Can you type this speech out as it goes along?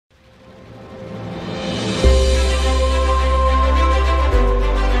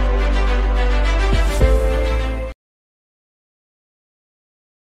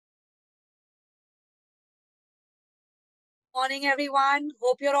Morning, everyone.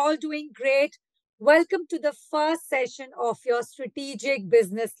 Hope you're all doing great. Welcome to the first session of your Strategic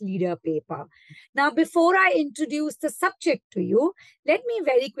Business Leader paper. Now, before I introduce the subject to you, let me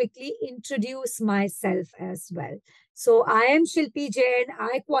very quickly introduce myself as well. So, I am Shilpi Jain.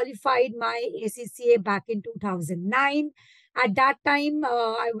 I qualified my ACCA back in 2009. At that time,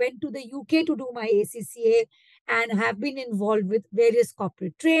 I went to the UK to do my ACCA and have been involved with various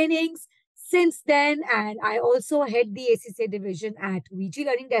corporate trainings since then. And I also head the ACCA division at VG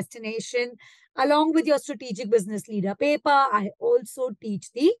Learning Destination. Along with your strategic business leader paper, I also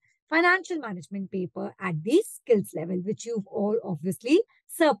teach the financial management paper at the skills level, which you've all obviously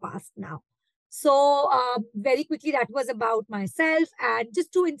surpassed now. So, very quickly, that was about myself. And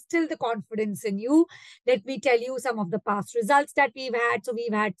just to instill the confidence in you, let me tell you some of the past results that we've had. So,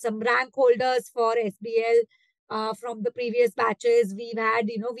 we've had some rank holders for SBL from the previous batches. We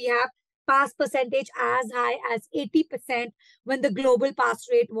have pass percentage as high as 80% when the global pass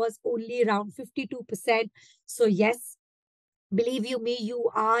rate was only around 52%. So, yes, believe you me,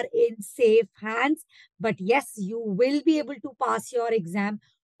 you are in safe hands. But yes, you will be able to pass your exam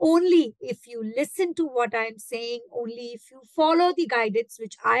only if you listen to what I'm saying, only if you follow the guidance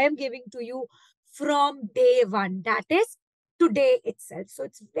which I am giving to you from day one. That is today itself. So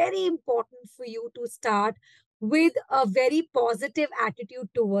it's very important for you to start with a very positive attitude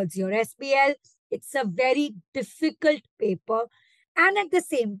towards your SBL. It's a very difficult paper. And at the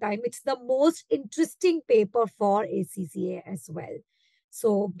same time, it's the most interesting paper for ACCA as well.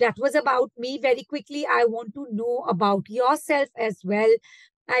 So that was about me. Very quickly, I want to know about yourself as well.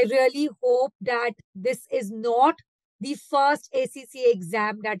 I really hope that this is not the first ACCA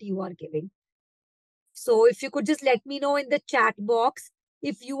exam that you are giving. So if you could just let me know in the chat box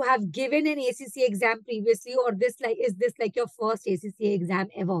if you have given an ACCA exam previously, or is this like your first ACCA exam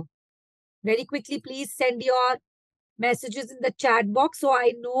ever? Very quickly, please send your messages in the chat box so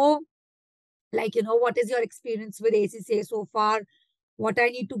I know, what is your experience with ACCA so far? What I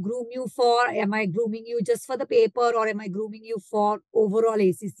need to groom you for? Am I grooming you just for the paper, or am I grooming you for overall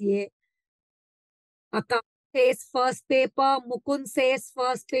ACCA? Acca says first paper. Mukund says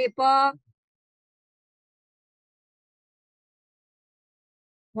first paper.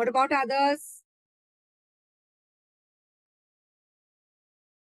 What about others?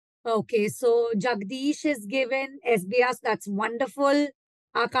 Okay, so Jagdish is given SBS. That's wonderful.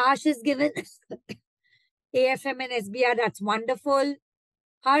 Akash is given AFM and SBR. That's wonderful.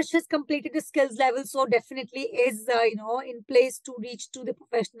 Harsh has completed the skills level, so definitely is, in place to reach to the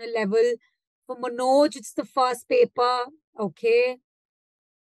professional level. For Manoj, it's the first paper. Okay.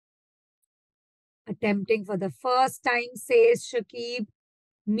 Attempting for the first time, says Shakib.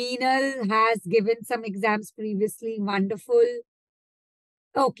 Meenal has given some exams previously. Wonderful.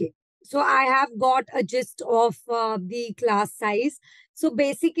 Okay. So I have got a gist of the class size. So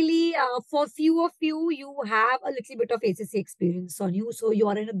basically, for few of you, you have a little bit of ACC experience on you. So you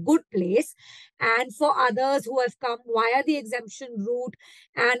are in a good place. And for others who have come via the exemption route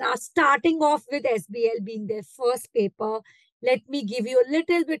and are starting off with SBL being their first paper, let me give you a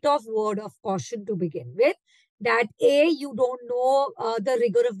little bit of word of caution to begin with. That A, you don't know the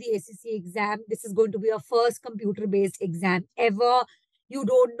rigor of the ACC exam. This is going to be a first computer-based exam ever. You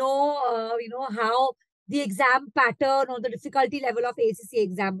don't know, how the exam pattern or the difficulty level of ACC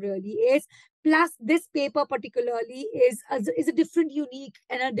exam really is. Plus, this paper particularly is a different, unique,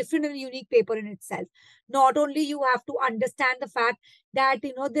 and a different and unique paper in itself. Not only you have to understand the fact that,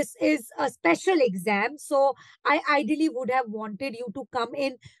 this is a special exam. So I ideally would have wanted you to come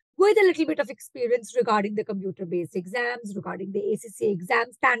in with a little bit of experience regarding the computer-based exams, regarding the ACC exam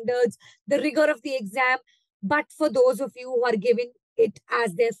standards, the rigor of the exam. But for those of you who are giving it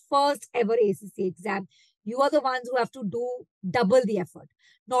as their first ever ACC exam, you are the ones who have to do double the effort.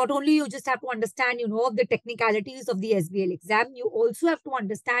 Not only you just have to understand, the technicalities of the SBL exam, you also have to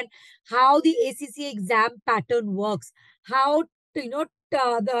understand how the ACC exam pattern works, how,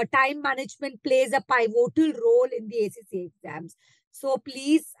 the time management plays a pivotal role in the ACC exams. So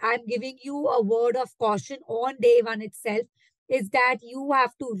please, I'm giving you a word of caution on day one itself, is that you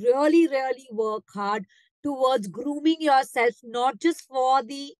have to really, really work hard towards grooming yourself, not just for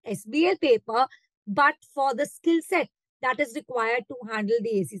the SBL paper, but for the skill set that is required to handle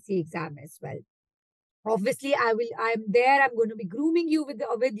the ACC exam as well. Obviously, I'm there. I'm going to be grooming you with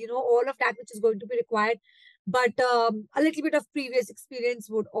all of that which is going to be required. But a little bit of previous experience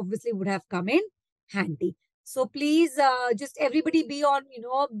would have come in handy. So please, just everybody be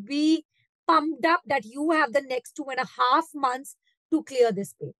pumped up that you have the next 2.5 months to clear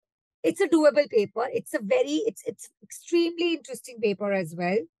this paper. It's a doable paper. It's extremely interesting paper as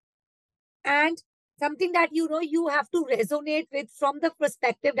well. And something that, you have to resonate with from the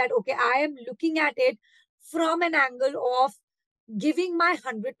perspective that, okay, I am looking at it from an angle of giving my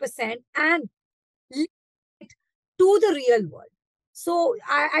 100% and to the real world. So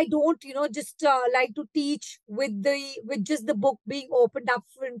I don't, just like to teach with just the book being opened up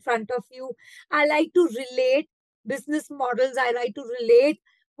in front of you. I like to relate business models. I like to relate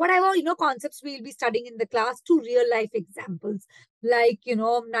whatever, concepts we'll be studying in the class to real life examples like,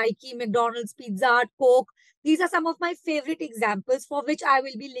 Nike, McDonald's, Pizza Hut, Coke. These are some of my favorite examples for which I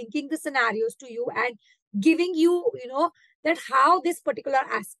will be linking the scenarios to you and giving you, that how this particular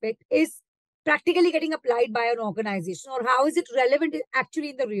aspect is practically getting applied by an organization, or how is it relevant actually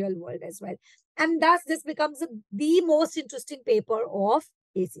in the real world as well. And thus this becomes the most interesting paper of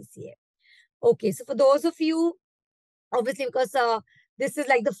ACCA. Okay, so for those of you, obviously because this is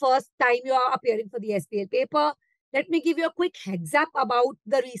like the first time you are appearing for the SBL paper, let me give you a quick heads up about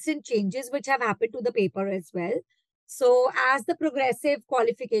the recent changes which have happened to the paper as well. So as the progressive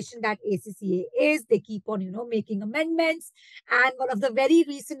qualification that ACCA is, they keep on, making amendments. And one of the very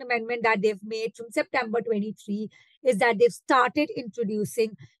recent amendment that they've made from September 23 is that they've started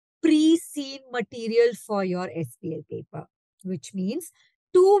introducing pre-seen material for your SBL paper, which means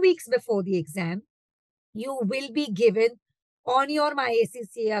 2 weeks before the exam, you will be given on your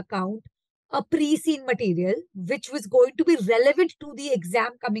MyACCA account a pre-seen material, which was going to be relevant to the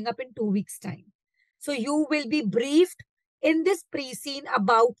exam coming up in 2 weeks' time. So you will be briefed in this pre-seen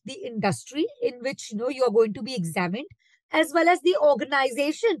about the industry in which you are going to be examined, as well as the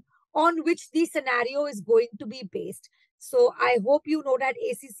organization on which the scenario is going to be based. So I hope you know that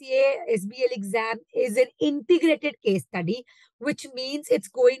ACCA SBL exam is an integrated case study, which means it's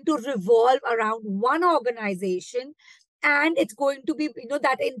going to revolve around one organization, and it's going to be,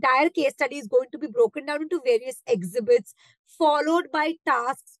 that entire case study is going to be broken down into various exhibits, followed by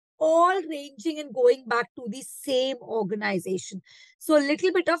tasks, all ranging and going back to the same organization. So a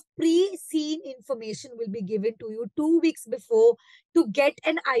little bit of pre-seen information will be given to you 2 weeks before to get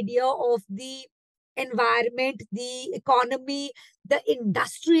an idea of the environment, the economy, the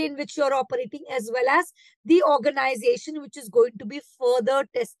industry in which you're operating, as well as the organization which is going to be further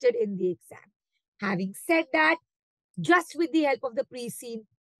tested in the exam. Having said that, just with the help of the pre-seen,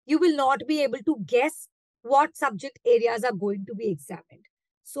 you will not be able to guess what subject areas are going to be examined.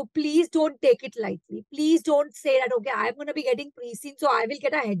 So please don't take it lightly. Please don't say that, okay, I'm going to be getting pre-seen, so I will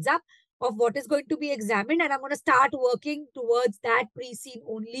get a heads up of what is going to be examined, and I'm going to start working towards that pre-seen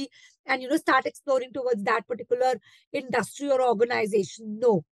only, and start exploring towards that particular industry or organization.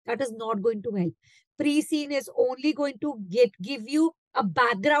 No, that is not going to help. Pre-seen is only going to give you a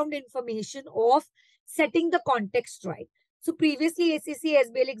background information of setting the context right. So previously ACC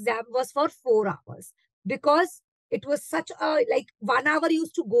SBL exam was for 4 hours because it was such a, like 1 hour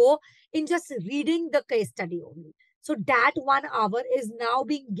used to go in just reading the case study only. So that 1 hour is now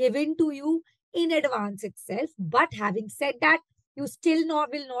being given to you in advance itself. But having said that, you still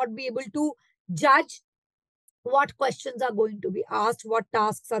will not be able to judge what questions are going to be asked, what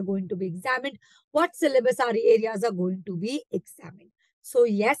tasks are going to be examined, what syllabus areas are going to be examined. So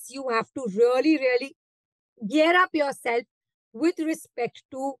yes, you have to really, really gear up yourself with respect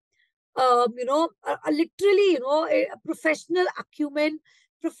to literally, a professional acumen,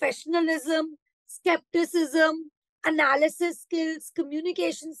 professionalism, skepticism, analysis skills,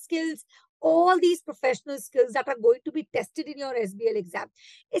 communication skills. All these professional skills that are going to be tested in your SBL exam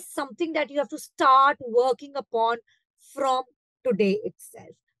is something that you have to start working upon from today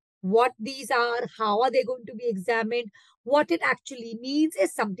itself. What these are, how are they going to be examined, what it actually means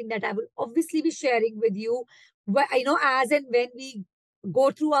is something that I will obviously be sharing with you, as and when we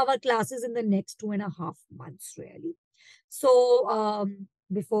go through our classes in the next 2.5 months, really. So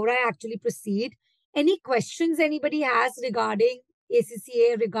before I actually proceed, any questions anybody has regarding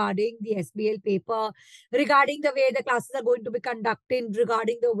ACCA, regarding the SBL paper, regarding the way the classes are going to be conducted,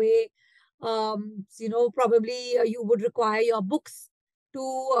 regarding the way, probably you would require your books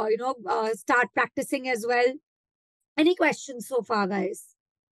to, start practicing as well. Any questions so far, guys?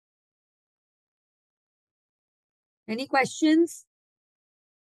 Any questions?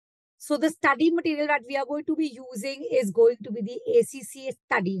 So the study material that we are going to be using is going to be the ACCA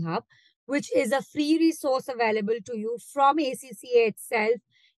Study Hub, which is a free resource available to you from ACCA itself.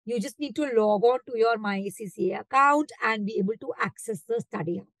 You just need to log on to your MyACCA account and be able to access the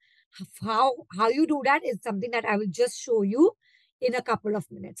Study Hub. How you do that is something that I will just show you in a couple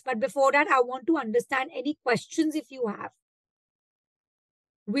of minutes. But before that, I want to understand any questions if you have.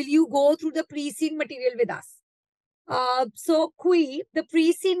 Will you go through the pre-seen material with us? So, Kui, the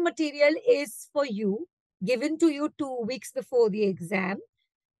pre-seen material is for you, given to you 2 weeks before the exam.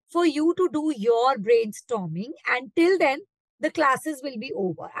 for you to do your brainstorming. And till then, the classes will be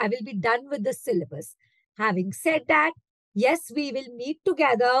over. I will be done with the syllabus. Having said that, yes, we will meet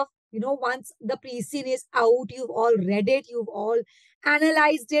together. Once the pre-scene is out, you've all read it, you've all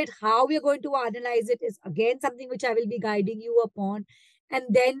analyzed it. How we're going to analyze it is again something which I will be guiding you upon. And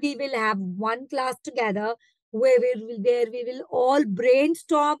then we will have one class together where we will all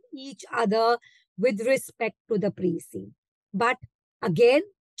brainstorm each other with respect to the pre-scene. But again,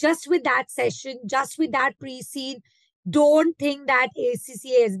 just with that session, just with that pre-scene, don't think that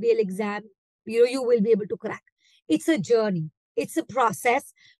ACCA SBL exam, you will be able to crack. It's a journey. It's a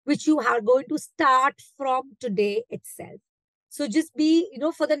process which you are going to start from today itself. So just be,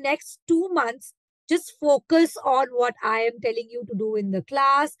 for the next 2 months, just focus on what I am telling you to do in the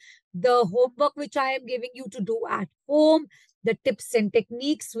class, the homework which I am giving you to do at home, the tips and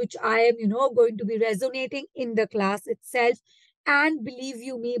techniques which I am, going to be resonating in the class itself. And believe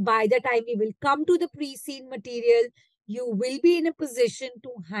you me, by the time we will come to the pre-scene material, you will be in a position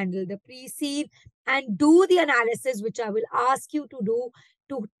to handle the pre-scene and do the analysis which I will ask you to do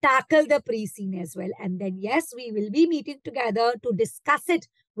to tackle the pre-scene as well. And then, yes, we will be meeting together to discuss it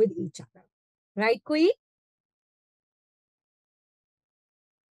with each other. Right, Queen?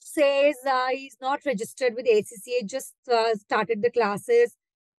 Says he's not registered with ACCA, just started the classes.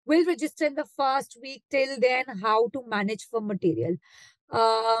 Will register in the first week. Till then, how to manage for material.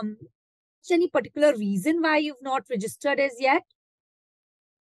 Any particular reason why you've not registered as yet?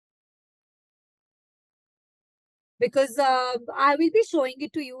 Because I will be showing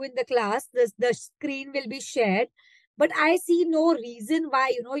it to you in the class. The screen will be shared. But I see no reason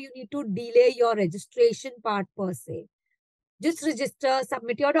why, you need to delay your registration part per se. Just register,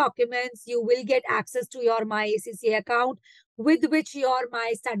 submit your documents. You will get access to your MyACCA account, with which your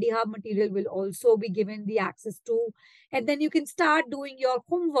My Study Hub material will also be given the access to. And then you can start doing your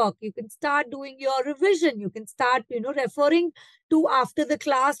homework. You can start doing your revision. You can start, referring to after the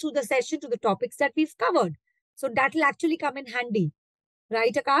class, to the session, to the topics that we've covered. So that will actually come in handy.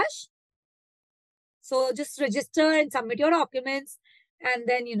 Right, Akash? So just register and submit your documents and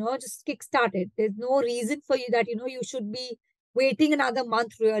then, just kickstart it. There's no reason for you that, you should be waiting another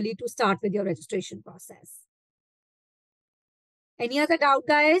month really to start with your registration process. Any other doubt,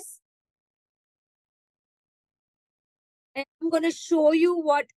 guys? And I'm going to show you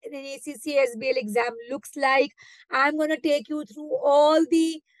what an ACCA SBL exam looks like. I'm going to take you through all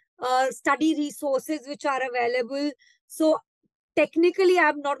the study resources which are available. So technically,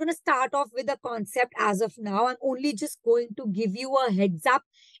 I'm not going to start off with a concept as of now. I'm only just going to give you a heads up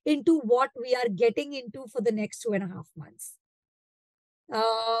into what we are getting into for the next 2.5 months.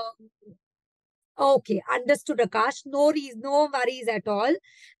 Okay, understood, Akash. No worries at all.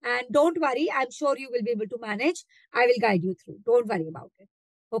 And don't worry, I'm sure you will be able to manage. I will guide you through. Don't worry about it.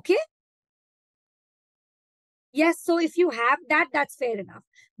 Okay? Yes, so if you have that, that's fair enough.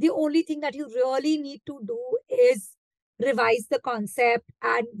 The only thing that you really need to do is revise the concept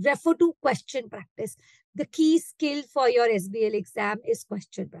and refer to question practice. The key skill for your SBL exam is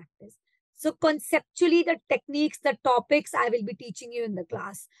question practice. So conceptually, the techniques, the topics I will be teaching you in the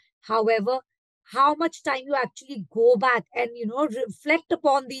class. However, how much time you actually go back and, reflect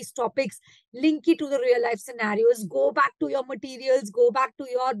upon these topics, link it to the real life scenarios, go back to your materials, go back to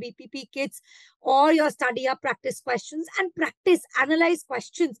your BPP kits or your study up practice questions and practice, analyze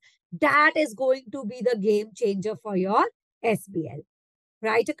questions. That is going to be the game changer for your SBL.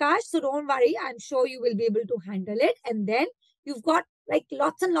 Right, Akash? So don't worry. I'm sure you will be able to handle it. And then you've got like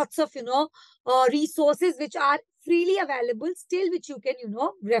lots and lots of, resources which are freely available still, which you can,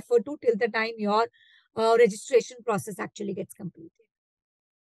 refer to till the time your registration process actually gets completed.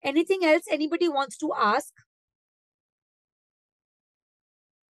 Anything else anybody wants to ask?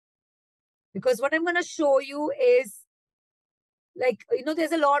 Because what I'm going to show you is like,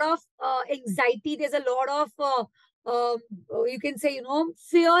 there's a lot of anxiety. There's a lot of, you can say,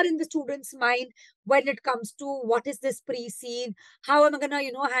 fear in the student's mind when it comes to what is this pre-scene? How am I going to,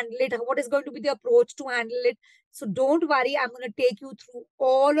 handle it? What is going to be the approach to handle it? So don't worry. I'm going to take you through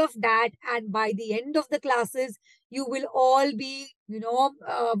all of that. And by the end of the classes, you will all be,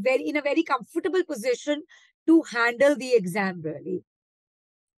 very in a very comfortable position to handle the exam really.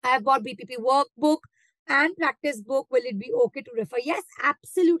 I have got BPP workbook and practice book. Will it be okay to refer? Yes,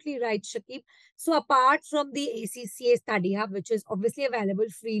 absolutely right, Shakib. So apart from the ACCA Study Hub, which is obviously available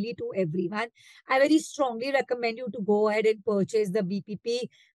freely to everyone, I very strongly recommend you to go ahead and purchase the BPP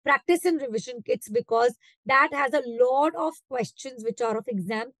practice and revision kits because that has a lot of questions which are of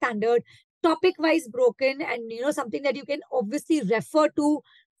exam standard, topic wise broken, and something that you can obviously refer to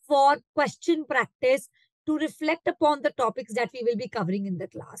for question practice. to reflect upon the topics that we will be covering in the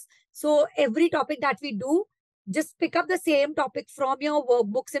class. So every topic that we do, just pick up the same topic from your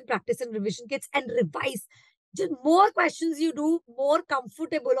workbooks and practice and revision kits and revise. Just more questions you do, more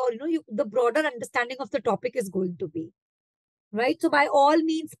comfortable, or the broader understanding of the topic is going to be. Right? So by all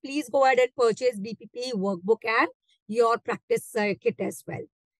means, please go ahead and purchase BPP workbook and your practice kit as well.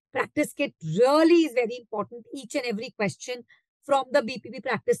 Practice kit really is very important. Each and every question from the BPP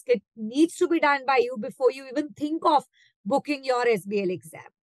practice kit needs to be done by you before you even think of booking your SBL exam.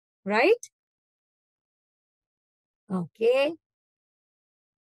 Right? Okay.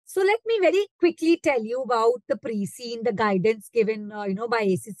 So let me very quickly tell you about the pre-scene, the guidance given, by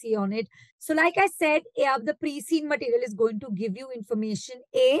ACC on it. So like I said, the pre-scene material is going to give you information,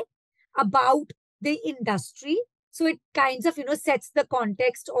 about the industry. So it kinds of, sets the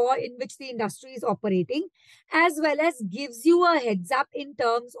context or in which the industry is operating, as well as gives you a heads up in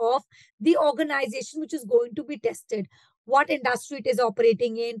terms of the organization which is going to be tested, what industry it is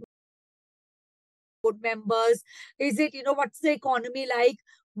operating in, board members, is it, what's the economy like,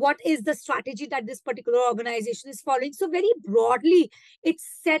 what is the strategy that this particular organization is following. So very broadly, it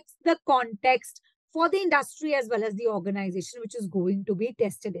sets the context for the industry as well as the organization which is going to be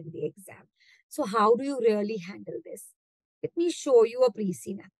tested in the exam. So how do you really handle this? Let me show you a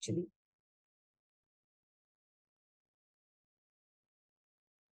pre-scene actually.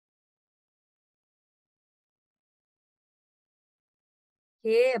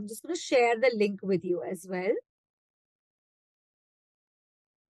 Okay, I'm just going to share the link with you as well.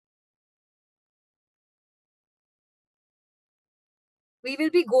 We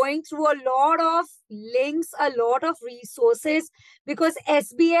will be going through a lot of links, a lot of resources, because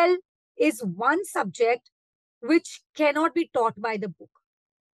SBL is one subject which cannot be taught by the book,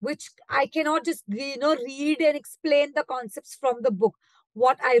 which I cannot just, read and explain the concepts from the book.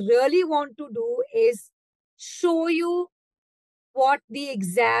 What I really want to do is show you what the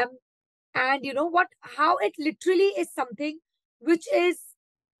exam and, how it literally is something which is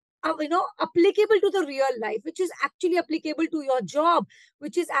applicable to the real life, which is actually applicable to your job,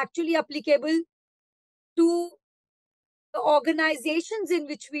 which is actually applicable to the organizations in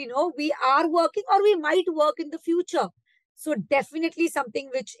which we are working or we might work in the future. So definitely something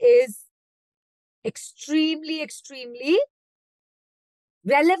which is extremely, extremely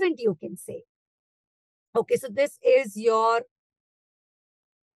relevant, you can say. Okay, so this is your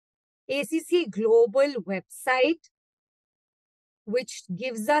ACC Global website, which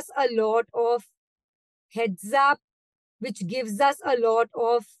gives us a lot of heads up, which gives us a lot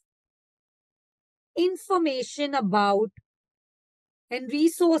of information about and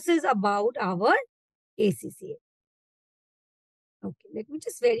resources about our ACCA. Okay, let me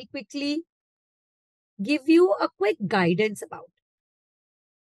just very quickly give you a quick guidance about it.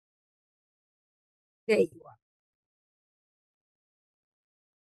 There you are.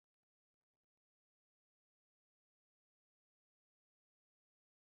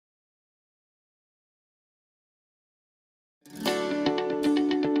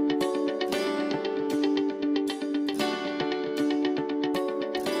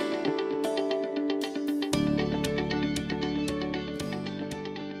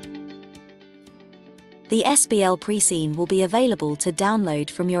 The SBL pre-scene will be available to download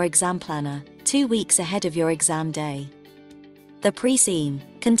from your exam planner 2 weeks ahead of your exam day. The pre-scene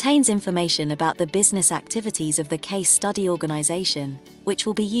contains information about the business activities of the case study organization, which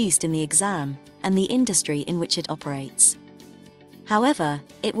will be used in the exam, and the industry in which it operates. However,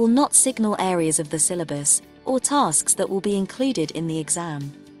 it will not signal areas of the syllabus or tasks that will be included in the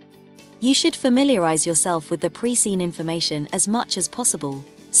exam. You should familiarize yourself with the pre-scene information as much as possible,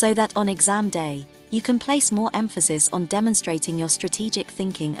 so that on exam day, you can place more emphasis on demonstrating your strategic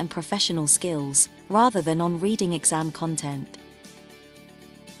thinking and professional skills, rather than on reading exam content.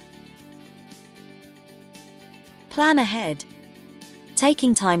 Plan ahead.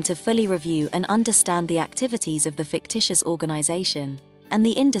 Taking time to fully review and understand the activities of the fictitious organization and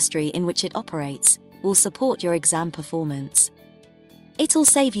the industry in which it operates will support your exam performance. It'll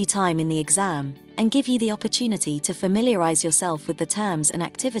save you time in the exam and give you the opportunity to familiarize yourself with the terms and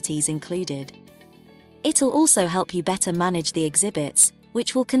activities included. It'll also help you better manage the exhibits,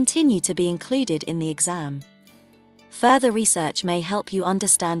 which will continue to be included in the exam. Further research may help you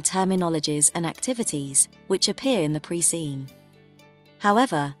understand terminologies and activities, which appear in the pre-scene.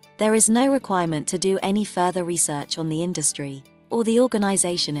 However, there is no requirement to do any further research on the industry or the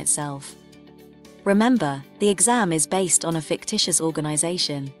organization itself. Remember, the exam is based on a fictitious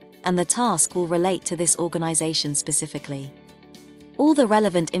organization, and the task will relate to this organization specifically. All the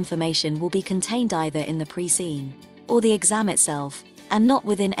relevant information will be contained either in the pre-scene or the exam itself, and not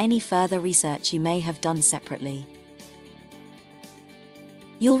within any further research you may have done separately.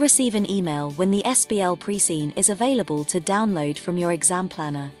 You'll receive an email when the SBL pre-scene is available to download from your exam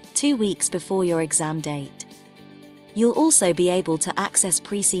planner 2 weeks before your exam date. You'll also be able to access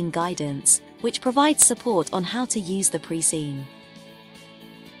pre-scene guidance, which provides support on how to use the pre-scene.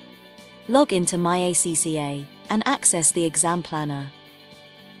 Log into MyACCA and access the exam planner.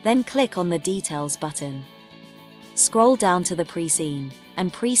 Then click on the Details button. Scroll down to the pre-scene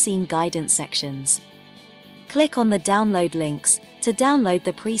and pre-scene guidance sections. Click on the download links to download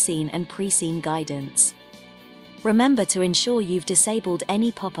the pre-scene and pre-scene guidance. Remember to ensure you've disabled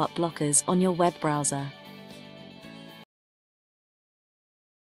any pop-up blockers on your web browser.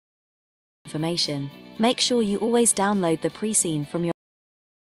 Information. Make sure you always download the pre-scene from your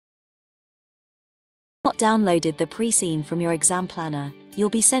not downloaded the pre-scene from your exam planner, you'll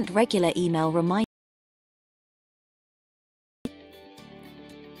be sent regular email reminders.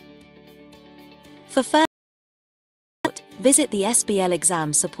 For further support, visit the SBL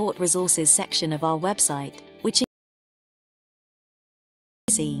Exam Support Resources section of our website, which is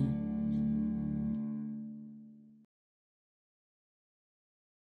seen.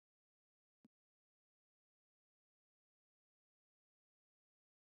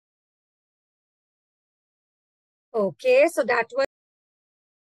 Okay, so that was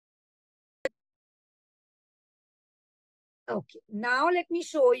okay. Now let me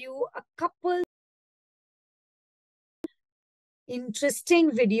show you a couple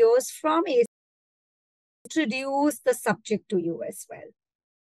interesting videos from A. Introduce the subject to you as well.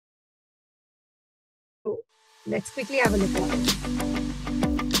 So let's quickly have a look at it.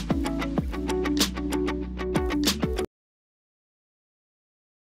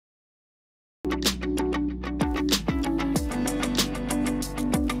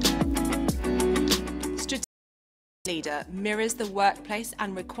 Leader mirrors the workplace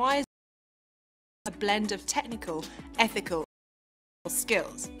and requires a blend of technical, ethical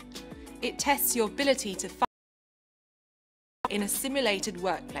skills. It tests your ability to function in a simulated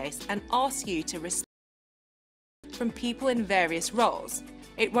workplace and asks you to respond from people in various roles.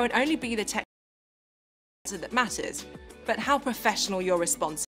 It won't only be the technical that matters, but how professional your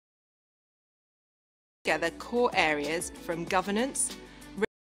response is. Together core areas from governance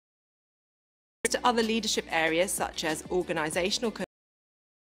to other leadership areas such as organisational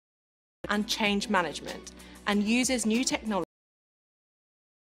and change management, and uses new technology.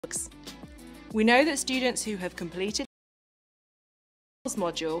 We know that students who have completed this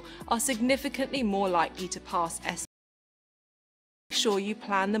module are significantly more likely to pass SBL. Make sure you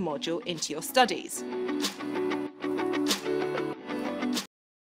plan the module into your studies.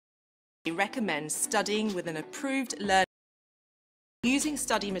 We recommend studying with an approved learner using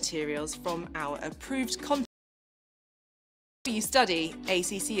study materials from our approved content. After you study,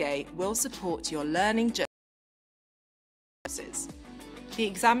 ACCA will support your learning journey. The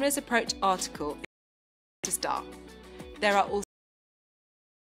Examiner's Approach article is to start. There are also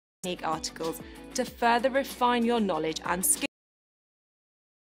unique articles to further refine your knowledge and skills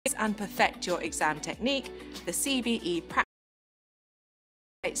and perfect your exam technique. The CBE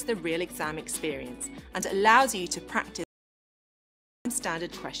practice the real exam experience and allows you to practice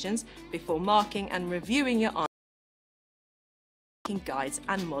standard questions before marking and reviewing your answers, guides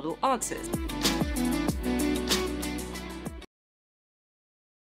and model answers.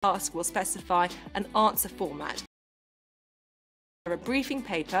 Task will specify an answer format. A briefing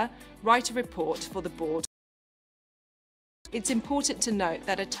paper, write a report for the board. It's important to note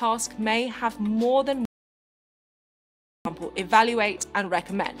that a task may have more than one. For example, evaluate and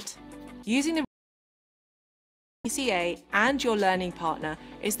recommend. Using the ACCA and your learning partner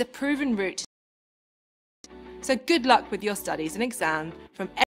is the proven route. So good luck with your studies and exam from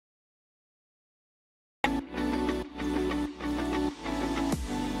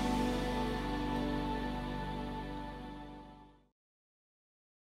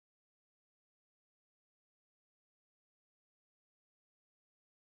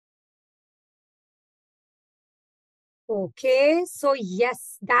Okay, so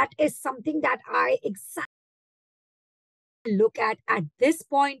yes, that is something that I exactly look at this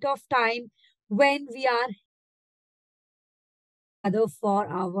point of time when we are for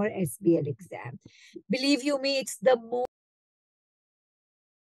our SBL exam. Believe you me, it's the most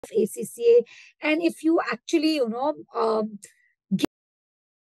ACCA, and if you actually, you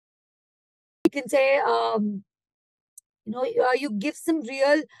can say, you give some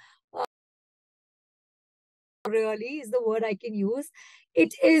real. Really is the word I can use.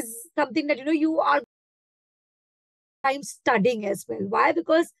 It is something that you are time studying as well. Why?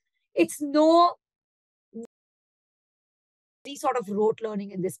 Because it's no sort of rote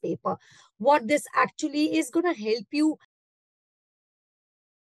learning in this paper. What this actually is going to help you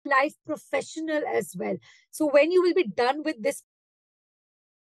life professional as well. So when you will be done with this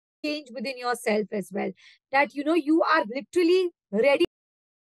change within yourself as well, that you are literally ready,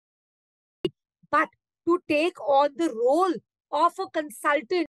 but to take on the role of a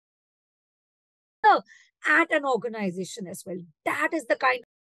consultant at an organization as well. That is the kind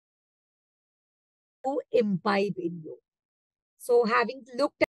of imbibe in you. So having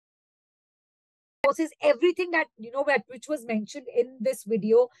looked at courses, everything that which was mentioned in this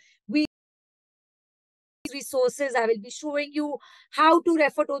video, we resources, I will be showing you how to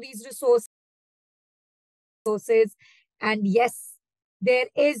refer to these resources. And yes, there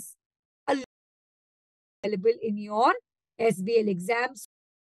is a lot available in your SBL exams.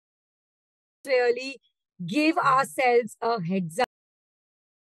 Really give ourselves a heads up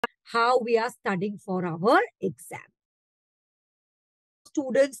how we are studying for our exam.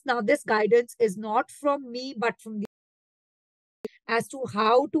 Students, now this guidance is not from me, but from the as to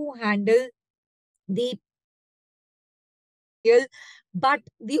how to handle the but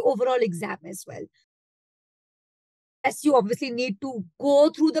the overall exam as well. Yes, you obviously need to go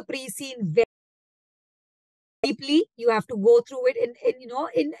through the pre-scene very deeply. You have to go through it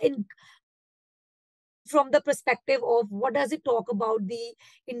in from the perspective of what does it talk about the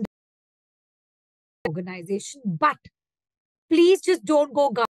organization. But please just don't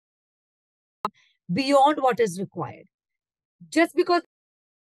go beyond what is required. Just because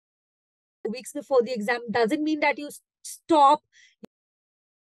weeks before the exam doesn't mean that you stop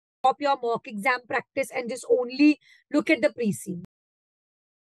your mock exam practice and just only look at the pre-scene.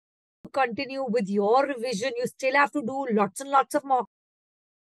 Continue with your revision. You still have to do lots and lots of mock.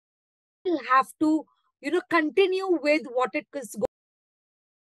 You have to, continue with what it is going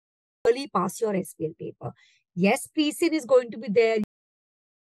to really pass your SBL paper. Yes, pre-scene is going to be there.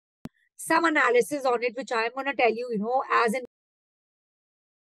 Some analysis on it, which I'm going to tell you, as in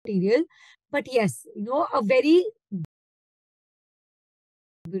material. But yes, a very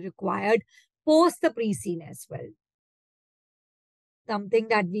required post the pre-scene as well. Something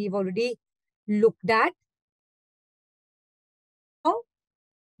that we've already looked at. Now,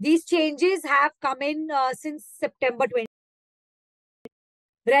 these changes have come in since September 20.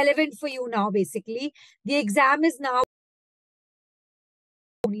 Relevant for you now, basically. The exam is now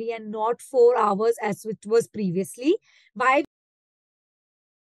only and not 4 hours as it was previously. Why?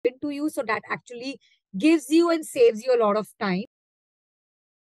 To you, so that actually gives you and saves you a lot of time.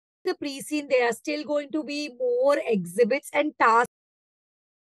 The pre-scene, there are still going to be more exhibits and tasks.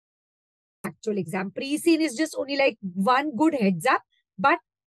 Actual exam pre-scene is just only like one good heads up, but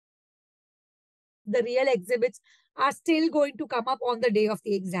the real exhibits are still going to come up on the day of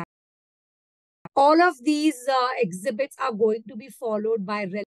the exam. All of these exhibits are going to be followed by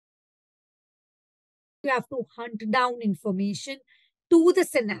you have to hunt down information to the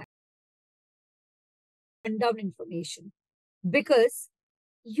scenario. Hunt down information because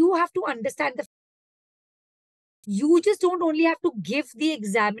you have to understand you just don't only have to give the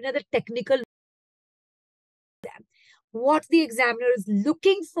examiner the technical. What the examiner is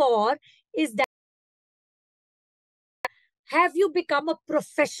looking for is that have you become a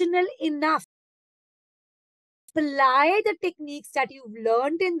professional enough to apply the techniques that you've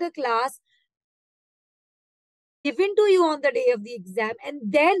learned in the class given to you on the day of the exam, and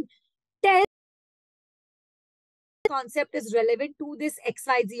then tell the concept is relevant to this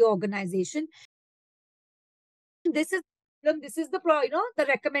XYZ organization. This is the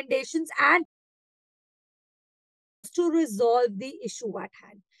recommendations and to resolve the issue at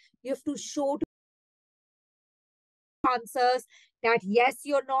hand. You have to show to answers that yes,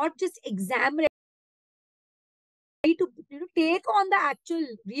 you're not just exam ready to take on the actual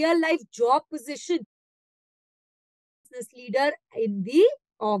real life job position business leader in the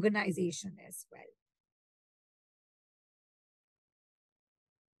organization as well.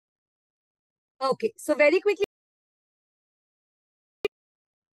 Okay, so very quickly,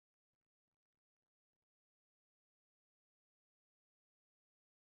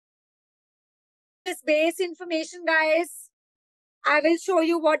 this base information, guys, I will show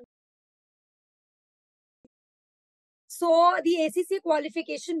you what. So the ACCA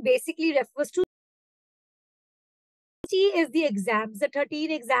qualification basically refers to is the exams, the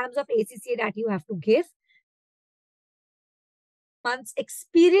 13 exams of ACCA that you have to give. Months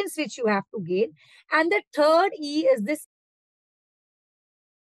experience which you have to gain. And the third E is this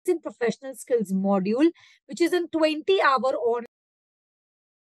in professional skills module, which is a 20-hour on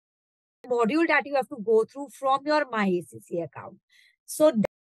module that you have to go through from your My ACCA account. So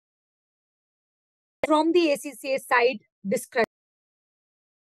from the ACCA side, describe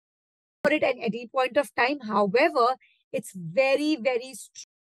it at any point of time. However, it's very, very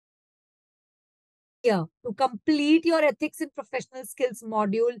clear to complete your ethics and professional skills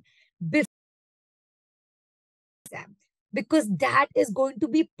module before exam, because that is going to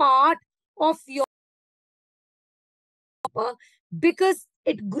be part of your because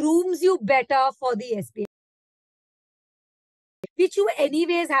it grooms you better for the SBL, which you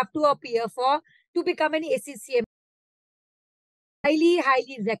anyways have to appear for to become an ACCM. Highly,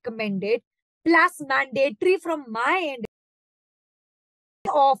 highly recommended, plus mandatory from my end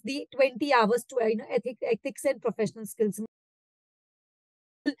of the 20 hours to ethics and professional skills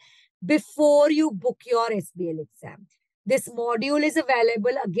before you book your SBL exam. This module is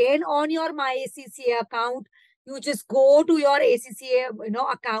available again on your My ACCA account. You just go to your ACCA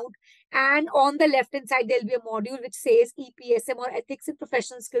account, and on the left hand side there'll be a module which says EPSM or Ethics and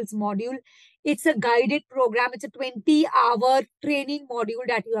Professional Skills module. It's a guided program. It's a 20-hour training module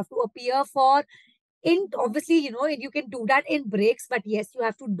that you have to appear for. Obviously, you can do that in breaks, but yes, you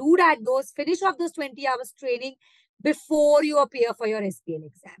have to do that, finish off those 20 hours training before you appear for your SBL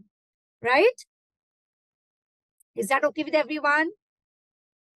exam, right? Is that okay with everyone?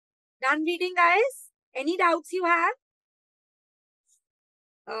 Done reading, guys? Any doubts you have?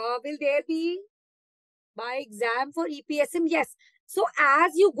 Will there be by exam for EPSM? Yes. So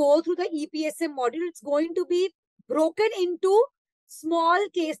as you go through the EPSM module, it's going to be broken into small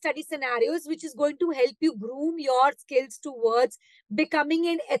case study scenarios, which is going to help you groom your skills towards becoming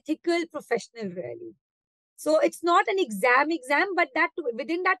an ethical professional, really. So it's not an exam, but that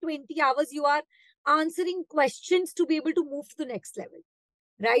within that 20 hours, you are answering questions to be able to move to the next level.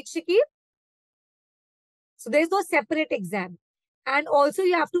 Right, Shiki? So there's no separate exam. And also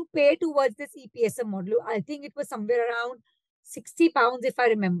you have to pay towards this EPSM module. I think it was somewhere around 60 pounds, if I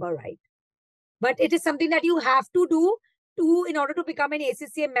remember right. But it is something that you have to do in order to become an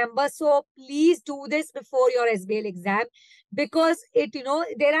ACCA member. So please do this before your SBL exam, because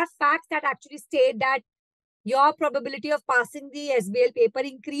there are facts that actually state that your probability of passing the SBL paper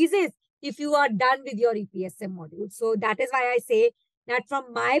increases if you are done with your EPSM module. So that is why I say that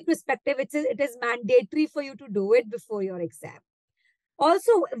from my perspective, it is mandatory for you to do it before your exam.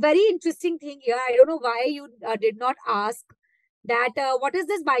 Also, very interesting thing here. I don't know why you did not ask that what is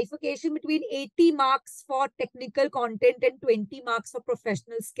this bifurcation between 80 marks for technical content and 20 marks for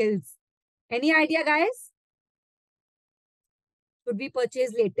professional skills? Any idea, guys? Should we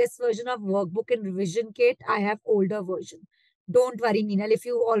purchase latest version of workbook and revision kit? I have older version. Don't worry, Meenal. If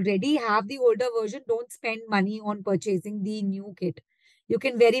you already have the older version, don't spend money on purchasing the new kit. You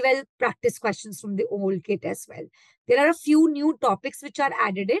can very well practice questions from the old kit as well. There are a few new topics which are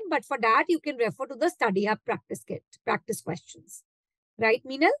added in, but for that, you can refer to the Study Hub practice kit, practice questions. Right,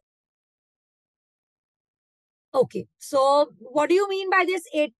 Meenal? Okay. So what do you mean by this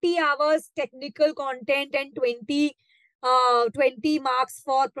 80 hours technical content and 20 marks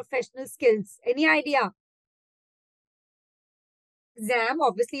for professional skills? Any idea? Exam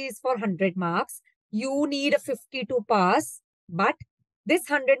obviously is for 100 marks. You need a 50 to pass, but this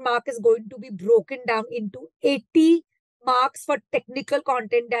 100 mark is going to be broken down into 80 marks for technical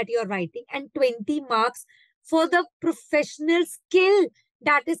content that you're writing and 20 marks for the professional skill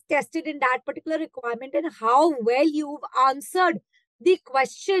that is tested in that particular requirement and how well you've answered the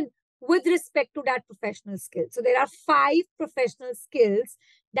question with respect to that professional skill. So there are 5 professional skills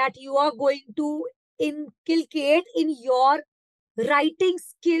that you are going to inculcate in your writing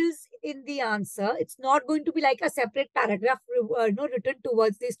skills in the answer. It's not going to be like a separate paragraph written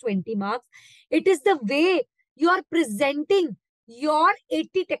towards these 20 marks. It is the way you are presenting your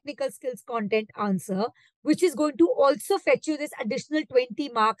 80 technical skills content answer, which is going to also fetch you this additional 20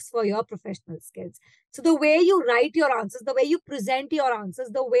 marks for your professional skills. So the way you write your answers, the way you present your answers,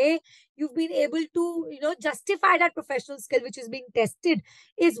 the way you've been able to, justify that professional skill which is being tested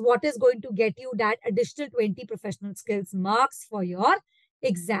is what is going to get you that additional 20 professional skills marks for your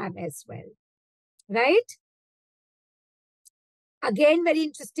exam as well. Right? Again, very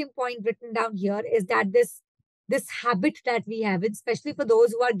interesting point written down here is that this habit that we have, especially for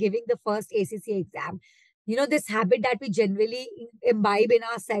those who are giving the first ACCA exam, this habit that we generally imbibe in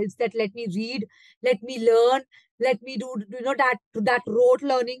ourselves, that let me read, let me learn, let me do, that rote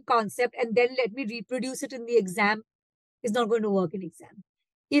learning concept, and then let me reproduce it in the exam, is not going to work in exam.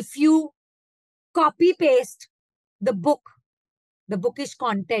 If you copy paste the book, the bookish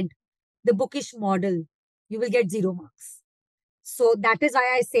content, the bookish model, you will get 0 marks. So that is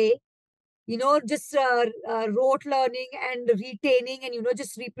why I say, just rote learning and retaining and,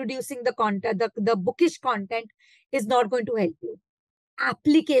 just reproducing the content, the bookish content is not going to help you.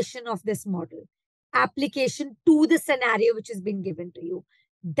 Application of this model, application to the scenario which is being given to you.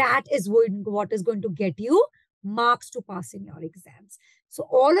 That is what is going to get you marks to pass in your exams. So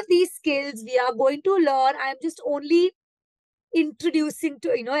all of these skills we are going to learn. I'm just only introducing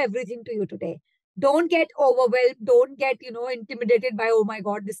to everything to you today. Don't get overwhelmed, don't get intimidated by, oh my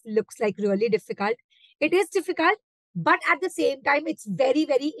god, this looks like really difficult. It is difficult, but at the same time it's very,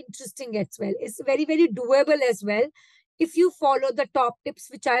 very interesting as well. It's very, very doable as well. If you follow the top tips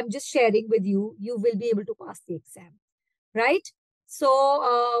which I am just sharing with you, you will be able to pass the exam, right?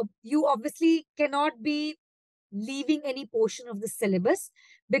 So you obviously cannot be leaving any portion of the syllabus,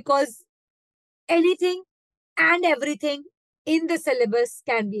 because anything and everything in the syllabus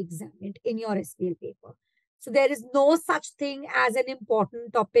can be examined in your SBL paper. So there is no such thing as an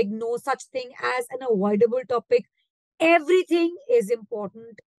important topic, no such thing as an avoidable topic. Everything is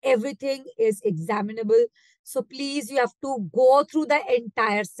important, everything is examinable. So please, you have to go through the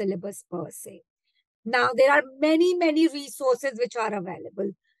entire syllabus per se. Now, there are many, many resources which are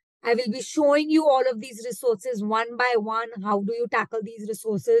available. I will be showing you all of these resources one by one. How do you tackle these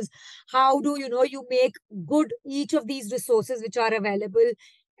resources? How do you make good each of these resources which are available?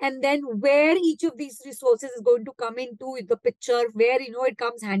 And then where each of these resources is going to come into the picture, where it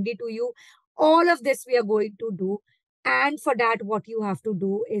comes handy to you. All of this we are going to do. And for that, what you have to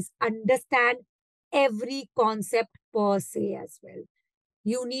do is understand every concept per se as well.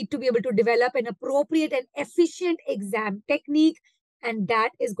 You need to be able to develop an appropriate and efficient exam technique. And that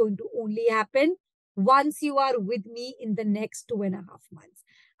is going to only happen once you are with me in the next 2.5 months.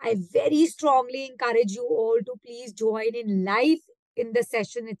 I very strongly encourage you all to please join in live in the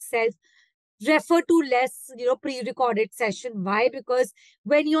session itself. Refer to less, pre-recorded session. Why? Because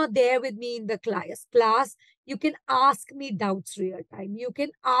when you're there with me in the class, you can ask me doubts real time. You can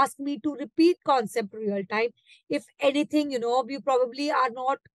ask me to repeat concept real time. If anything, you probably are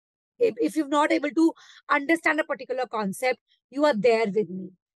not, if you're not able to understand a particular concept, you are there with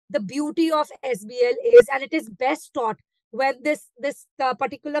me. The beauty of SBL is, and it is best taught when this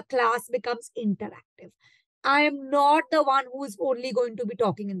particular class becomes interactive. I am not the one who is only going to be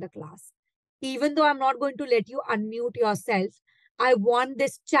talking in the class. Even though I'm not going to let you unmute yourself, I want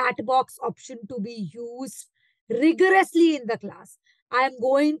this chat box option to be used rigorously in the class. I am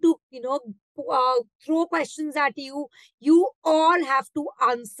going to, throw questions at you. You all have to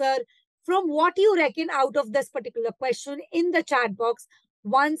answer from what you reckon out of this particular question in the chat box.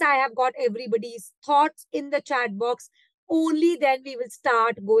 Once I have got everybody's thoughts in the chat box, only then we will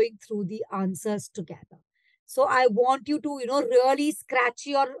start going through the answers together. So I want you to, really scratch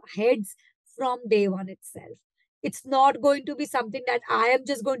your heads from day one itself. It's not going to be something that I am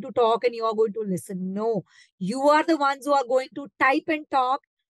just going to talk and you are going to listen. No, you are the ones who are going to type and talk,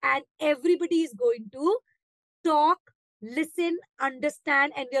 and everybody is going to talk, listen,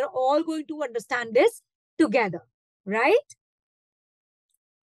 understand, and we are all going to understand this together, right?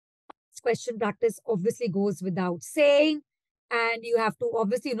 Question practice obviously goes without saying, and you have to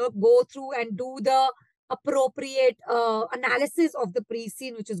obviously go through and do the appropriate analysis of the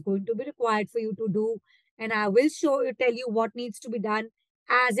pre-scene, which is going to be required for you to do. And I will tell you what needs to be done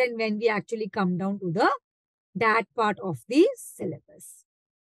as and when we actually come down to that part of the syllabus.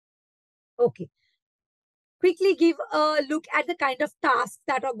 Okay. Quickly give a look at the kind of tasks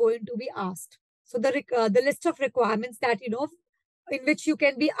that are going to be asked. So the list of requirements that, in which you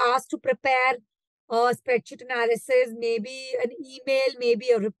can be asked to prepare a spreadsheet analysis, maybe an email, maybe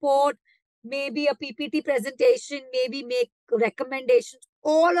a report, maybe a PPT presentation, maybe make recommendations.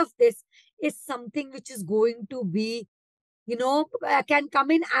 All of this is something which is going to be, can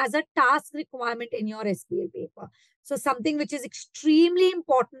come in as a task requirement in your SBL paper. So something which is extremely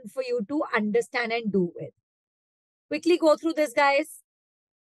important for you to understand and do with. Quickly go through this, guys.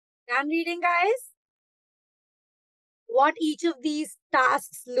 I'm reading, guys. What each of these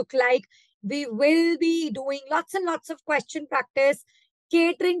tasks look like. We will be doing lots and lots of question practice,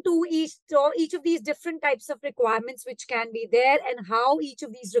 catering to each of these different types of requirements which can be there, and how each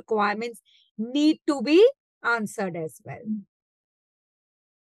of these requirements need to be answered as well.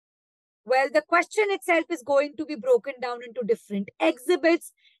 Well, the question itself is going to be broken down into different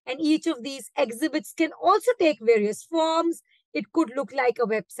exhibits, and each of these exhibits can also take various forms. It could look like a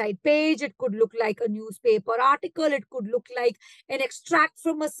website page. It could look like a newspaper article. It could look like an extract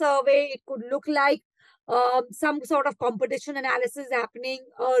from a survey. It could look like some sort of competition analysis happening,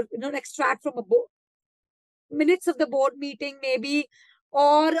 or an extract from minutes of the board meeting, maybe,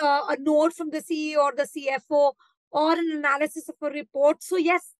 or a note from the CEO or the CFO, or an analysis of a report. So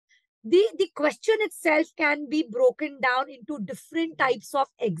yes, the question itself can be broken down into different types of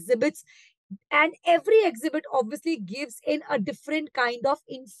exhibits. And every exhibit obviously gives in a different kind of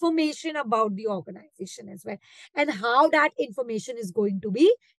information about the organization as well, and how that information is going to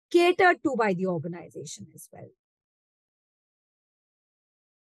be catered to by the organization as well.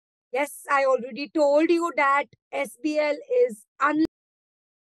 Yes, I already told you that SBL is unlike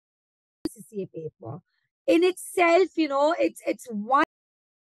CCA paper. In itself, it's one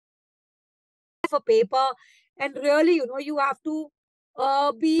of a paper, and really, you have to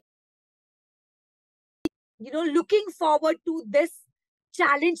be, looking forward to this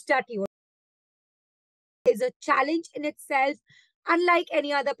challenge that you is a challenge in itself, unlike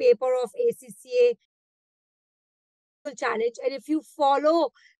any other paper of ACCA challenge. And if you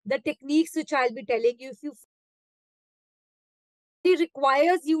follow the techniques which I'll be telling you, if you it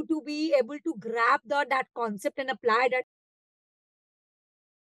requires you to be able to grab that concept and apply that,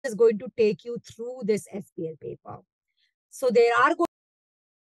 is going to take you through this SBL paper. So there are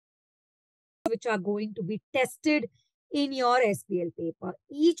which are going to be tested in your SBL paper,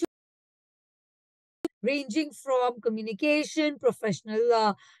 each ranging from communication,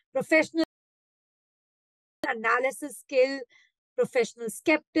 professional analysis skill, professional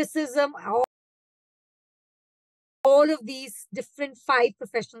skepticism, all of these different 5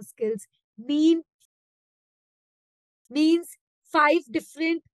 professional skills means 5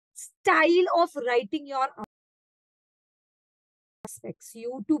 different style of writing your aspects,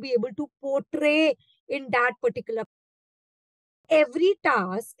 you to be able to portray in that particular. Every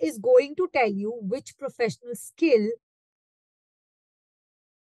task is going to tell you which professional skill.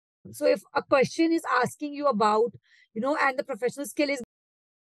 So if a question is asking you about, and the professional skill is,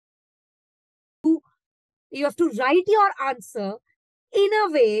 you have to write your answer in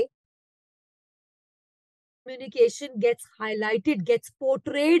a way communication gets highlighted, gets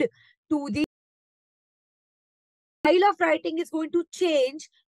portrayed to the style of writing is going to change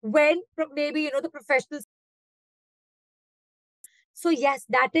when maybe, the professional. So yes,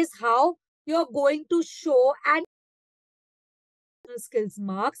 that is how you're going to show and skills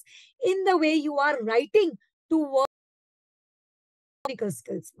marks in the way you are writing towards technical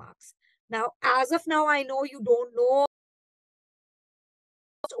skills marks. Now, as of now, I know you don't know,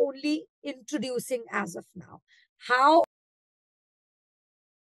 only introducing as of now. How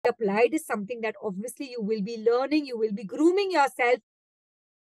applied is something that obviously you will be learning, you will be grooming yourself.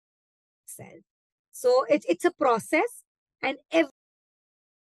 So it's a process, and every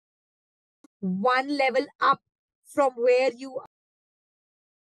one level up from where you are,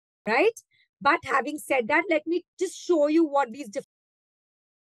 right? But having said that, let me just show you what these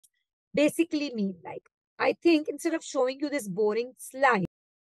basically mean. Like, I think instead of showing you this boring slide,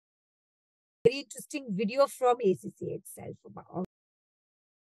 very interesting video from ACCA itself about.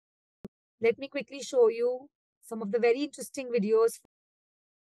 Let me quickly show you some of the very interesting videos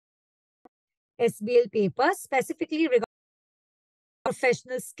SBL papers, specifically regarding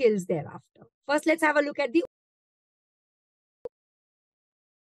professional skills thereafter. First, let's have a look at the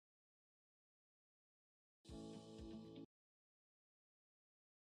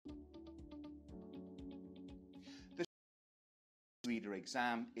reader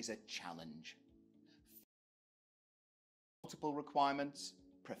exam is a challenge. Multiple requirements,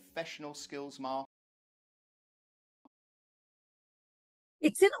 professional skills mark.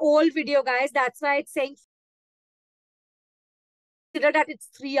 It's an old video, guys. That's why it's saying consider that it's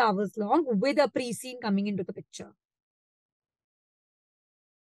 3 hours long with a pre-scene coming into the picture.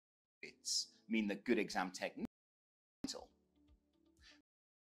 It's mean the good exam technique.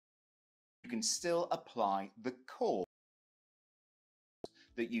 You can still apply the core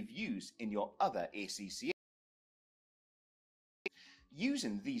that you've used in your other ACCA.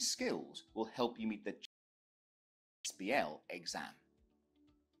 Using these skills will help you meet the SBL exam.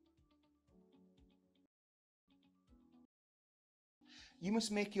 You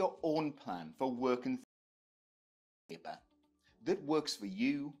must make your own plan for working paper that works for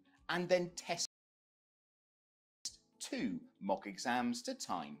you, and then test 2 mock exams at a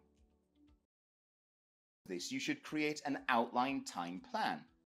time. For this, you should create an outline time plan.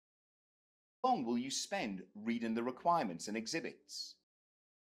 How long will you spend reading the requirements and exhibits?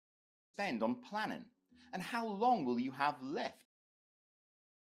 Spend on planning, and how long will you have left?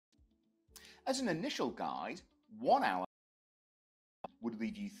 As an initial guide, 1 hour would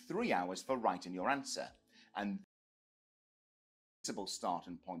leave you 3 hours for writing your answer, and a sensible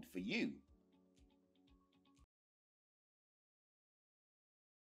starting point for you.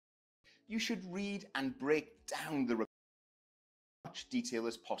 You should read and break down the requirements in as much detail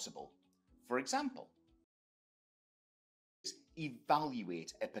as possible. For example,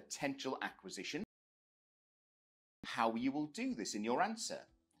 evaluate a potential acquisition, how you will do this in your answer,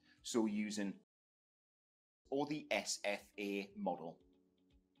 so using or the SFA model.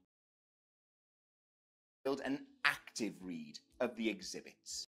 Build an active read of the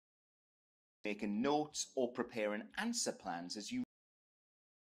exhibits, making notes or preparing answer plans as you.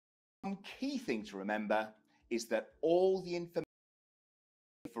 One key thing to remember is that all the information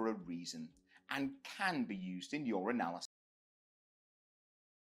is for a reason and can be used in your analysis.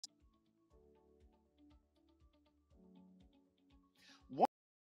 Once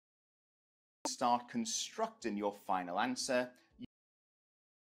you start constructing your final answer, you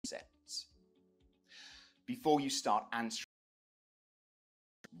concepts. Before you start answering,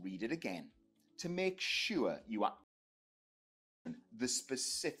 read it again to make sure you are answering the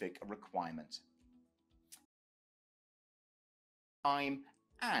specific requirement. Time,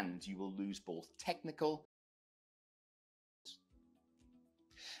 and you will lose both technical.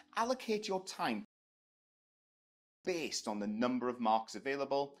 Allocate your time based on the number of marks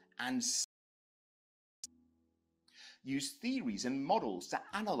available and use theories and models to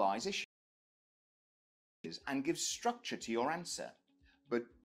analyze issues and give structure to your answer, but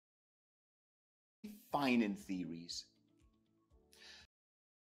defining theories.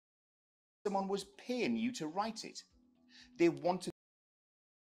 Someone was paying you to write it. They wanted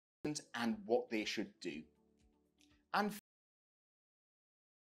and what they should do. And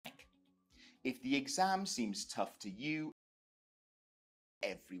if the exam seems tough to you,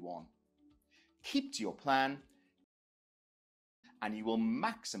 everyone, keep to your plan and you will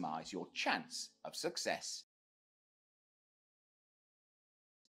maximize your chance of success.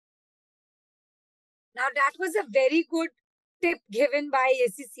 Now, that was a very good tip given by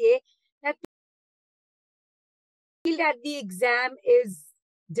ACCA, that feel that the exam is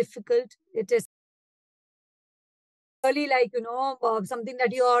difficult. It is really like, something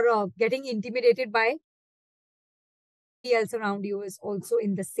that you are getting intimidated by. Else around you is also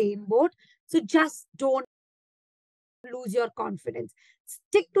in the same boat. So just don't lose your confidence.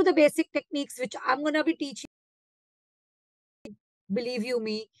 Stick to the basic techniques, which I'm going to be teaching. Believe you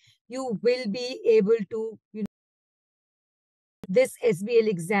me, you will be able to, this SBL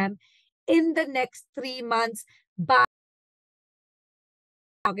exam in the next 3 months by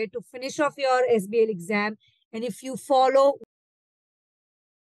target to finish off your SBL exam. And if you follow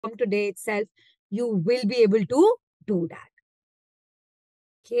from today itself, you will be able to do that.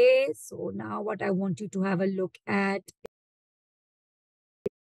 Okay, so now what I want you to have a look at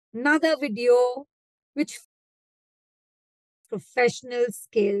another video which professional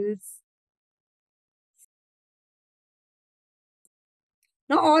skills.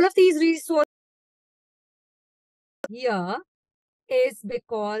 Now all of these resources here is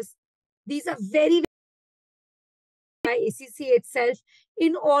because these are very by ACCA itself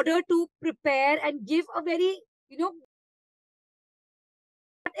in order to prepare and give a very, what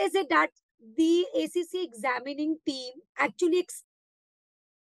is it that the ACCA examining team actually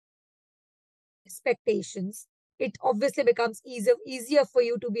expectations. It obviously becomes easier for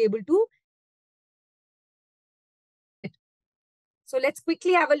you to be able to. So let's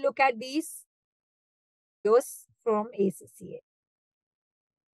quickly have a look at these videos from ACCA.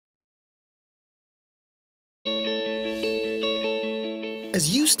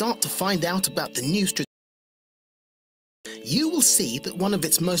 As you start to find out about the new strategy, you will see that one of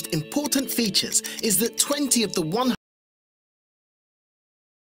its most important features is that 20 of the 100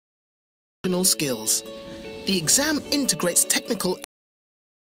 skills. The exam integrates technical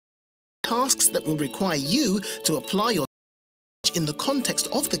tasks that will require you to apply your knowledge in the context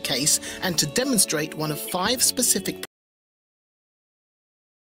of the case and to demonstrate one of 5 specific.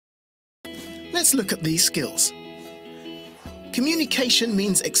 Let's look at these skills. Communication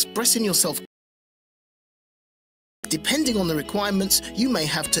means expressing yourself. Depending on the requirements, you may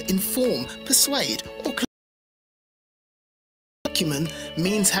have to inform, persuade, or document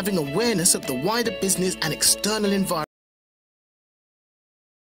means having awareness of the wider business and external environment,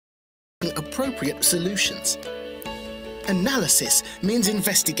 appropriate solutions. Analysis means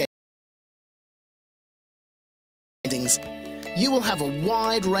investigating. You will have a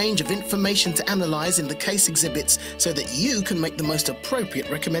wide range of information to analyze in the case exhibits so that you can make the most appropriate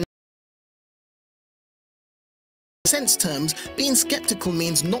recommendations. In sense terms, being skeptical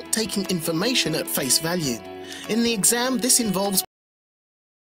means not taking information at face value. In the exam, this involves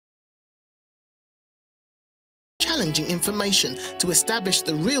challenging information to establish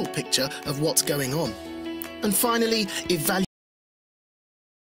the real picture of what's going on. And finally, evaluate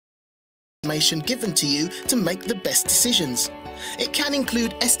information given to you to make the best decisions. It can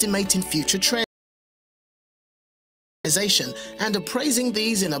include estimating future trends and appraising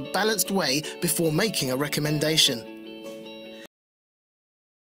these in a balanced way before making a recommendation.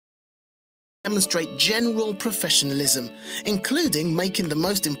 demonstrate general professionalism, including making the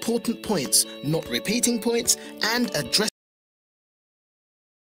most important points, not repeating points, and addressing.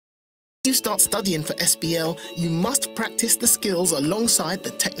 As you start studying for SBL, you must practice the skills alongside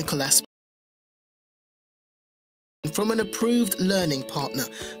the technical aspects from an approved learning partner,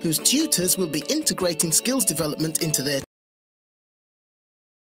 whose tutors will be integrating skills development into their.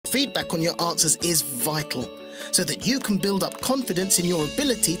 Feedback on your answers is vital, so that you can build up confidence in your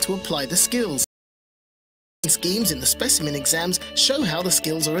ability to apply the skills. Schemes in the specimen exams show how the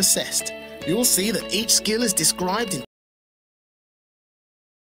skills are assessed. You will see that each skill is described in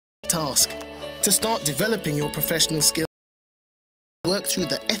task. To start developing your professional skills, work through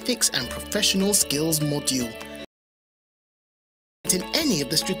the Ethics and Professional Skills module. In any of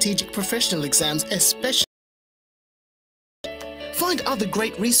the strategic professional exams, especially. Find other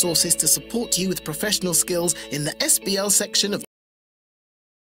great resources to support you with professional skills in the SBL section of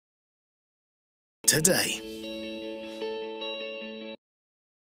today.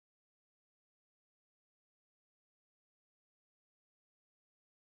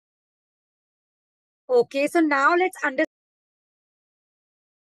 Okay, so now let's understand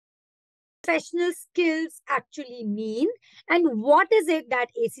what professional skills actually mean and what is it that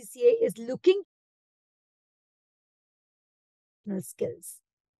ACCA is looking for skills.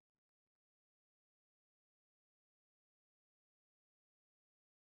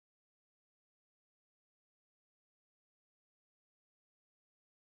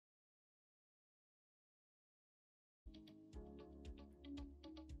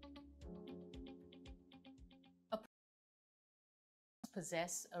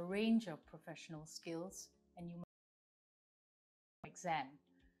 Possess a range of professional skills and you must exam.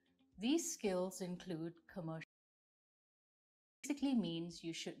 These skills include commercial. Basically means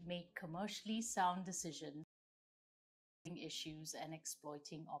you should make commercially sound decisions, issues and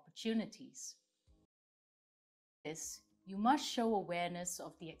exploiting opportunities. This, you must show awareness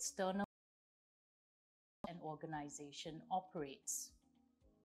of the external an organization operates.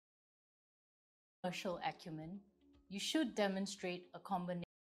 Commercial acumen, you should demonstrate a combination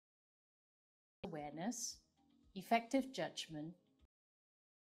of awareness, effective judgment,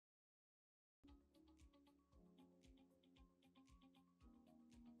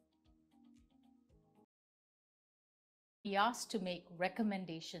 be asked to make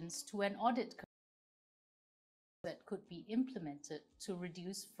recommendations to an audit committee that could be implemented to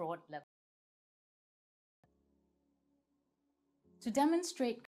reduce fraud levels. To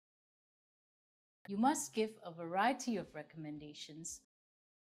demonstrate, you must give a variety of recommendations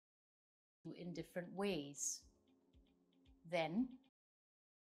in different ways. Then,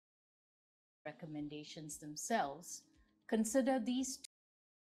 recommendations themselves, consider these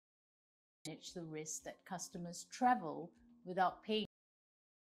to manage the risk that customers travel without paying.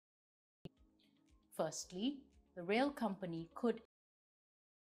 Firstly, the rail company could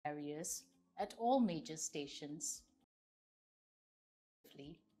barriers at all major stations.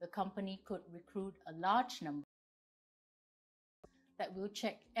 The company could recruit a large number that will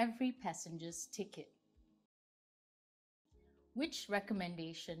check every passenger's ticket. Which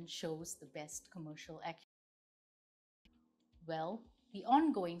recommendation shows the best commercial accuracy? Well, the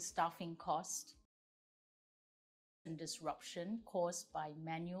ongoing staffing cost and disruption caused by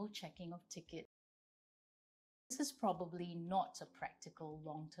manual checking of tickets. This is probably not a practical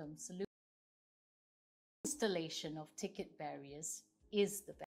long-term solution. Installation of ticket barriers is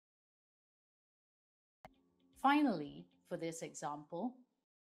the best. Finally, for this example,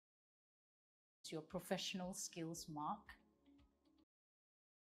 your professional skills mark,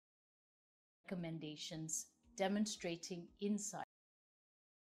 recommendations demonstrating insight.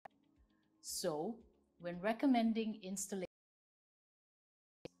 So, when recommending installation,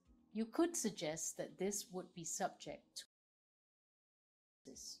 you could suggest that this would be subject to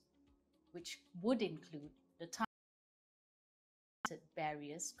this, which would include the time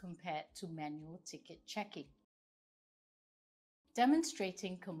barriers compared to manual ticket checking.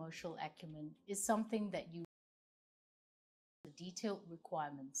 Demonstrating commercial acumen is something that you the detailed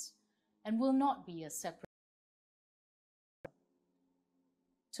requirements and will not be a separate.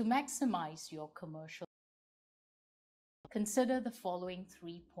 To maximize your commercial, consider the following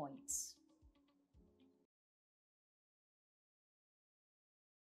 3 points.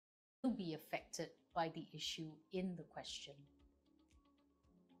 Will be affected by the issue in the question.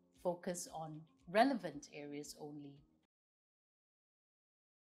 Focus on relevant areas only.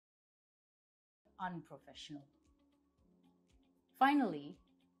 Unprofessional. Finally,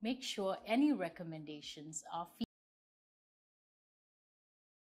 make sure any recommendations are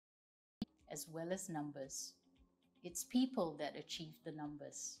as well as numbers. It's people that achieve the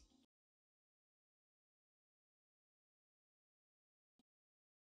numbers.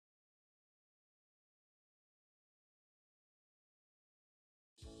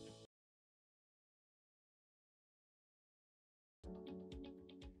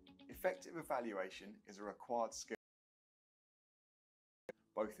 Effective evaluation is a required skill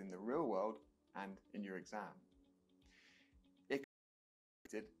both in the real world and in your exam. It can be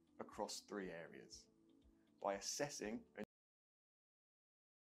divided across three areas: by assessing and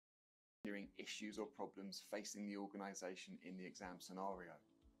considering issues or problems facing the organisation in the exam scenario,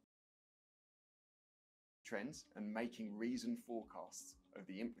 trends and making reasoned forecasts of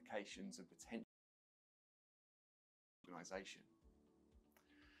the implications of potential organisation,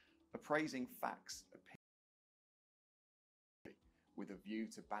 appraising facts with a view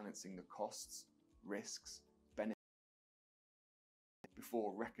to balancing the costs, risks, benefits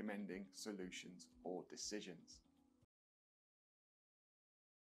before recommending solutions or decisions.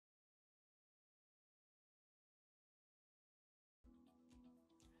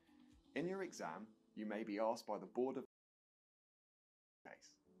 In your exam, you may be asked by the Board of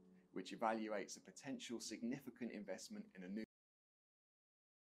case, which evaluates a potential significant investment in a new.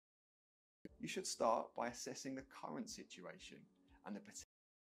 You should start by assessing the current situation and the potential.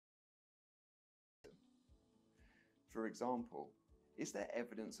 For example, is there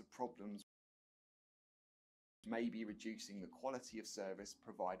evidence of problems maybe reducing the quality of service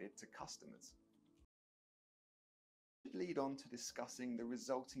provided to customers? It should lead on to discussing the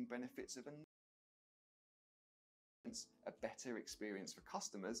resulting benefits of a better experience for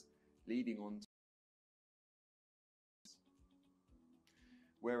customers, leading on to,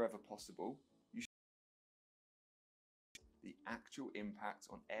 wherever possible, you should the actual impact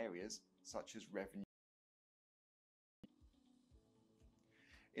on areas such as revenue.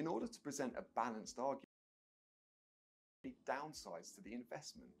 In order to present a balanced argument, there are downsides to the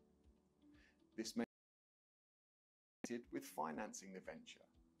investment. This may be with financing the venture,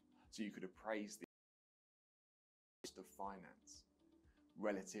 so you could appraise the cost of finance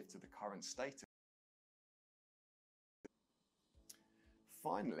relative to the current state.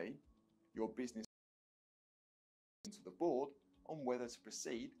 Finally, your business to the board on whether to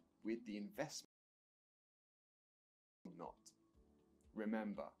proceed with the investment or not.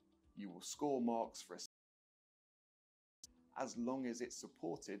 Remember, you will score marks for as long as it's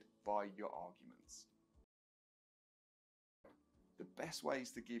supported by your arguments. The best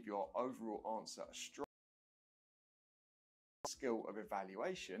ways to give your overall answer a strong skill of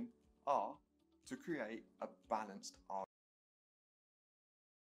evaluation are to create a balanced argument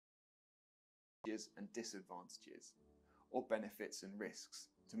and disadvantages, or benefits and risks,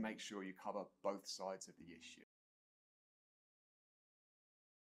 to make sure you cover both sides of the issue.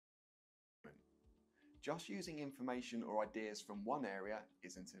 Just using information or ideas from one area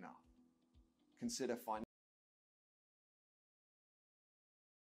isn't enough. Consider finding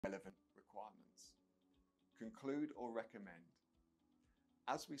relevant requirements. Conclude or recommend.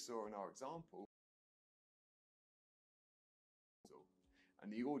 As we saw in our example,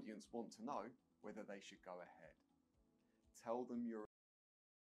 and the audience want to know whether they should go ahead. Tell them you're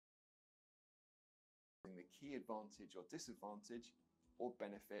the key advantage or disadvantage, or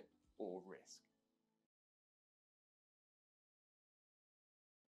benefit or risk.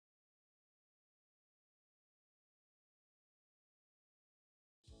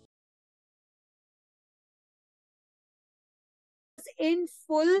 In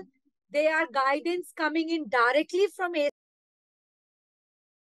full, they are guidance coming in directly from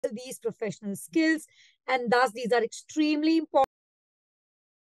these professional skills, and thus these are extremely important.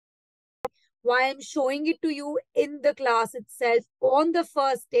 Why I'm showing it to you in the class itself on the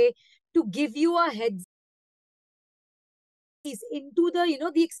first day, to give you a heads into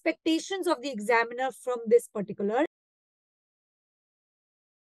the the expectations of the examiner from this particular.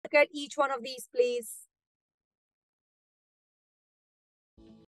 Look at each one of these, please.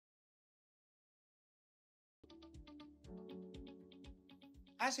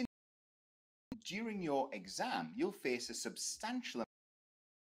 As in, during your exam, you'll face a substantial amount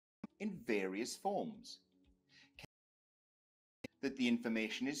in various forms. That the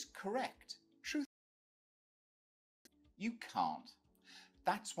information is correct, truthful. You can't.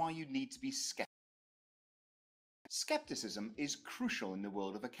 That's why you need to be skeptical. Skepticism is crucial in the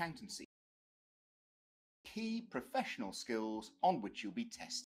world of accountancy. Key professional skills on which you'll be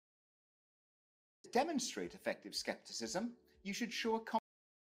tested. To demonstrate effective skepticism, you should show a confidence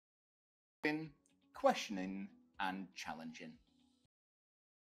in questioning and challenging.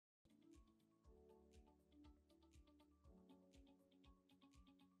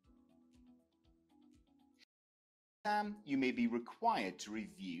 You may be required to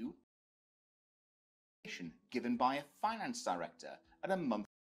review given by a finance director at a month.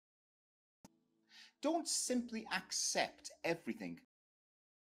 Don't simply accept everything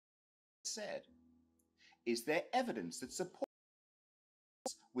said. Is there evidence that supports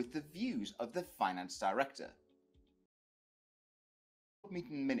with the views of the finance director.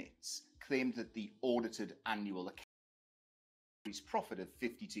 Meeting minutes claimed that the audited annual account increased profit of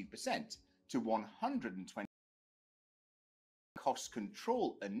 52% to 120. Cost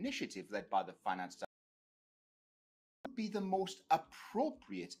control initiative led by the finance director would be the most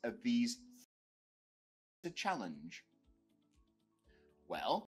appropriate of these to challenge.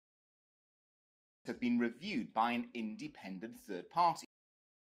 Well, have been reviewed by an independent third party.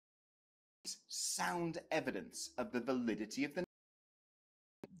 It's sound evidence of the validity of the.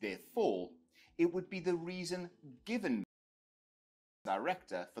 Therefore, it would be the reason given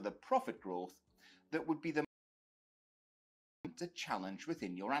director for the profit growth that would be the to challenge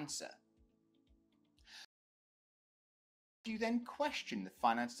within your answer. You then question the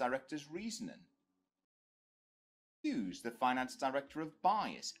finance director's reasoning. Accuse the finance director of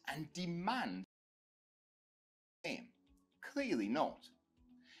bias and demand him. Clearly not.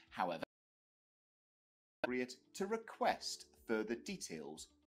 However, appropriate to request further details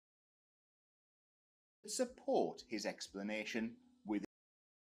that support his explanation with.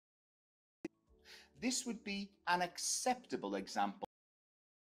 This would be an acceptable example.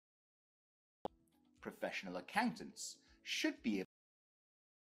 Professional accountants should be able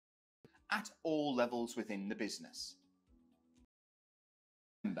at all levels within the business.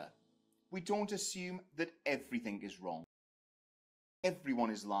 Remember, we don't assume that everything is wrong. Everyone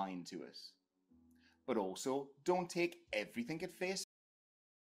is lying to us. But also, don't take everything at face.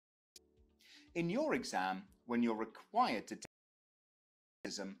 In your exam, when you're required to take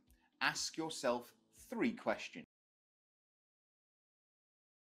ask yourself 3 questions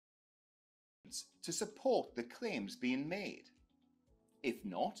to support the claims being made. If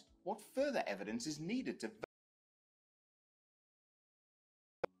not, what further evidence is needed to.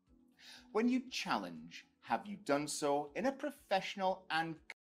 When you challenge, have you done so in a professional and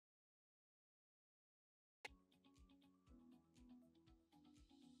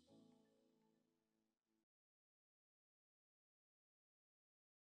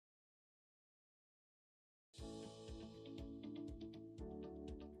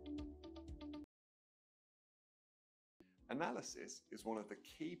Analysis is one of the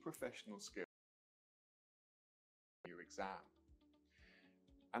key professional skills in your exam.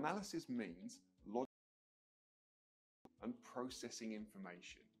 Analysis means logic and processing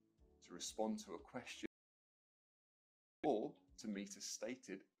information to respond to a question or to meet a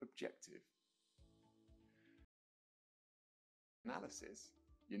stated objective. Analysis,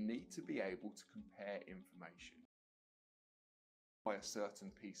 you need to be able to compare information. Why a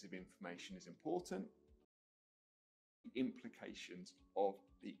certain piece of information is important, the implications of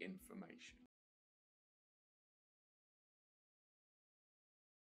the information.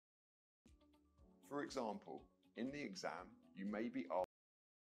 For example, in the exam, you may be asked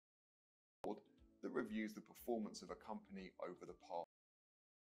that reviews the performance of a company over the past.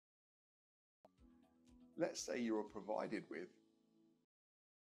 Let's say you are provided with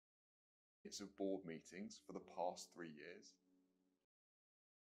minutes of board meetings for the past 3 years,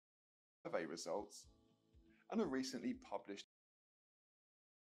 survey results, and a recently published.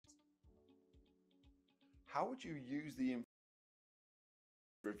 How would you use the information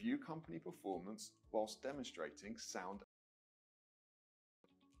to review company performance whilst demonstrating sound?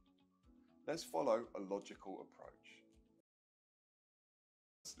 Let's follow a logical approach.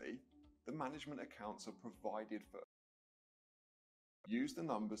 Firstly, the management accounts are provided for. Use the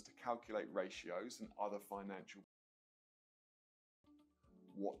numbers to calculate ratios and other financial.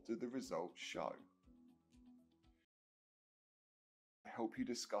 What do the results show? Help you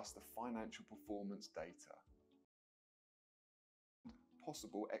discuss the financial performance data.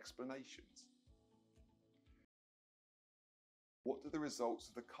 Possible explanations. What do the results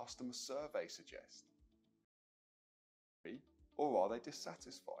of the customer survey suggest? Or are they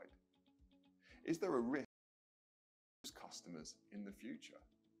dissatisfied? Is there a risk to customers in the future?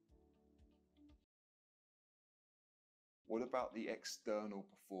 What about the external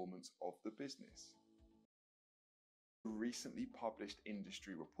performance of the business? A recently published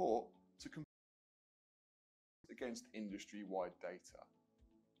industry report to compare against industry-wide data.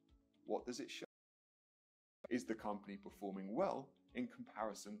 What does it show? Is the company performing well in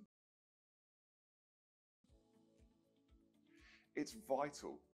comparison? It's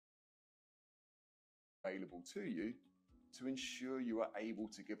vital available to you to ensure you are able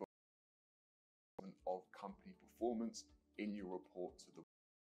to give a of company performance in your report to the.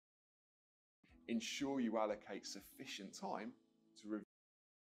 Ensure you allocate sufficient time to review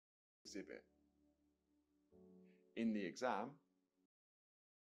the exhibit. In the exam,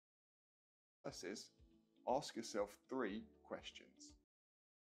 ask yourself 3 questions.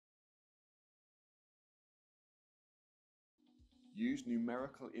 Use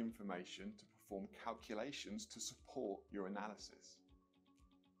numerical information to perform calculations to support your analysis.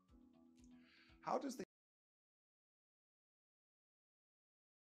 How does the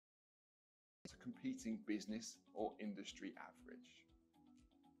competing business or industry average?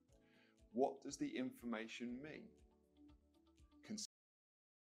 What does the information mean?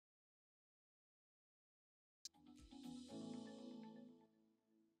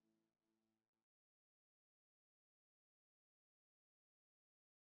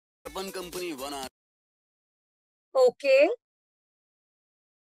 Okay.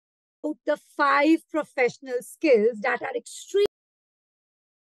 The 5 professional skills that are extreme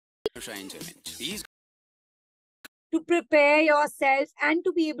to prepare yourself and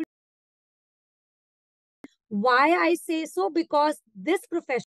to be able. Why I say so? Because this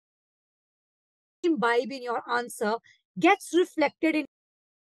profession imbibe in your answer gets reflected in,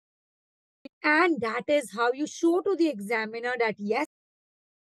 and that is how you show to the examiner that yes,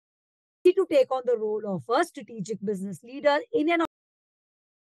 to take on the role of a strategic business leader in an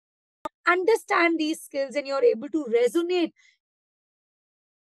understand these skills, and you're able to resonate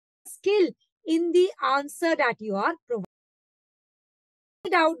skill in the answer that you are providing.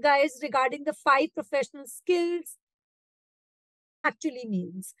 Out, guys, regarding the 5 professional skills actually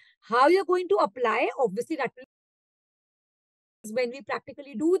means. How you're going to apply, obviously, that will when we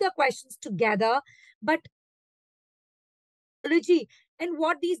practically do the questions together, but and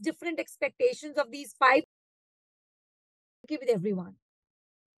what these different expectations of these 5 with everyone.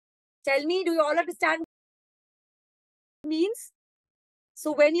 Tell me, do you all understand what it means?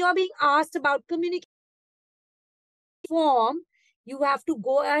 So when you are being asked about communication form, you have to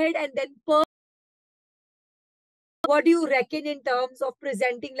go ahead and then what do you reckon in terms of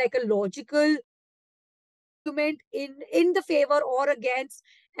presenting like a logical argument in the favor or against,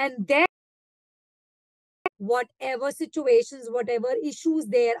 and then whatever situations, whatever issues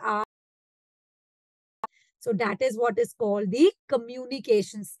there are. So that is what is called the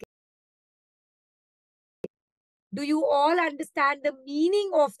communication skill. Do you all understand the meaning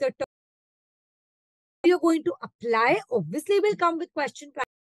of the term? You're going to apply, obviously will come with question.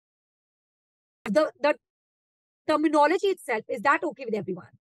 The terminology itself, is that okay with everyone?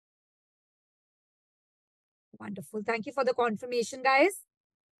 Wonderful. Thank you for the confirmation, guys.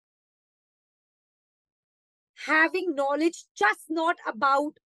 Having knowledge just not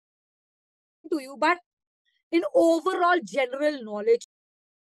about to you, but in overall general knowledge,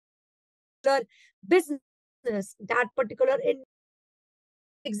 business, that particular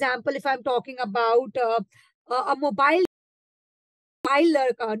example, if I'm talking about a mobile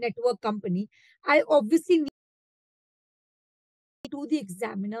network company, I obviously need to the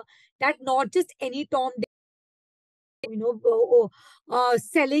examiner that not just any term,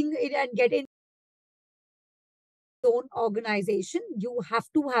 selling it and getting own organization. You have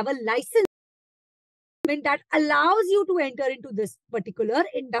to have a license that allows you to enter into this particular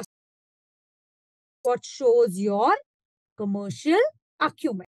industry. What shows your commercial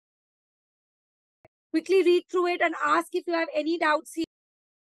acumen. Quickly read through it and ask if you have any doubts here.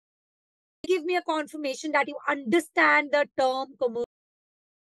 Give me a confirmation that you understand the term commercial.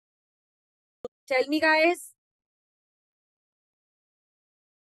 Tell me, guys.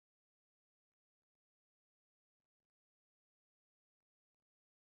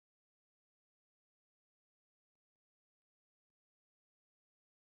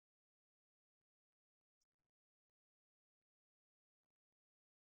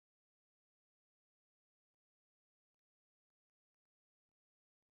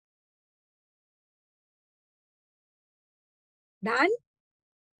 Done?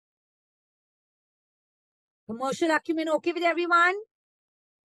 Commercial acumen okay with everyone?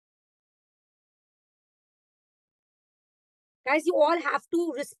 Guys, you all have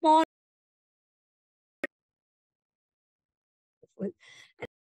to respond. And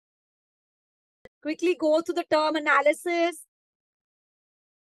quickly go to the term analysis.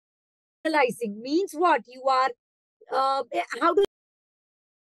 Analyzing means what? You are, how do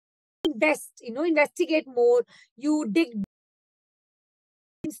you investigate more? You dig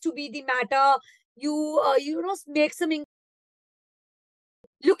to be the matter. You, make some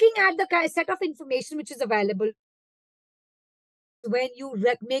looking at the set of information which is available. When you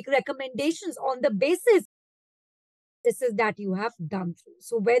make recommendations on the basis this is that you have done through.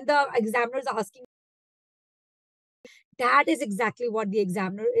 So when the examiner is asking, that is exactly what the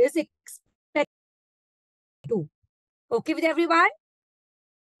examiner is expected to. Okay with everyone?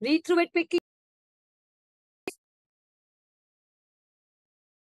 Read through it quickly.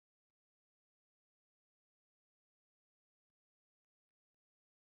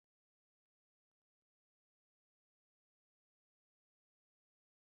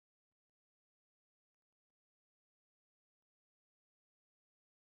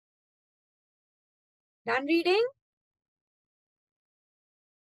 Done reading?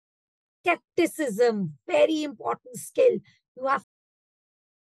 Skepticism, very important skill. You have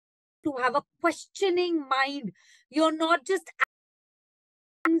to have a questioning mind. You're not just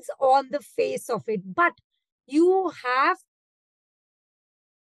on the face of it, but you have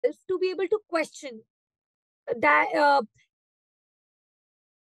to be able to question that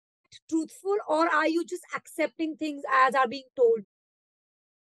truthful, or are you just accepting things as are being told?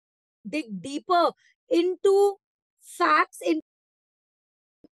 Dig deeper into facts, in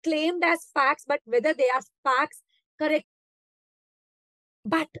claimed as facts, but whether they are facts, correct.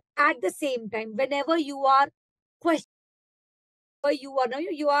 But at the same time, whenever you are questioning, you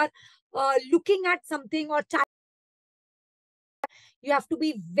are looking at something or you have to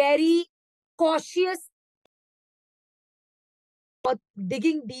be very cautious or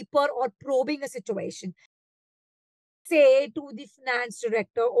digging deeper or probing a situation. Say to the finance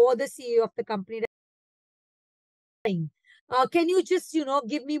director or the CEO of the company, can you just,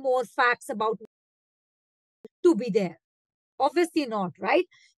 give me more facts about to be there? Obviously not, right?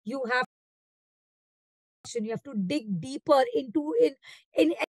 You have to dig deeper into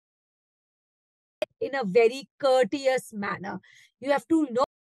in a very courteous manner. You have to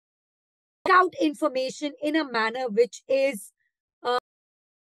out information in a manner which is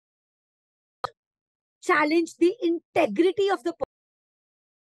challenge the integrity of the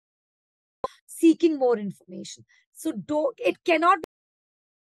seeking more information. So it cannot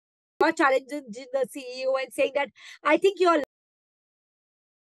be challenging the CEO and saying that I think you're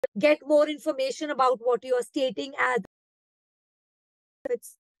get more information about what you are stating as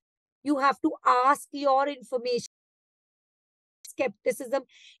you have to ask your information skepticism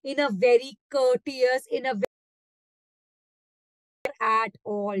in a very courteous, in a at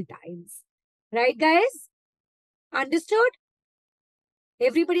all times. Right, guys? Understood?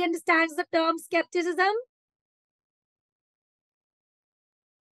 Everybody understands the term skepticism?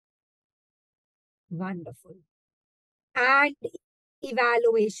 Wonderful. And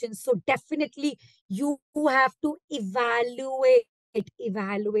evaluation. So definitely you have to evaluate.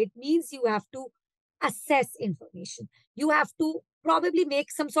 Evaluate means you have to assess information. You have to probably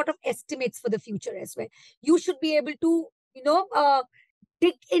make some sort of estimates for the future as well. You should be able to,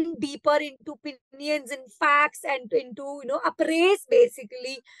 dig in deeper into opinions and facts and into, appraise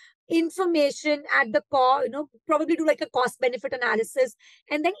basically information at the core, probably do like a cost benefit analysis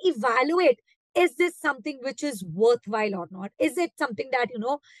and then evaluate, is this something which is worthwhile or not? Is it something that,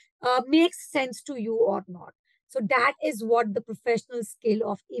 makes sense to you or not? So that is what the professional skill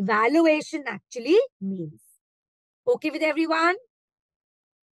of evaluation actually means. Okay with everyone?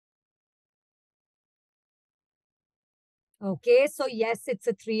 Okay, so yes, it's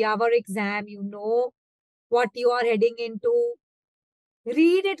a 3-hour exam. You know what you are heading into.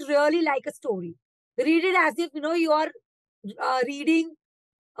 Read it really like a story. Read it as if, you are reading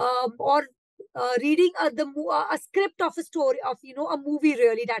or reading a script of a story of, a movie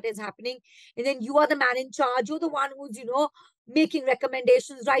really that is happening. And then you are the man in charge. You're the one who's, making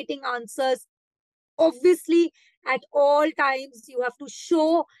recommendations, writing answers. Obviously, at all times, you have to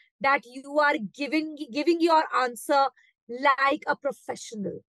show that you are giving your answer like a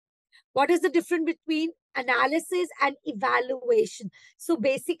professional. What is the difference between analysis and evaluation? So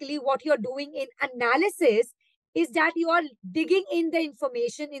basically, what you're doing in analysis is that you are digging in the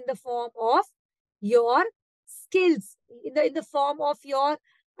information in the form of your skills, in the form of your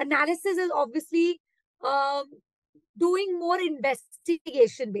analysis is obviously um, doing more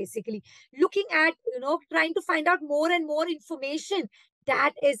investigation, basically looking at, trying to find out more and more information.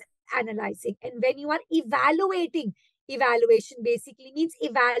 That is analyzing. And when you are evaluating, evaluation basically means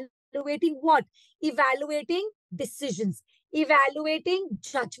evaluating what? Evaluating decisions, evaluating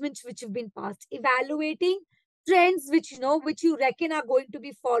judgments which have been passed, evaluating trends which, which you reckon are going to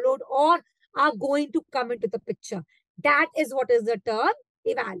be followed or are going to come into the picture. That is what is the term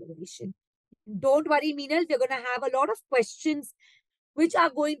evaluation. Don't worry, Meenal, we're going to have a lot of questions which are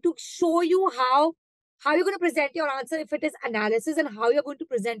going to show you how you're going to present your answer if it is analysis and how you're going to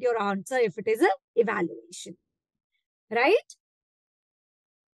present your answer if it is an evaluation. Right?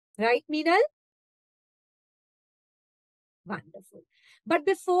 Right, Meenal? Wonderful. But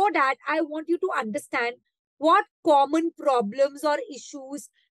before that, I want you to understand what common problems or issues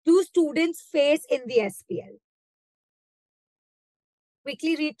do students face in the SBL.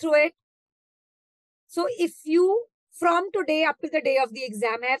 Quickly read through it. So if you, from today up to the day of the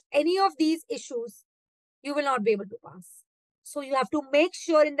exam, have any of these issues, you will not be able to pass. So you have to make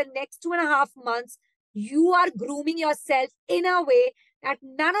sure in the next 2.5 months, you are grooming yourself in a way that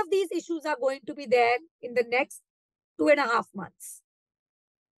none of these issues are going to be there in the next 2.5 months.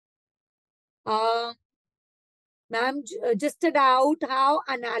 Ma'am, just a doubt how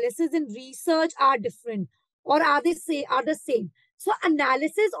analysis and research are different, or are the same? So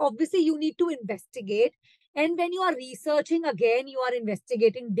analysis, obviously, you need to investigate. And when you are researching, again, you are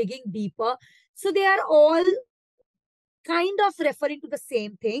investigating, digging deeper. So they are all kind of referring to the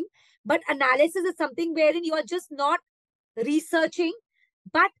same thing. But analysis is something wherein you are just not researching,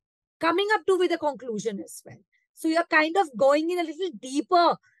 but coming up to with a conclusion as well. So you're kind of going in a little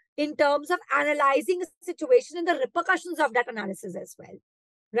deeper in terms of analyzing a situation and the repercussions of that analysis as well.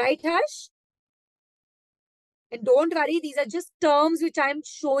 Right, Harsh? And don't worry, these are just terms which I'm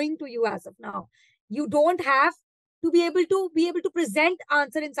showing to you as of now. You don't have to be able to present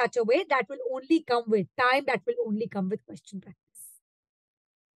answer in such a way. That will only come with time. That will only come with question practice.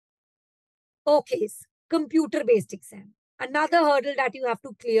 Okay, computer-based exam. Another hurdle that you have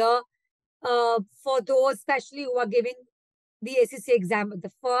to clear for those, especially who are giving the ACC exam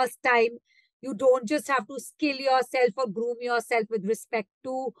the first time. You don't just have to skill yourself or groom yourself with respect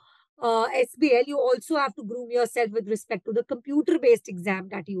to SBL. You also have to groom yourself with respect to the computer-based exam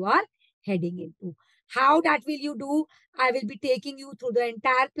that you are heading into. How that will you do? I will be taking you through the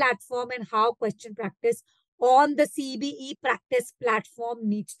entire platform and how question practice on the CBE practice platform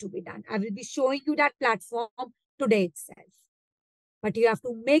needs to be done. I will be showing you that platform today itself. But you have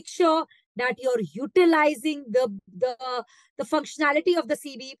to make sure that you're utilizing the functionality of the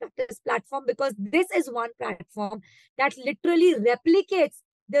CBE practice platform, because this is one platform that literally replicates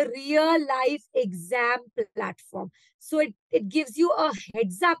the real life exam platform. So it gives you a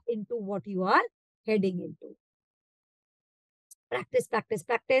heads up into what you are heading into. Practice, practice,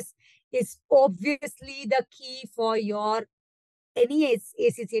 practice is obviously the key for your any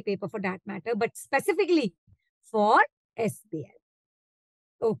ACCA paper for that matter, but specifically for SBL.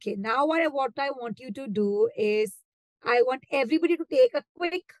 Okay, now what I want you to do is, I want everybody to take a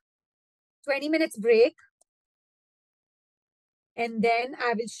quick 20 minutes break. And then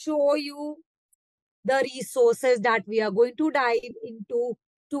I will show you the resources that we are going to dive into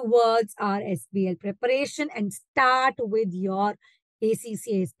towards our SBL preparation, and start with your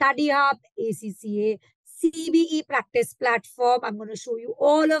ACCA Study Hub, ACCA CBE practice platform. I'm going to show you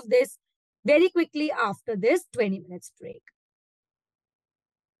all of this very quickly after this 20 minutes break.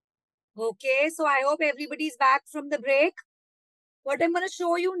 Okay, so I hope everybody's back from the break. What I'm going to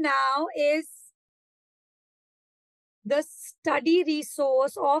show you now is the study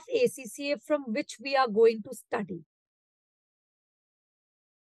resource of ACCA from which we are going to study.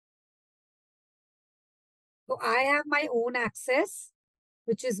 So I have my own access,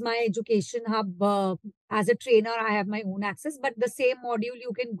 which is my education hub. As a trainer, I have my own access, but the same module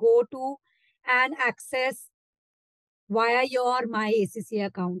you can go to and access via your My ACCA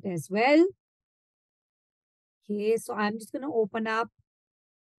account as well. Okay, so I'm just going to open up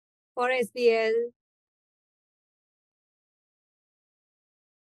for SBL.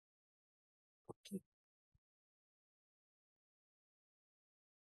 Okay.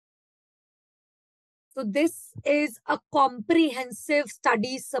 So this is a comprehensive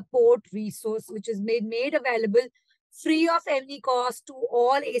study support resource which is made available free of any cost to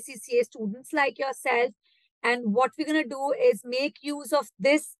all ACCA students like yourself. And what we're going to do is make use of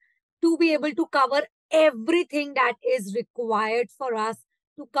this to be able to cover everything that is required for us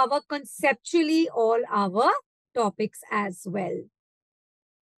to cover conceptually all our topics as well.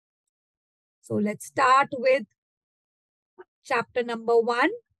 So let's start with chapter number 1.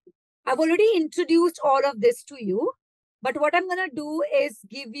 I've already introduced all of this to you, but what I'm going to do is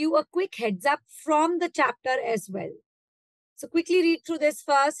give you a quick heads up from the chapter as well. So quickly read through this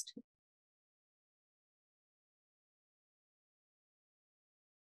first.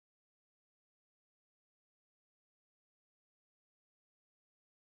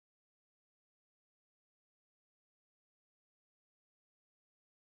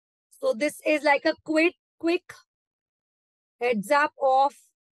 So this is like a quick heads up of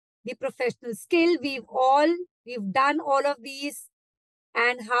the professional skill. We've done all of these,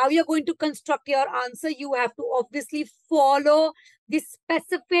 and how you're going to construct your answer. You have to obviously follow the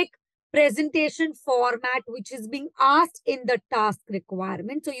specific presentation format which is being asked in the task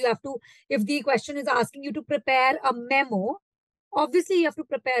requirement. So you have to, if the question is asking you to prepare a memo, obviously you have to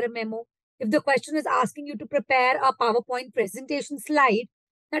prepare a memo. If the question is asking you to prepare a PowerPoint presentation slide,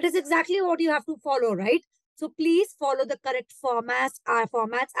 that is exactly what you have to follow, right? So please follow the correct formats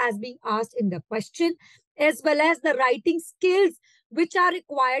as being asked in the question, as well as the writing skills which are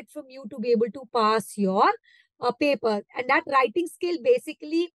required from you to be able to pass your paper. And that writing skill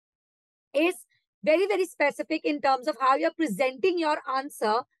basically is very, very specific in terms of how you're presenting your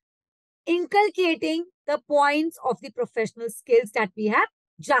answer, inculcating the points of the professional skills that we have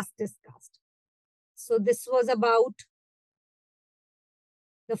just discussed. So this was about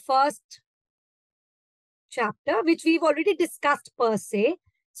the first chapter, which we've already discussed per se.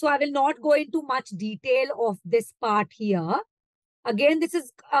 So I will not go into much detail of this part here. Again, this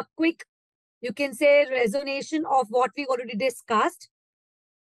is a quick, you can say, resonation of what we've already discussed.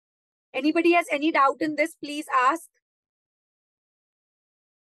 Anybody has any doubt in this, please ask.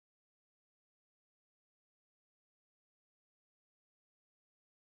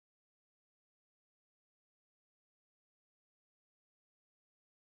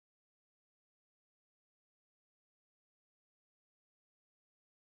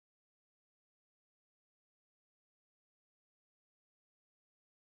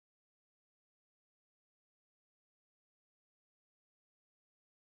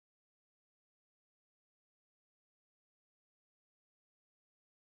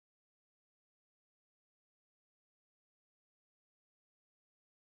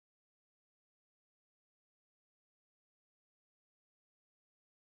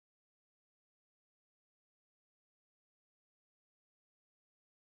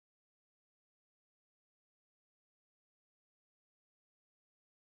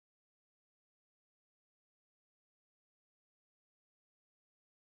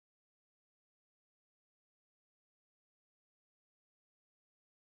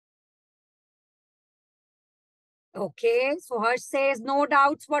 Okay, so Harsh says no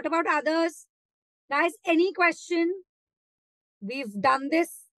doubts. What about others? Guys, any question? We've done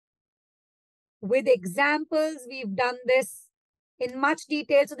this with examples. We've done this in much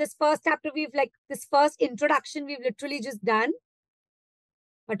detail. So this first chapter, this first introduction, we've literally just done.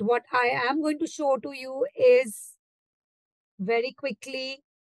 But what I am going to show to you is very quickly,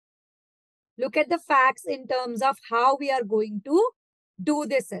 look at the facts in terms of how we are going to do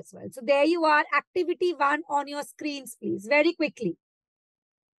this as well. So there you are, activity 1 on your screens, please, very quickly.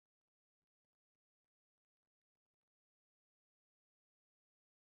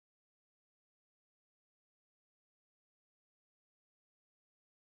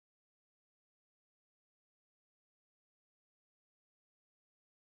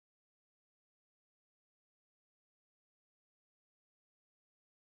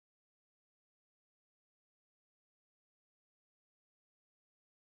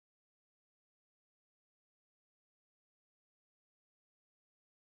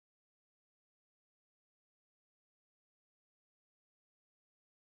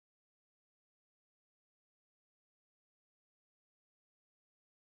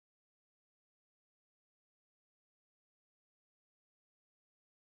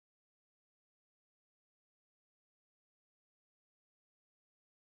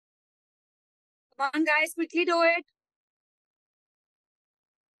 Come on, guys, quickly do it.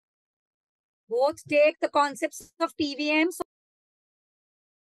 Both take the concepts of TVM. So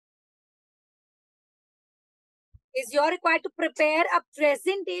is you're required to prepare a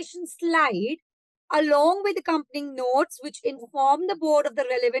presentation slide along with accompanying notes which inform the board of the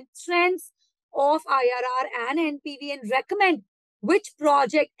relevant trends of IRR and NPV and recommend which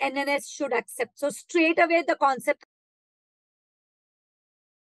project NNS should accept. So straight away the concept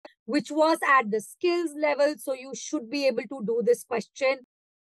which was at the skills level. So you should be able to do this question.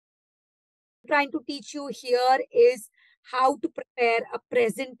 Trying to teach you here is how to prepare a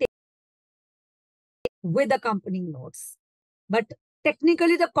presentation with accompanying notes. But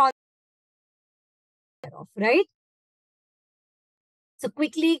technically the concept of, right? So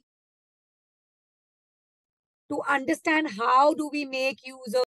quickly, to understand how do we make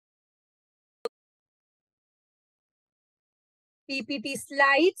use of PPT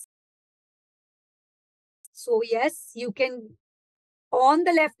slides. So yes, you can, on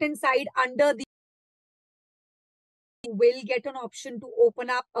the left-hand side under the, you will get an option to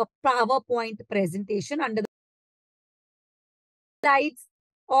open up a PowerPoint presentation under the slides.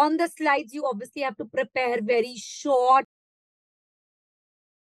 On the slides, you obviously have to prepare very short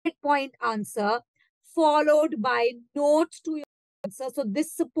point answer followed by notes to your answer. So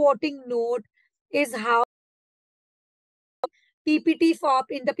this supporting note is how PPT for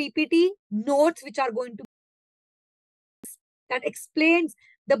in the PPT notes which are going to that explains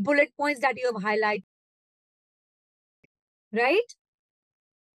the bullet points that you have highlighted, right?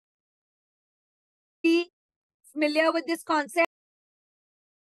 Be familiar with this concept.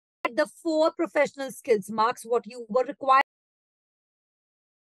 The 4 professional skills marks what you were required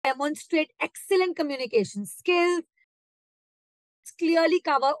to demonstrate excellent communication skills, clearly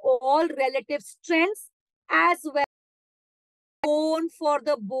cover all relative strengths as well as tone for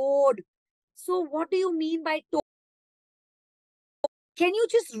the board. So what do you mean by tone? Can you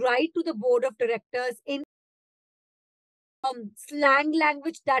just write to the board of directors in slang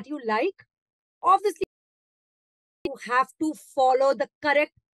language that you like? Obviously, you have to follow the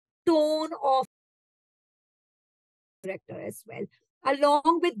correct tone of director as well,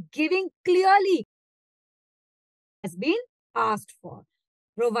 along with giving clearly has been asked for.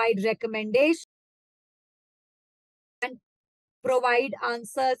 Provide recommendations and provide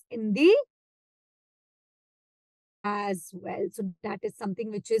answers in the as well. So that is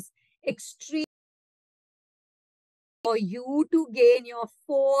something which is extreme for you to gain your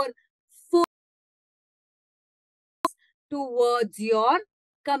four towards your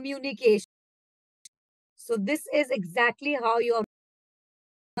communication. So this is exactly how you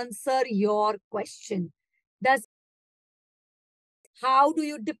answer your question. Does how do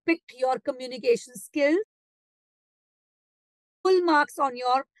you depict your communication skills? Full marks on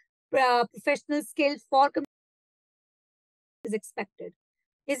your professional skill for communication is expected.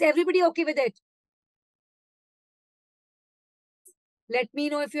 Is everybody okay with it? Let me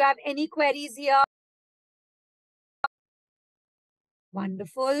know if you have any queries here.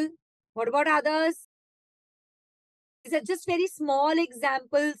 Wonderful. What about others? These are just very small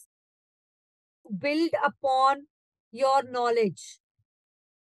examples to build upon your knowledge.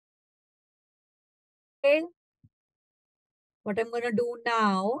 Okay. What I'm going to do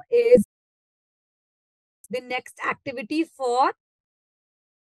now is the next activity for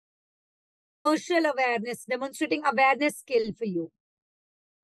commercial awareness, demonstrating awareness skill for you.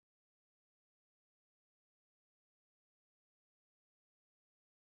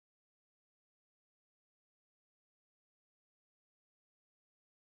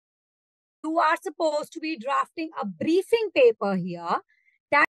 You are supposed to be drafting a briefing paper here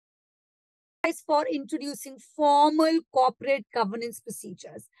that is for introducing formal corporate governance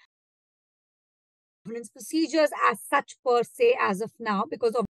procedures. Governance procedures as such per se as of now,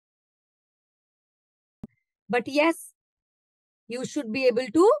 because of, but yes, you should be able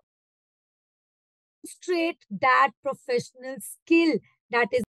to demonstrate that professional skill, that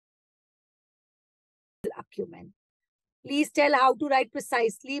is acumen. Please tell how to write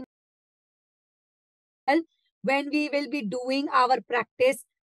precisely when we will be doing our practice.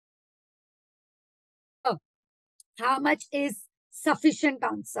 How much is sufficient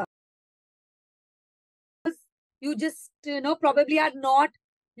answer? You just, probably are not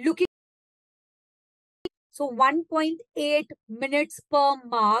looking. So 1.8 minutes per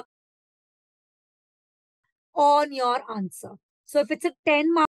mark on your answer. So if it's a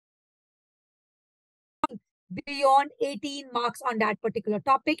 10 mark, beyond 18 marks on that particular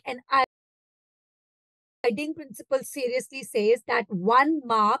topic. And guiding principle seriously says that 1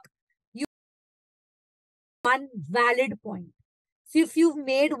 mark, you one valid point. So if you've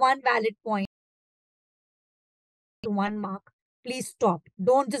made one valid point, 1 mark, please stop.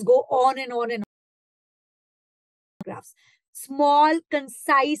 Don't just go on and on and on. Graphs. Small,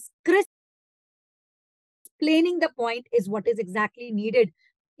 concise, crisp. Explaining the point is what is exactly needed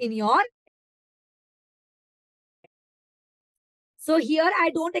in your. So here I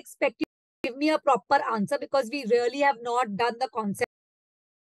don't expect you to give me a proper answer because we really have not done the concept.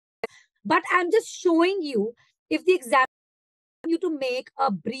 But I'm just showing you if the exam you to make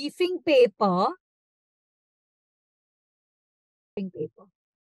a briefing paper.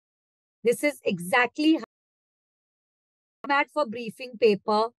 This is exactly how format for briefing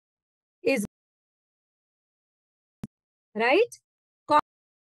paper is, right?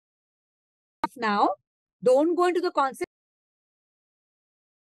 Now, don't go into the concept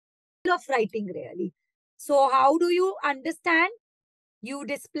of writing really. So how do you understand? You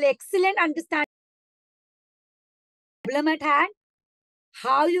display excellent understanding problem at hand,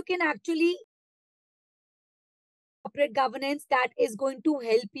 how you can actually corporate governance that is going to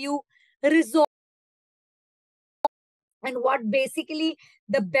help you resolve, and what basically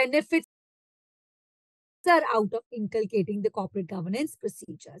the benefits are out of inculcating the corporate governance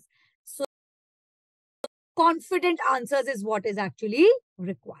procedures. So confident answers is what is actually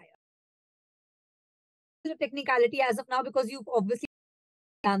required. The technicality as of now, because you've obviously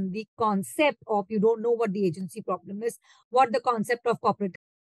done the concept of, you don't know what the agency problem is, what the concept of corporate.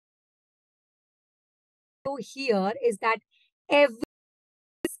 So here is that every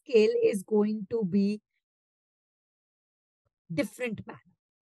skill is going to be different manner,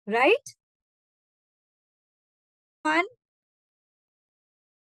 right? One,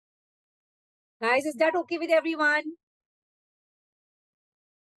 guys, is that okay with everyone?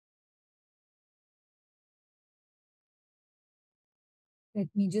 Let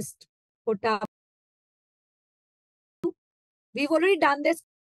me just put up. We've already done this,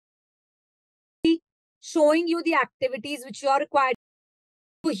 showing you the activities which you are required.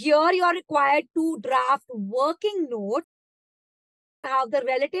 So here you are required to draft working notes how the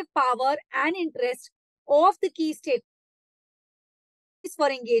relative power and interest of the key stakeholders for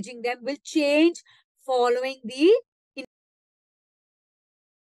engaging them will change following the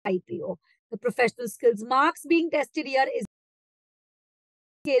IPO. The professional skills marks being tested here is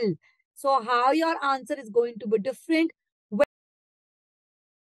skill. So how your answer is going to be different with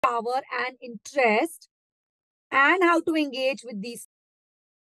power and interest and how to engage with these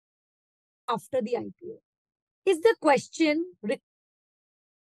after the IPO. Is the question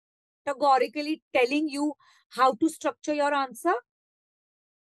categorically telling you how to structure your answer?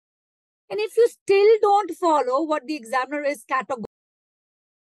 And if you still don't follow what the examiner is categorically,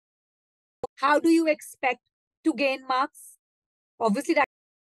 how do you expect to gain marks? Obviously, that.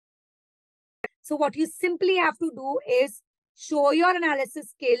 So what you simply have to do is show your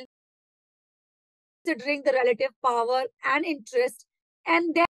analysis skill, considering the relative power and interest,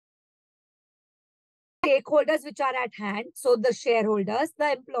 and then stakeholders which are at hand. So the shareholders,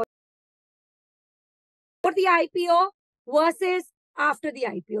 the employees, for the IPO versus after the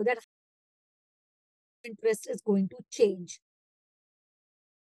IPO, that interest is going to change.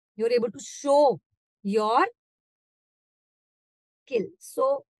 You're able to show your skill.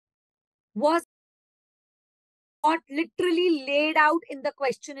 So was not literally laid out in the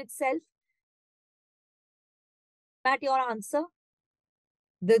question itself? That your answer?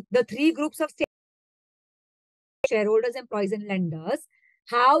 The three groups of shareholders, employees, and lenders,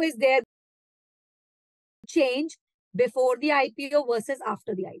 how is their change before the IPO versus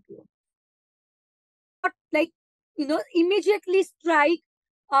after the IPO? Not like, immediately strike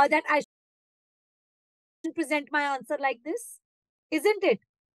that I should present my answer like this, isn't it?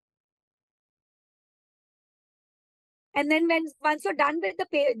 And then once you're done with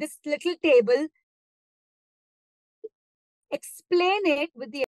this little table, explain it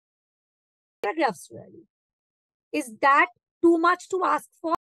with the paragraphs really. Is that too much to ask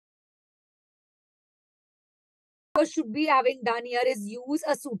for? What should be having done here is use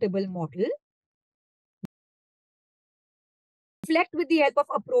a suitable model, reflect with the help of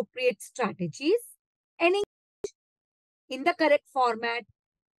appropriate strategies, and in the correct format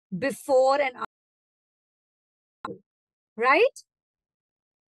before and after. Right?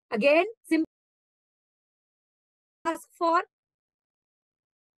 Again, simple ask for,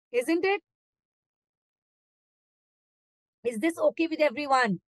 isn't it? Is this okay with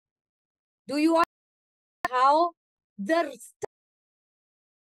everyone? Do you all how the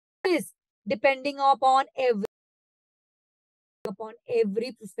is depending upon every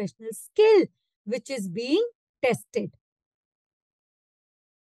professional skill which is being tested?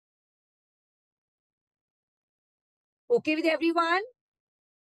 Okay with everyone?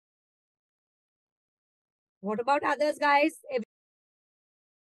 What about others, guys?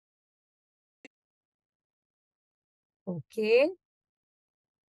 Okay.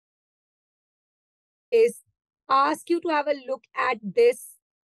 Is ask you to have a look at this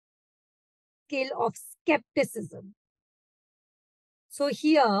skill of skepticism. So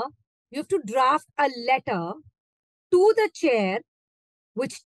here you have to draft a letter to the chair,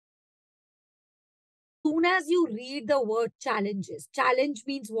 which soon as you read the word challenges, challenge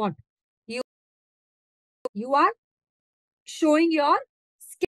means what? You are showing your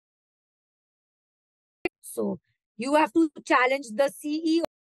skill. So you have to challenge the CEO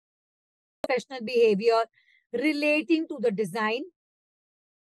professional behavior relating to the design,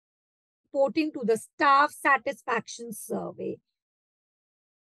 reporting to the staff satisfaction survey.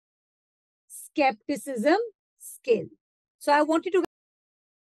 Skepticism skill. So I want you to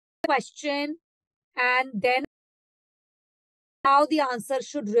question and then how the answer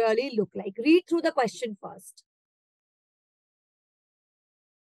should really look like. Read through the question first.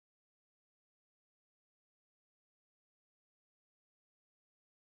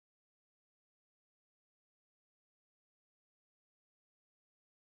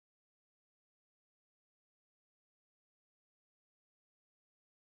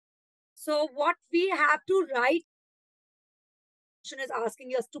 So what we have to write is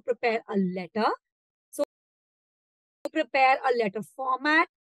asking us to prepare a letter. So prepare a letter format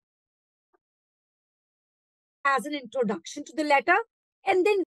as an introduction to the letter, and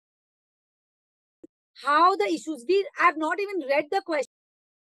then how the issues. I have not even read the question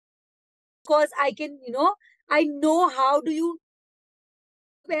because I can, I know how do you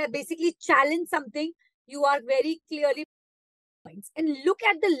basically challenge something. You are very clearly points and look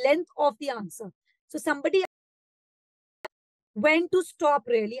at the length of the answer. So somebody, when to stop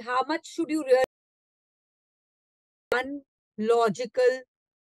really, how much should you really, one logical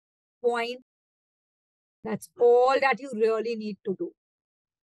point. That's all that you really need to do.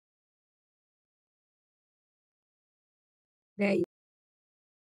 There you go.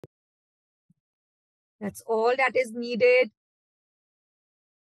 That's all that is needed.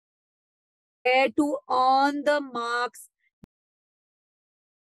 There to earn the marks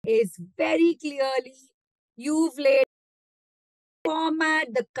is very clearly you've laid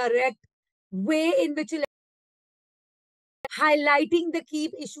format, the correct way in which you'll highlighting the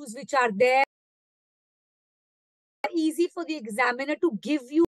key issues which are there. Easy for the examiner to give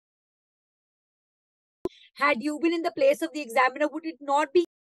you. Had you been in the place of the examiner, would it not be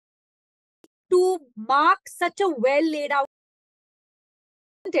to mark such a well laid out?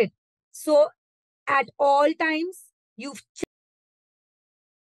 So at all times, you've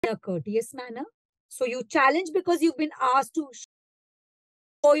in a courteous manner. So you challenge because you've been asked to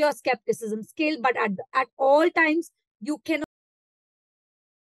show your skepticism skill, but at all times, you cannot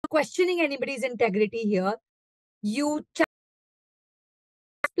questioning anybody's integrity here. You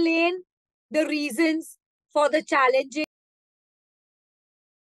explain the reasons for the challenging,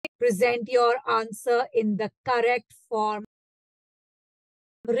 present your answer in the correct form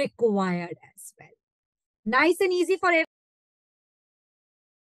required as well. Nice and easy for everyone.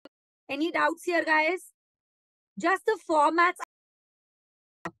 Any doubts here, guys? Just the formats.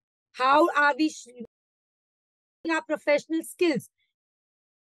 How are we showing our professional skills?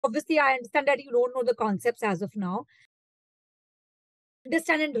 Obviously, I understand that you don't know the concepts as of now.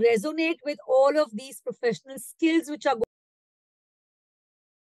 Understand and resonate with all of these professional skills which are going.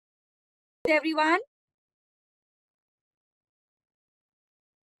 Everyone?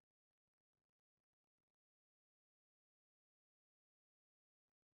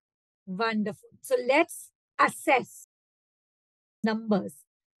 Wonderful. So let's assess numbers.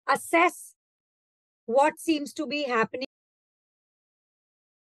 Assess what seems to be happening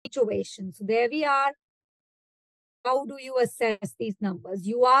in situation. So there we are. How do you assess these numbers?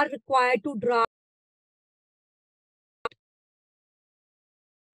 You are required to draft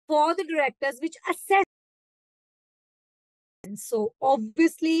for the directors which assess. And so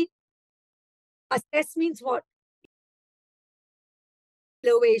obviously, assess means what?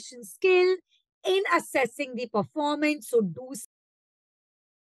 Evaluation skill in assessing the performance. So do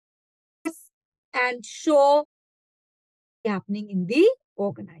and show happening in the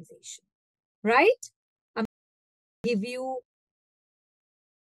organization, right? I'm going to give you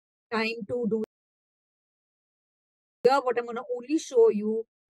time to do here. What I'm going to only show you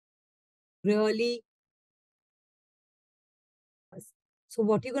really. So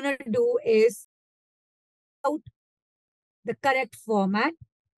what you're going to do is out the correct format,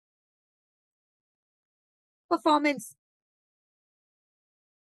 performance,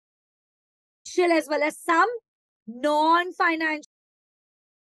 as well as some non-financial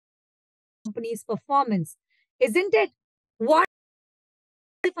companies' performance, isn't it? What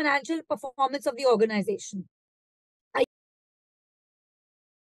is the financial performance of the organization?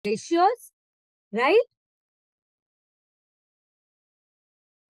 Ratios, right?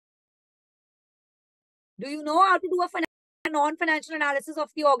 Do you know how to do a non-financial analysis of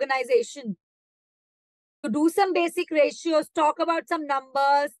the organization? To do some basic ratios, talk about some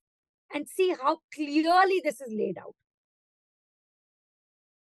numbers, and see how clearly this is laid out.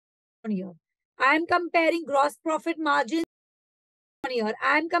 Here, I am comparing gross profit margins. Here,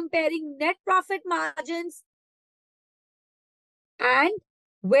 I am comparing net profit margins, and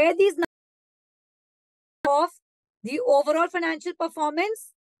where these numbers of the overall financial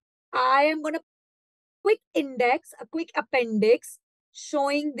performance, I am going to quick index, a quick appendix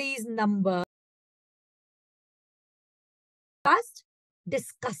showing these numbers. Just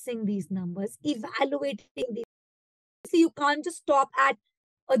discussing these numbers, evaluating these. So you can't just stop at,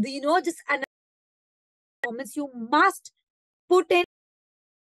 just an performance. You must put in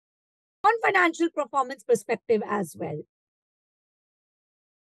on financial performance perspective as well.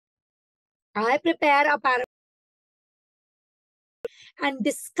 I prepare a paragraph and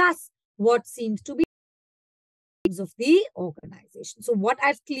discuss what seems to be of the organization. So what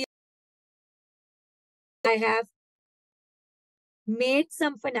I've cleared, I have made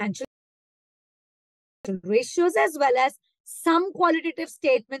some financial ratios as well as some qualitative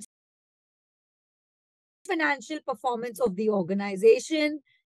statements, financial performance of the organization,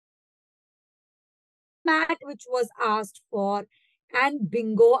 which was asked for, and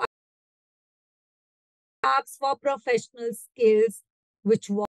bingo asked for professional skills, which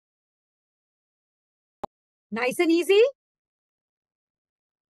was nice and easy.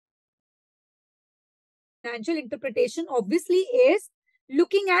 Financial interpretation obviously is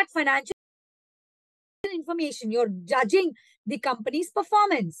looking at financial information. You're judging the company's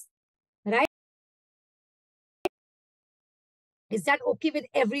performance, right? Is that okay with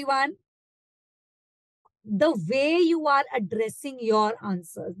everyone? The way you are addressing your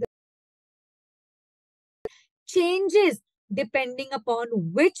answers, changes depending upon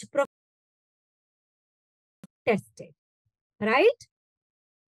which tested, right?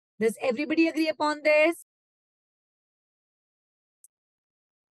 Does everybody agree upon this?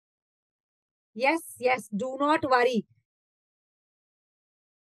 Yes, yes, do not worry.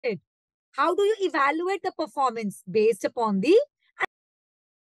 How do you evaluate the performance? Based upon the,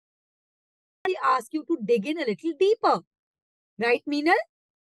 I ask you to dig in a little deeper, right, Meenal?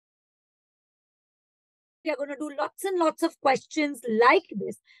 We are going to do lots and lots of questions like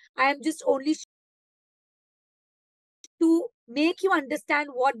this. I am just only to make you understand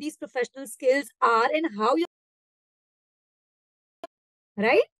what these professional skills are and how you,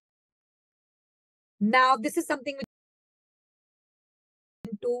 right? Now, this is something which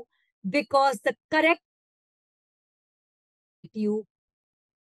to, because the correct you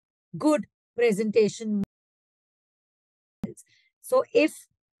good presentation. So if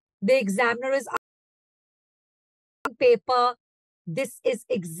the examiner is on paper, this is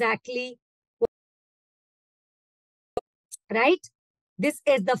exactly right. This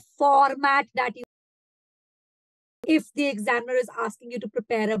is the format that you, if the examiner is asking you to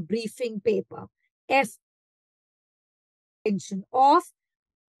prepare a briefing paper, F attention of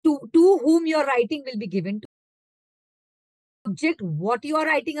to whom your writing will be given to. Subject, what you are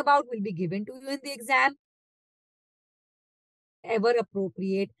writing about will be given to you in the exam. Ever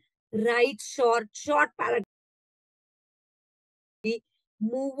appropriate, write short paragraph.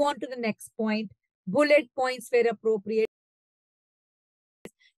 Move on to the next point. Bullet points where appropriate.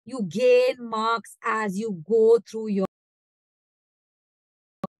 You gain marks as you go through your.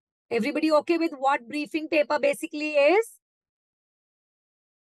 Everybody okay with what briefing paper basically is?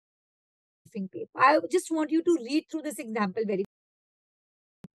 Briefing paper. I just want you to read through this example very.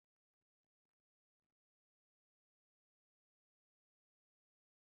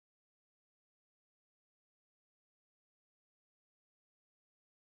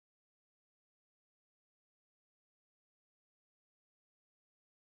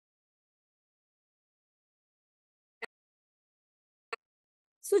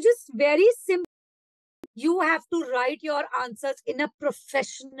 So just very simple. You have to write your answers in a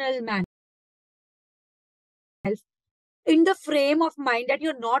professional manner. In the frame of mind that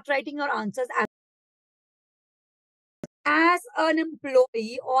you're not writing your answers as an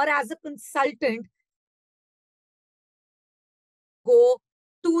employee or as a consultant, go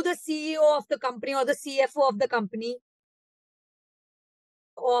to the CEO of the company or the CFO of the company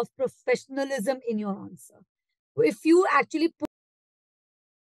of professionalism in your answer. If you actually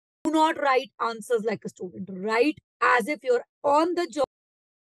do not write answers like a student, write as if you're on the job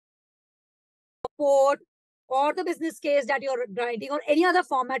report or the business case that you're writing or any other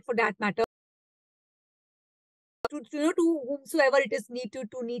format for that matter. To whomsoever it is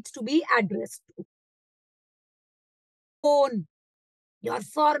needs to be addressed to. Tone, your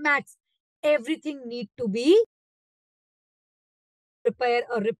formats, everything need to be prepare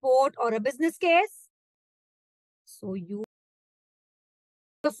a report or a business case. So you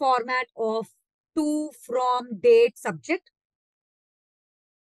the format of to, from, date, subject.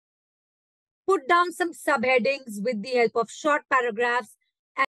 Put down some subheadings with the help of short paragraphs.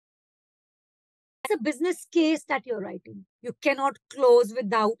 And it's a business case that you're writing. You cannot close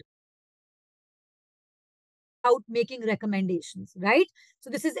without making recommendations, right?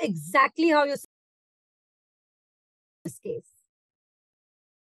 So this is exactly how you this case.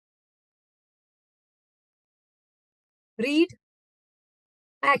 Read.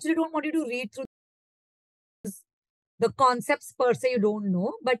 I actually don't want you to read through the concepts per se you don't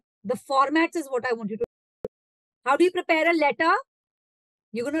know, but the formats is what I want you to. How do you prepare a letter?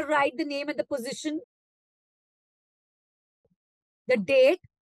 You're going to write the name and the position, the date.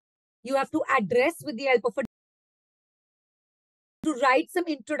 You have to address with the help of a to write some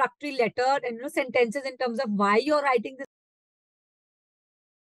introductory letter and sentences in terms of why you're writing this.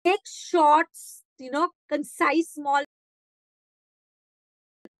 Make shorts, concise, small,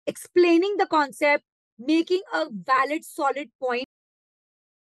 explaining the concept, making a valid, solid point,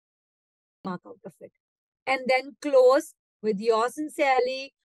 mark out of it, and then close with yours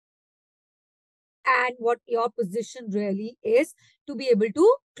sincerely and what your position really is to be able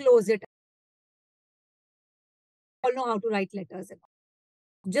to close it. All know how to write letters.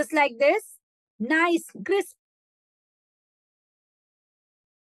 Just like this, nice, crisp.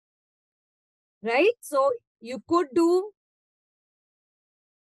 Right? So you could do,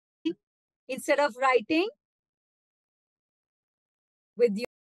 instead of writing with your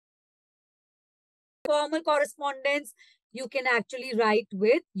formal correspondence, you can actually write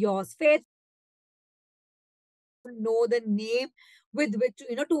with yours. Faith, know the name with which,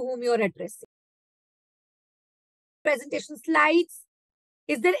 to whom you're addressing. presentation slides.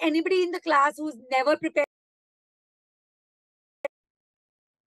 Is there anybody in the class who's never prepared?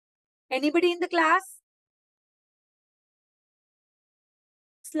 Anybody in the class?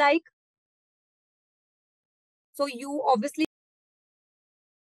 It's like, so you obviously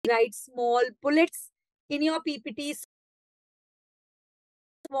write small bullets in your PPTs,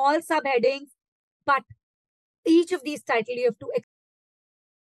 small subheadings, but each of these titles you have to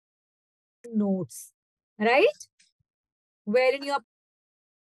notes, right? Wherein your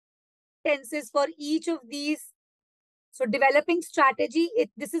tenses for each of these. So developing strategy,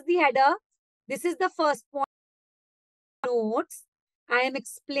 this is the header. This is the first point. Notes. I am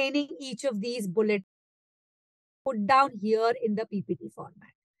explaining each of these bullets put down here in the PPT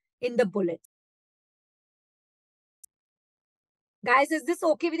format, in the bullets. Guys, is this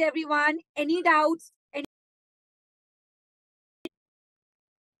okay with everyone? Any doubts?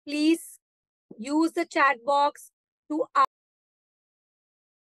 Please use the chat box to ask.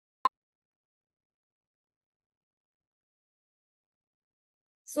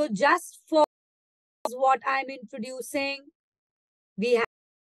 So just for what I'm introducing, we have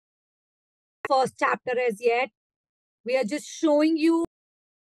first chapter as yet. We are just showing you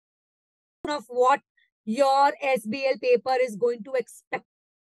of what your SBL paper is going to expect.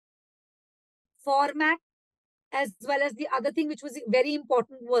 Format, as well as the other thing which was very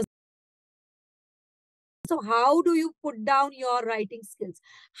important was, so how do you put down your writing skills?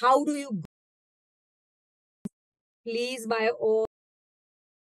 How do you, please by all,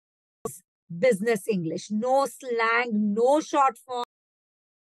 business English, no slang, no short form.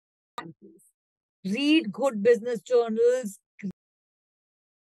 Please read good business journals,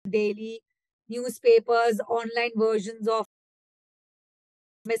 daily newspapers, online versions of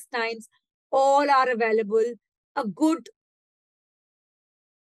Miss Times, all are available. A good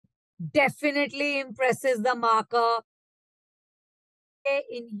definitely impresses the marker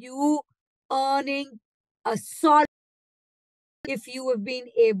in you earning a solid if you have been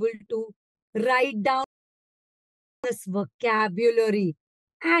able to write down this vocabulary.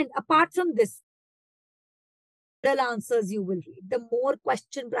 And apart from this, the answers you will read, the more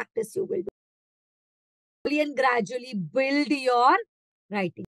question practice you will do. Slowly and gradually build your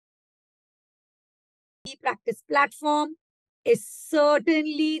writing. The practice platform is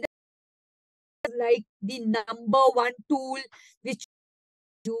certainly like the number one tool which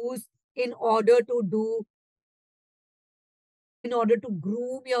you use in order to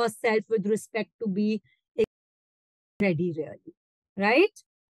groom yourself with respect to be ready, really, right?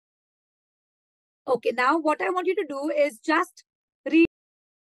 Okay, now what I want you to do is just read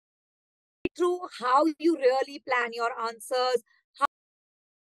through how you really plan your answers, how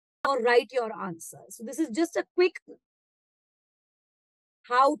you write your answers. So this is just a quick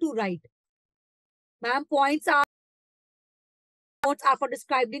how to write. Ma'am, points are for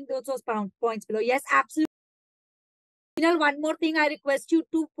describing those points below. Yes, absolutely. One more thing, I request you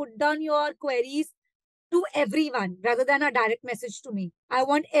to put down your queries to everyone rather than a direct message to me. I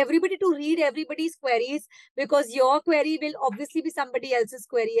want everybody to read everybody's queries because your query will obviously be somebody else's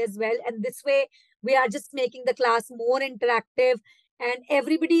query as well. And this way, we are just making the class more interactive and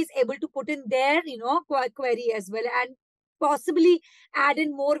everybody is able to put in their, query as well and possibly add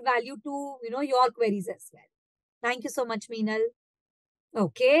in more value to, your queries as well. Thank you so much, Meenal.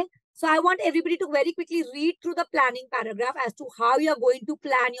 Okay. So I want everybody to very quickly read through the planning paragraph as to how you're going to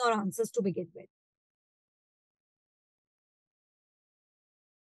plan your answers to begin with.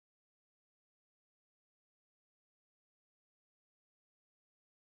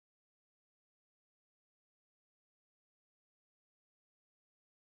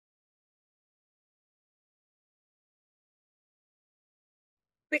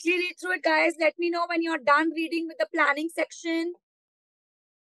 Quickly read through it, guys. Let me know when you're done reading with the planning section.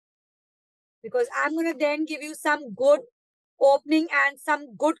 Because I'm going to then give you some good opening and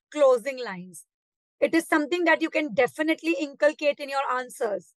some good closing lines. It is something that you can definitely inculcate in your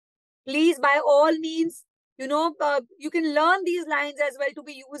answers. Please, by all means, you can learn these lines as well to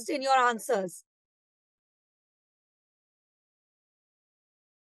be used in your answers.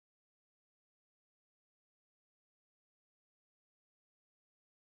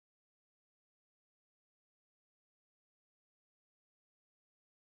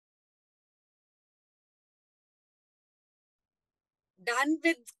 Done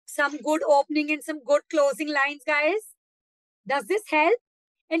with some good opening and some good closing lines, guys? Does this help?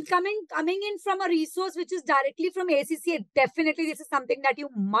 And coming in from a resource which is directly from ACCA, definitely this is something that you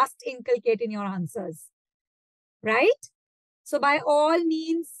must inculcate in your answers, right? So by all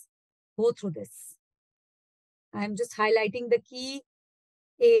means, go through this. I'm just highlighting the key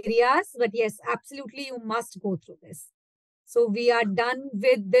areas. But yes, absolutely, you must go through this. So we are done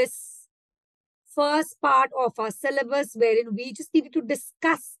with this first part of our syllabus, wherein we just needed to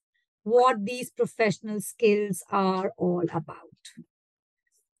discuss what these professional skills are all about.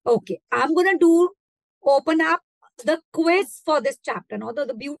 Okay, I'm going to open up the quiz for this chapter. Now,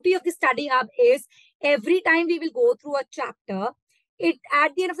 the beauty of the study hub is every time we will go through a chapter,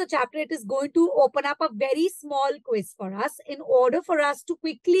 at the end of the chapter, it is going to open up a very small quiz for us in order for us to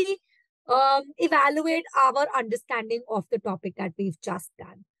quickly evaluate our understanding of the topic that we've just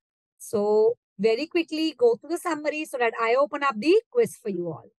done. So very quickly go through the summary so that I open up the quiz for you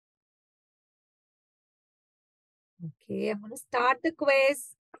all. Okay, I'm going to start the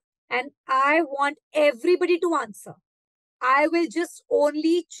quiz and I want everybody to answer. I will just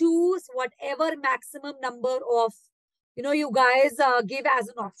only choose whatever maximum number of, you guys give as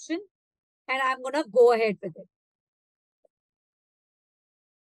an option, and I'm going to go ahead with it.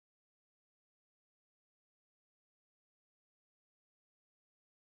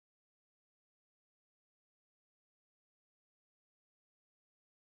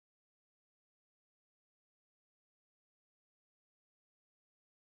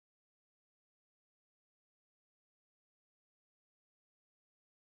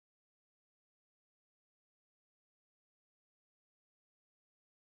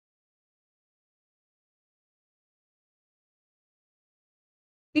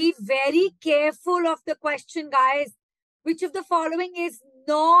 Be very careful of the question, guys. Which of the following is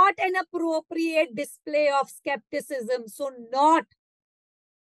not an appropriate display of skepticism? So not.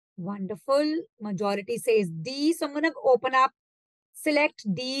 Wonderful. Majority says D. So I'm going to open up, select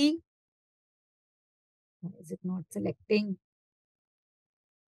D. Why is it not selecting?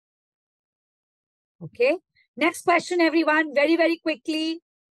 Okay. Next question, everyone. Very, very quickly.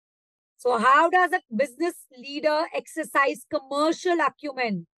 So how does a business leader exercise commercial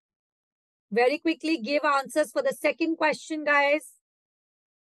acumen? Very quickly give answers for the second question, guys.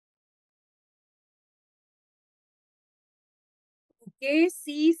 Okay,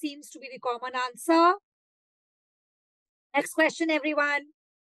 C seems to be the common answer. Next question, everyone.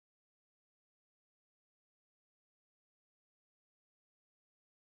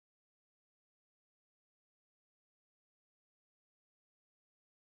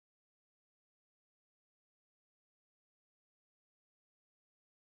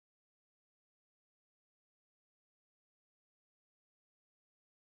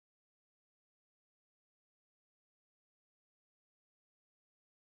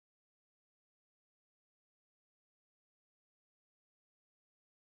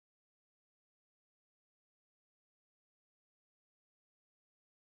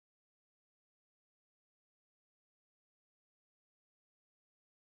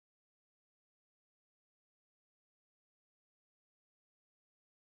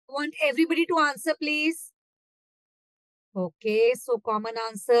 I want everybody to answer, please. Okay, so common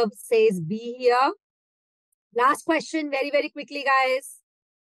answer says B here. Last question, very, very quickly, guys.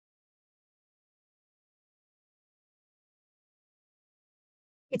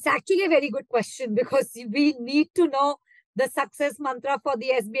 It's actually a very good question because we need to know the success mantra for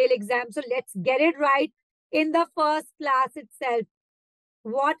the SBL exam. So let's get it right in the first class itself.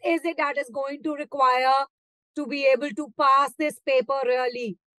 What is it that is going to require to be able to pass this paper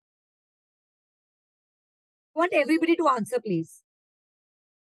really? I want everybody to answer, please.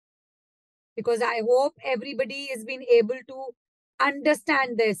 Because I hope everybody has been able to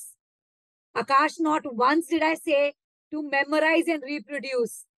understand this. Akash, not once did I say to memorize and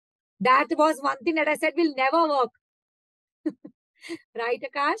reproduce. That was one thing that I said will never work. Right,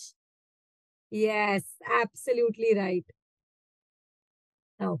 Akash? Yes, absolutely right.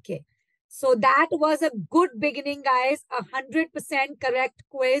 Okay. So that was a good beginning, guys. 100% correct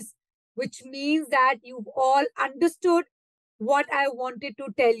quiz, which means that you've all understood what I wanted to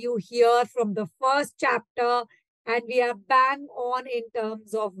tell you here from the first chapter. And we are bang on in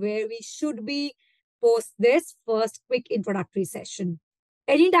terms of where we should be post this first quick introductory session.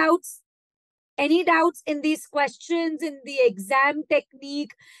 Any doubts? Any doubts in these questions, in the exam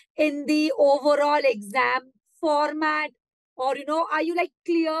technique, in the overall exam format? Or, are you like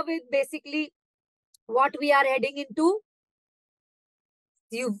clear with basically what we are heading into?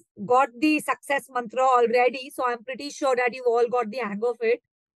 You've got the success mantra already. So I'm pretty sure that you've all got the hang of it.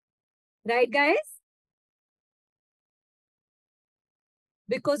 Right, guys?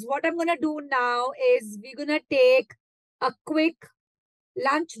 Because what I'm going to do now is we're going to take a quick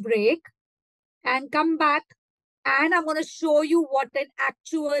lunch break and come back. And I'm going to show you what an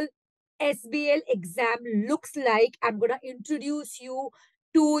actual SBL exam looks like. I'm going to introduce you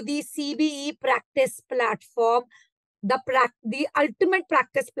to the CBE practice platform. the ultimate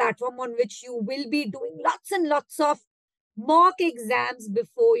practice platform on which you will be doing lots and lots of mock exams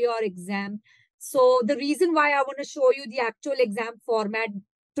before your exam. So the reason why I want to show you the actual exam format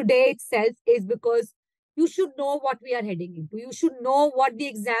today itself is because you should know what we are heading into. You should know what the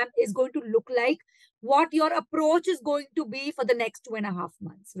exam is going to look like, what your approach is going to be for the next 2.5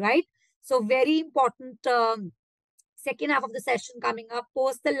 months, right? So very important second half of the session coming up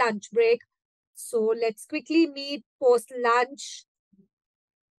post the lunch break. So let's quickly meet post lunch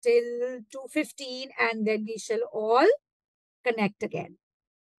till 2:15 and then we shall all connect again.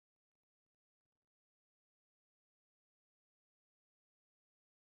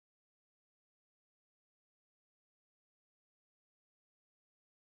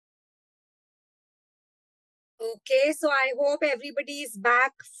 Okay, so I hope everybody is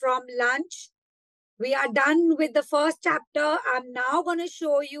back from lunch. We are done with the first chapter. I'm now going to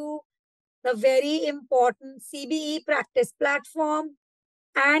show you the very important CBE practice platform,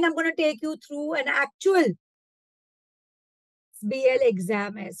 and I'm going to take you through an actual SBL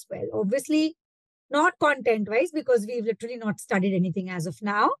exam as well. Obviously, not content-wise because we've literally not studied anything as of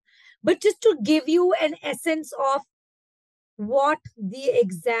now, but just to give you an essence of what the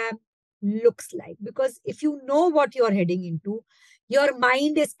exam looks like. Because if you know what you're heading into, your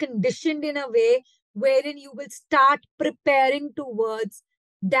mind is conditioned in a way wherein you will start preparing towards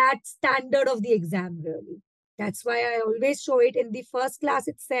that standard of the exam, really. That's why I always show it in the first class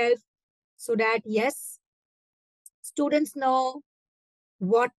itself, so that, yes, students know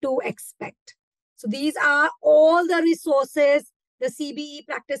what to expect. So these are all the resources the CBE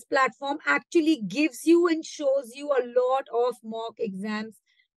practice platform actually gives you and shows you a lot of mock exams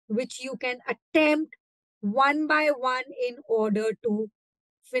which you can attempt one by one in order to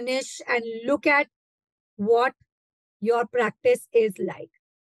finish and look at what your practice is like.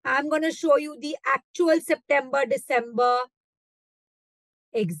 I'm going to show you the actual September-December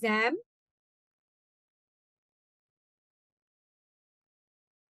exam.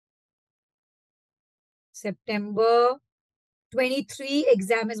 September 23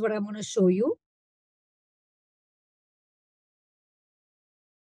 exam is what I'm going to show you.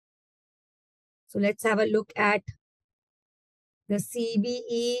 So let's have a look at the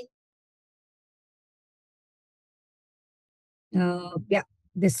CBE. Yeah,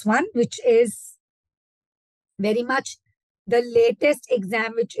 this one, which is very much the latest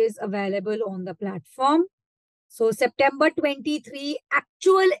exam which is available on the platform. So September 23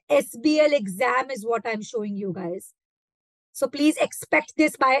 actual SBL exam is what I'm showing you guys. So please expect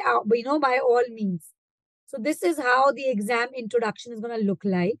this by all means. So this is how the exam introduction is going to look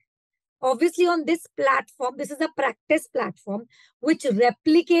like. Obviously, on this platform, this is a practice platform which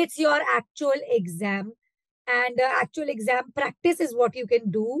replicates your actual exam. And actual exam practice is what you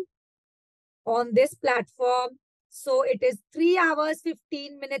can do on this platform. So it is 3 hours,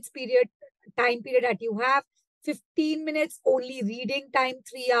 15 minutes time period that you have. 15 minutes only reading time,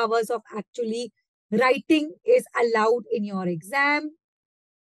 3 hours of actually writing is allowed in your exam.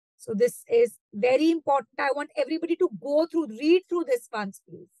 So this is very important. I want everybody to read through this once,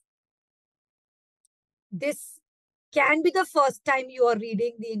 please. This can be the first time you are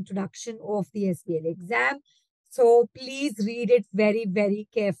reading the introduction of the SBL exam. So please read it very, very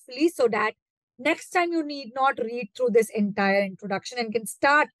carefully so that next time you need not read through this entire introduction and can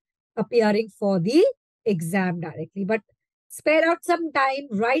start appearing for the exam directly. But spare out some time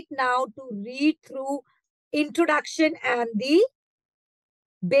right now to read through introduction and the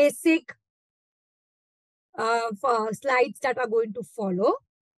basic slides that are going to follow,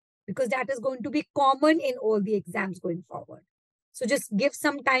 because that is going to be common in all the exams going forward. So just give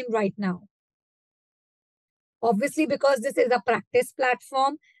some time right now. Obviously, because this is a practice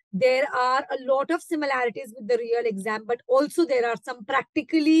platform, there are a lot of similarities with the real exam, but also there are some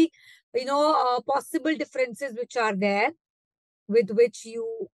practically, possible differences which are there, with which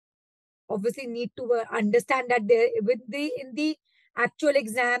you obviously need to understand that in the actual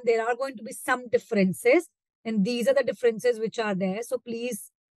exam, there are going to be some differences, and these are the differences which are there. So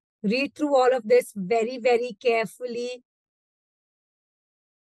please read through all of this very, very carefully.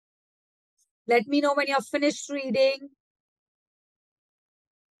 Let me know when you're finished reading.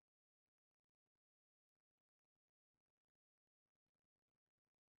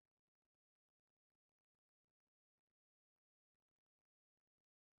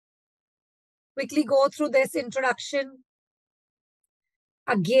 Quickly go through this introduction.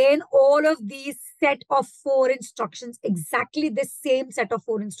 Again, all of these set of 4 instructions, exactly the same set of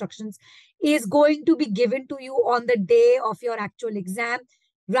 4 instructions is going to be given to you on the day of your actual exam.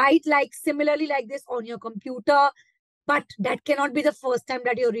 Write similarly like this on your computer, But that cannot be the first time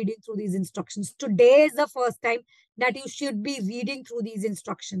that you're reading through these instructions. Today is the first time that you should be reading through these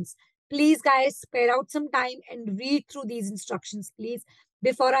instructions. Please, guys, spare out some time and read through these instructions, please,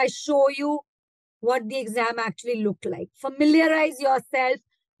 before I show you what the exam actually looked like. Familiarize yourself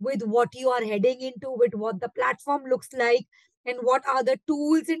with what you are heading into, with what the platform looks like, and what are the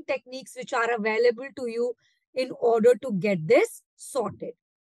tools and techniques which are available to you in order to get this sorted.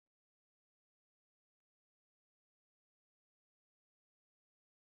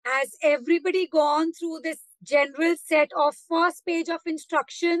 Has everybody gone through this general set of first page of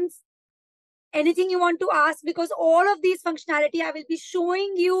instructions? Anything you want to ask? Because all of these functionality I will be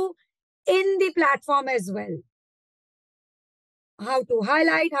showing you in the platform as well. How to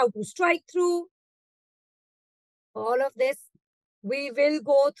highlight, how to strike through. All of this we will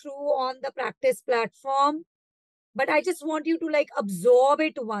go through on the practice platform. But I just want you to like absorb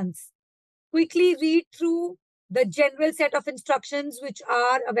it once. Quickly read through the general set of instructions which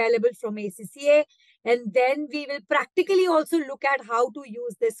are available from ACCA. And then we will practically also look at how to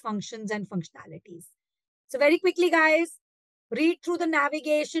use these functions and functionalities. So very quickly, guys, read through the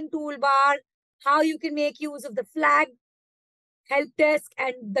navigation toolbar, how you can make use of the flag, help desk,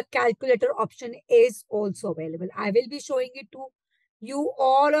 and the calculator option is also available. I will be showing it to you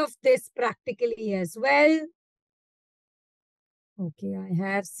all of this practically as well. Okay, I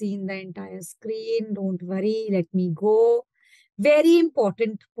have seen the entire screen. Don't worry. Let me go. Very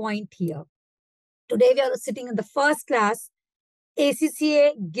important point here. Today we are sitting in the first class.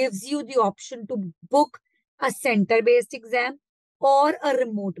 ACCA gives you the option to book a center-based exam or a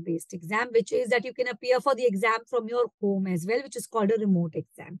remote-based exam, which is that you can appear for the exam from your home as well, which is called a remote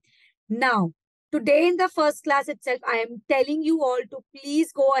exam. Now, today in the first class itself, I am telling you all to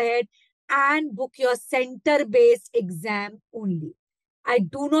please go ahead and book your center-based exam only. I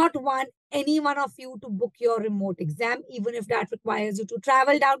do not want any one of you to book your remote exam, even if that requires you to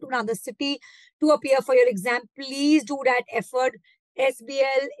travel down to another city to appear for your exam. Please do that effort.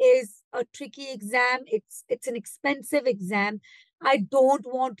 SBL is a tricky exam. It's an expensive exam. I don't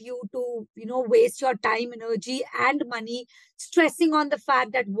want you to, waste your time, energy, and money stressing on the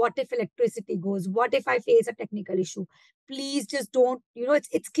fact that what if electricity goes? What if I face a technical issue? Please just don't,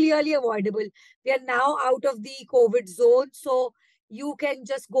 it's clearly avoidable. We are now out of the COVID zone. So you can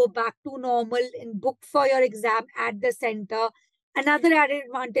just go back to normal and book for your exam at the center. Another added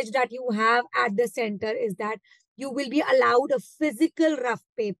advantage that you have at the center is that you will be allowed a physical rough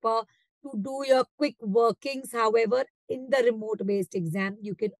paper to do your quick workings. However, in the remote-based exam,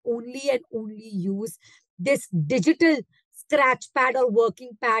 you can only and only use this digital scratch pad or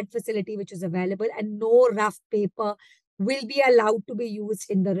working pad facility which is available, and no rough paper will be allowed to be used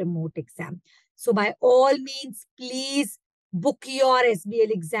in the remote exam. So by all means, please book your SBL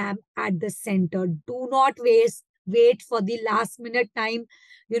exam at the center. Do not wait for the last minute time,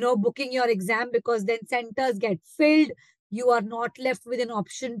 booking your exam, because then centers get filled. You are not left with an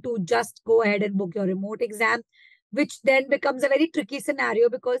option to just go ahead and book your remote exam, which then becomes a very tricky scenario,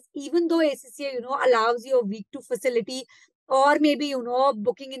 because even though ACCA, allows you a week to facility, or maybe,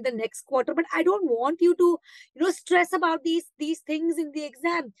 booking in the next quarter, but I don't want you to, stress about these things in the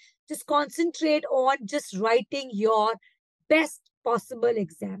exam. Just concentrate on just writing your best possible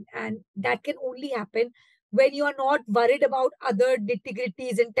exam. And that can only happen when you are not worried about other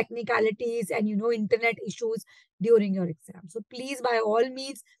nitty-gritties and technicalities and, internet issues during your exam. So please, by all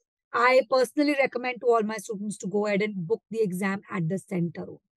means, I personally recommend to all my students to go ahead and book the exam at the center.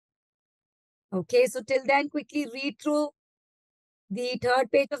 Okay, so till then, quickly read through the third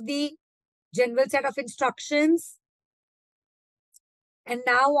page of the general set of instructions. And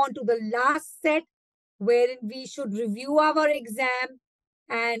now on to the last set, wherein we should review our exam.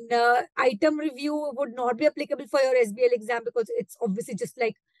 And item review would not be applicable for your SBL exam, because it's obviously just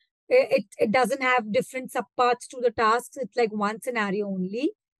like, it doesn't have different subparts to the tasks. It's like one scenario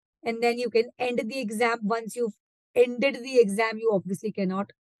only. And then you can end the exam. Once you've ended the exam, you obviously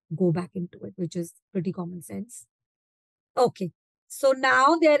cannot go back into it, which is pretty common sense. Okay. So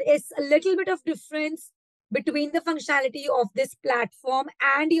now there is a little bit of difference between the functionality of this platform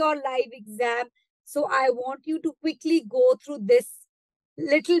and your live exam. So I want you to quickly go through this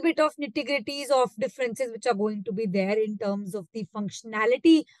little bit of nitty-gritties of differences which are going to be there in terms of the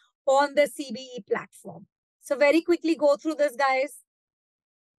functionality on the CBE platform. So very quickly go through this, guys,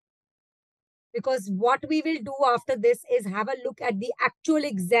 because what we will do after this is have a look at the actual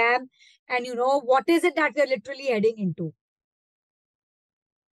exam and, what is it that we're literally heading into.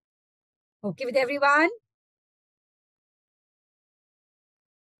 Okay with everyone?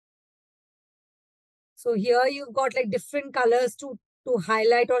 So here you've got like different colors to to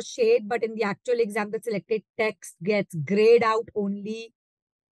highlight or shade, but in the actual exam, the selected text gets grayed out only.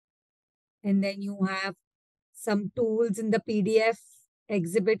 And then you have some tools in the PDF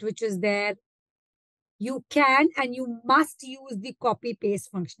exhibit, which is there. You can and you must use the copy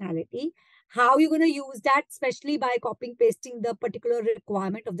paste functionality. How you're going to use that, especially by copying pasting the particular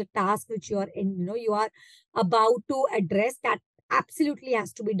requirement of the task which you are in, you are about to address, that absolutely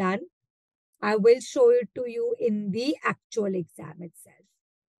has to be done. I will show it to you in the actual exam itself.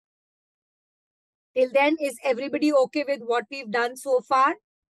 Till then, is everybody okay with what we've done so far?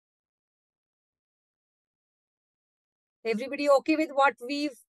 Everybody okay with what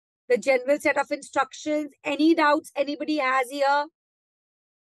the general set of instructions? Any doubts anybody has here?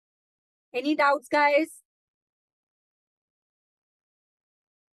 Any doubts, guys?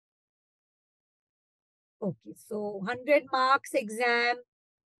 Okay, so 100 marks exam.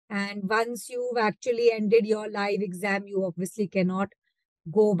 And once you've actually ended your live exam, you obviously cannot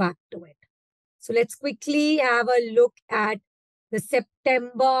go back to it. So let's quickly have a look at the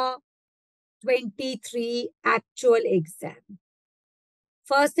September 23 actual exam.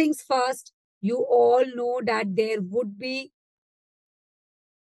 First things first, you all know that there would be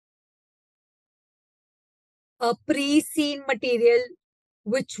a pre-seen material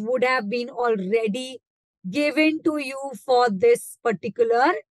which would have been already given to you for this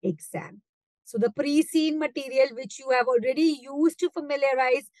particular exam. So the pre-seen material which you have already used to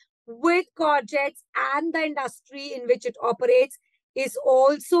familiarize with projects and the industry in which it operates is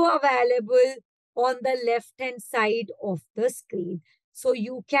also available on the left-hand side of the screen. So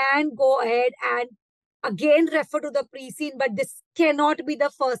you can go ahead and again refer to the pre-seen, but this cannot be the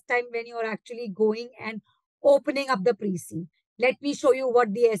first time when you're actually going and opening up the pre-seen. Let me show you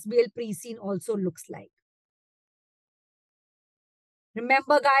what the SBL pre-seen also looks like.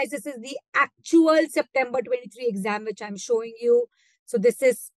 Remember, guys, this is the actual September 23 exam, which I'm showing you. So this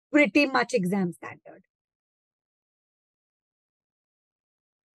is pretty much exam standard.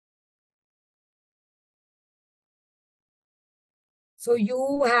 So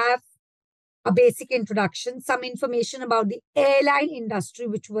you have a basic introduction, some information about the airline industry,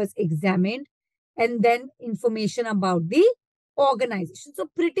 which was examined, and then information about the organization. So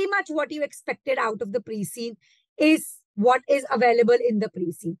pretty much what you expected out of the pre-seen is what is available in the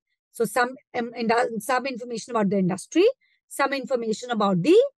pre-seen. So some information about the industry, some information about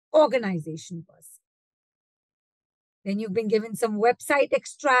the organization first. Then you've been given some website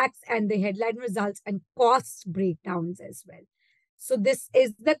extracts and the headline results and cost breakdowns as well. So this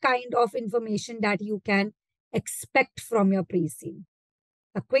is the kind of information that you can expect from your pre-seen.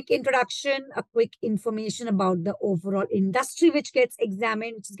 A quick introduction, a quick information about the overall industry which gets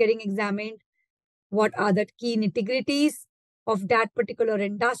examined, which is getting examined. What are the key nitty-gritties of that particular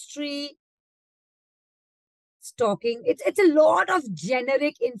industry? Stocking. It's a lot of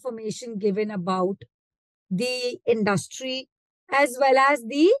generic information given about the industry as well as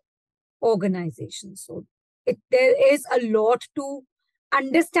the organization. So there is a lot to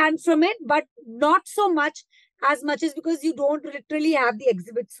understand from it, but not so much as because you don't literally have the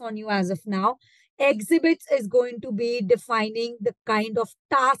exhibits on you as of now. Exhibits is going to be defining the kind of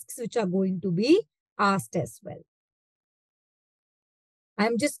tasks which are going to be asked as well.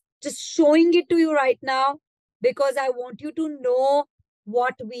 I'm just showing it to you right now because I want you to know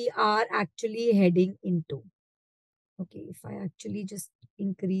what we are actually heading into. Okay, if I actually just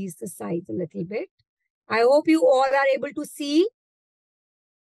increase the size a little bit. I hope you all are able to see.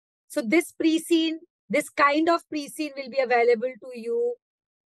 So this pre-seen, this kind of pre-seen will be available to you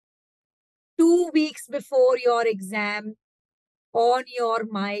 2 weeks before your exam on your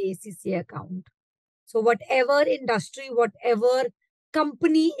My ACC account. So whatever industry, whatever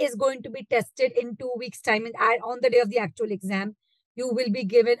company is going to be tested in 2 weeks' time and on the day of the actual exam, you will be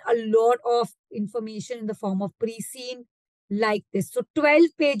given a lot of information in the form of pre-seen like this. So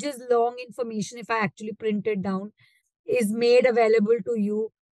 12 pages long information, if I actually print it down, is made available to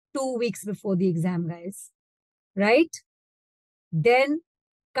you 2 weeks before the exam, guys. Right? Then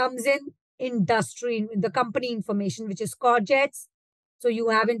comes in industry, the company information, which is Corjets. So you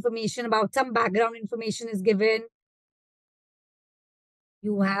have information about some background information is given.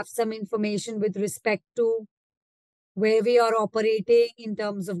 You have some information with respect to where we are operating in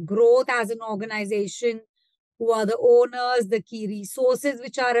terms of growth as an organization, who are the owners, the key resources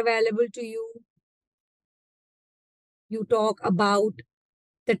which are available to you. You talk about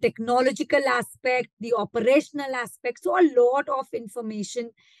the technological aspect, the operational aspect. So a lot of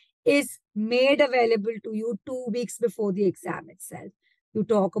information is made available to you 2 weeks before the exam itself. You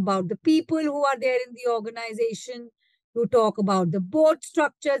talk about the people who are there in the organization. You talk about the board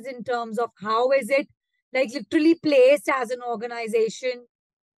structures in terms of how is it like literally placed as an organization.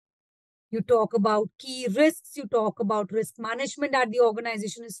 You talk about key risks. You talk about risk management that the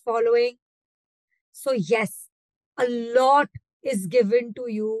organization is following. So yes, a lot is given to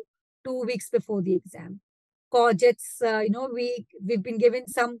you 2 weeks before the exam. Cogets, we've been given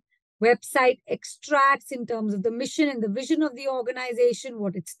some website extracts in terms of the mission and the vision of the organization,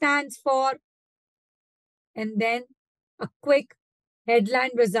 what it stands for, and then a quick headline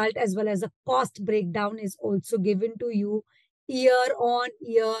result as well as a cost breakdown is also given to you year on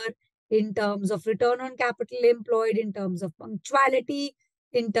year in terms of return on capital employed, in terms of punctuality,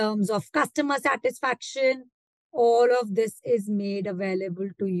 in terms of customer satisfaction. All of this is made available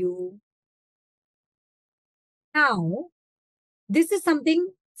to you. Now, this is something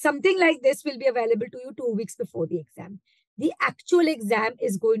like this will be available to you 2 weeks before the exam. The actual exam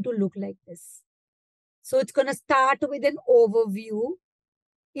is going to look like this. So it's going to start with an overview,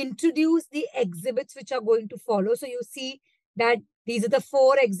 introduce the exhibits which are going to follow. So you see that these are the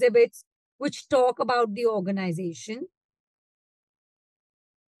 4 exhibits which talk about the organization.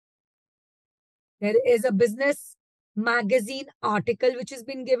 There is a business magazine article which has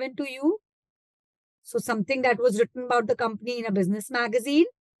been given to you. So something that was written about the company in a business magazine.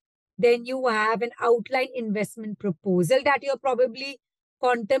 Then you have an outline investment proposal that you're probably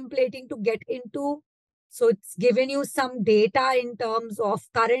contemplating to get into. So it's given you some data in terms of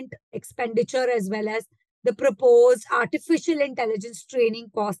current expenditure as well as the proposed artificial intelligence training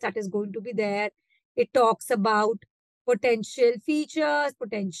cost that is going to be there. It talks about potential features,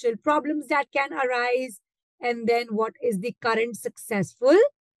 potential problems that can arise, and then what is the current successful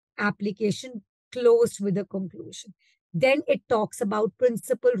application closed with a conclusion. Then it talks about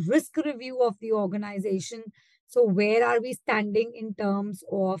principal risk review of the organization. So where are we standing in terms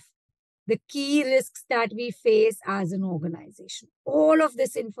of the key risks that we face as an organization? All of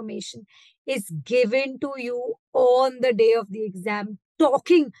this information is given to you on the day of the exam,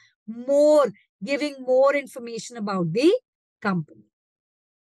 talking more, giving more information about the company.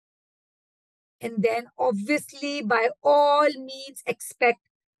 And then obviously, by all means, expect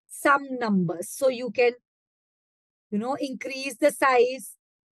some numbers. So you can, increase the size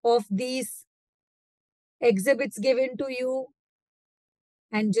of these exhibits given to you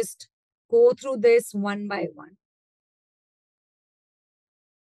and just go through this one by one.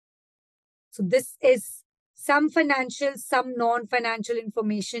 So this is some financial, some non-financial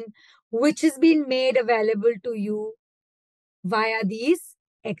information which has been made available to you via these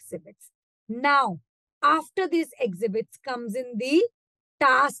exhibits. Now, after these exhibits comes in the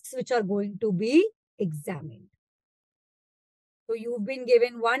tasks which are going to be examined. So you've been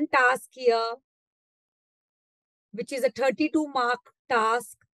given one task here, which is a 32-mark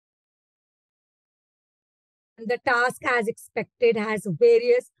task. And the task, as expected, has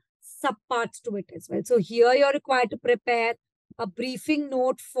various subparts to it as well. So here you're required to prepare a briefing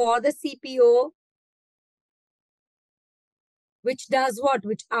note for the CPO, which does what?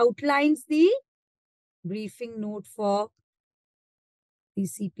 Which outlines the briefing note for the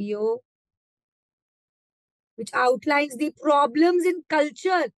CPO, which outlines the problems in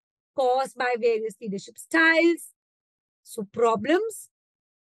culture caused by various leadership styles. So problems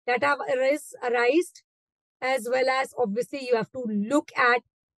that have arisen, as well as obviously you have to look at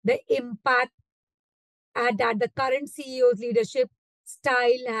the impact that the current CEO's leadership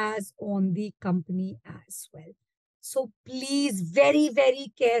style has on the company as well. So please very,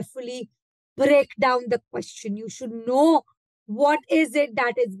 very carefully break down the question. You should know what is it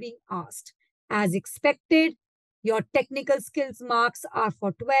that is being asked. As expected, your technical skills marks are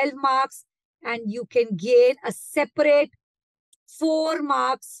for 12 marks and you can gain a separate 4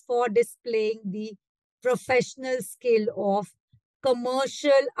 marks for displaying the professional skill of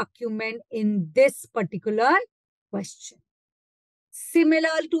commercial acumen in this particular question.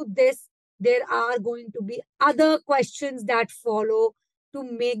 Similar to this, there are going to be other questions that follow to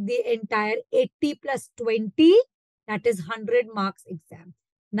make the entire 80 plus 20, that is 100 marks exam.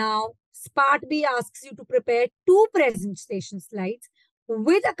 Now, Part B asks you to prepare 2 presentation slides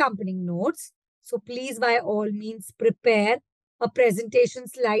with accompanying notes. So please, by all means, prepare a presentation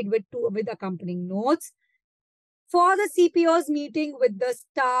slide with accompanying notes. For the CPO's meeting with the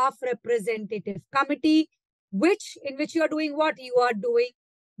staff representative committee, in which you are doing what? You are doing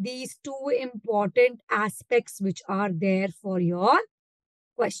these 2 important aspects which are there for your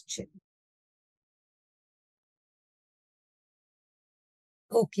question.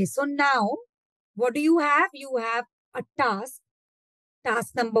 Okay, so now what do you have? You have a task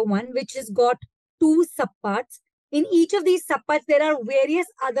number 1, which has got 2 subparts. In each of these subparts, there are various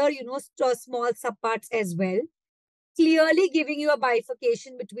other, small subparts as well, clearly giving you a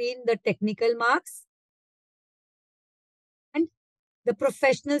bifurcation between the technical marks the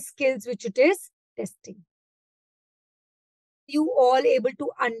professional skills which it is testing. You all able to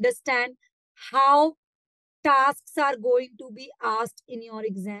understand how tasks are going to be asked in your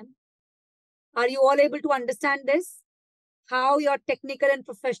exam? Are you all able to understand this? How your technical and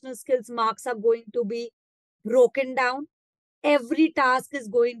professional skills marks are going to be broken down? Every task is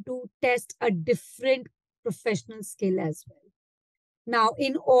going to test a different professional skill as well. Now,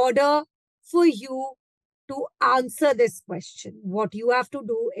 in order for you to answer this question, what you have to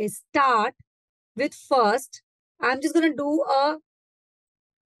do is start with first, I'm just going to do a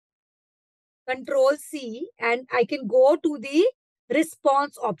Control C and I can go to the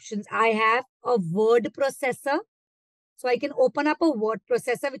response options. I have a word processor. So I can open up a word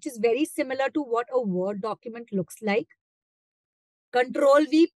processor, which is very similar to what a Word document looks like. Control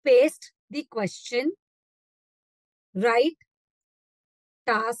V, paste the question. Write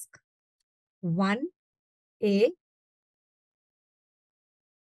task 1A.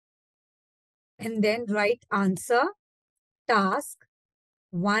 And then write answer task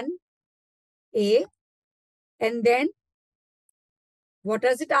 1A. And then what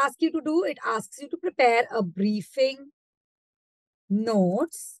does it ask you to do? It asks you to prepare a briefing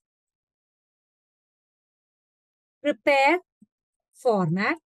notes, prepare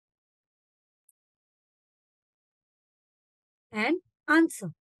format, and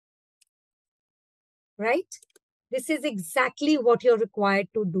answer. Right? This is exactly what you're required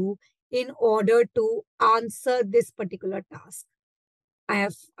to do in order to answer this particular task.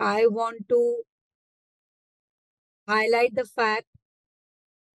 I want to highlight the fact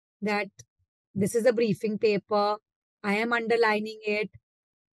that this is a briefing paper. I am underlining it.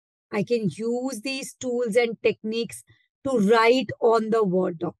 I can use these tools and techniques to write on the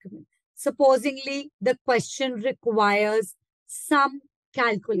Word document. Supposingly, the question requires some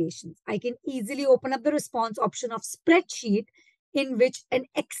calculations. I can easily open up the response option of spreadsheet in which an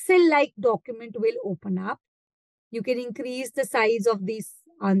Excel-like document will open up. You can increase the size of these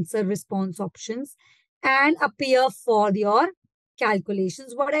answer response options and appear for your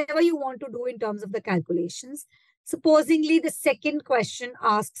calculations, whatever you want to do in terms of the calculations. Supposingly, the second question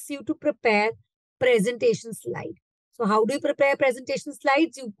asks you to prepare presentation slide. So how do you prepare presentation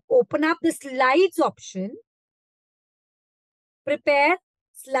slides? You open up the slides option, prepare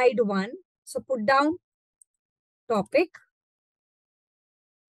slide 1. So put down topic,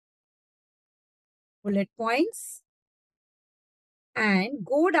 bullet points, and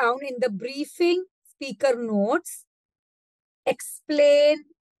go down in the briefing speaker notes, explain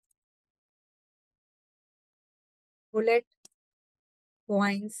bullet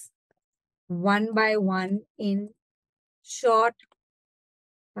points one by one in short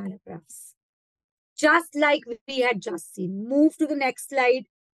paragraphs. Just like we had just seen. Move to the next slide,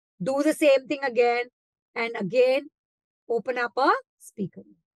 do the same thing again, and again, open up a speaker.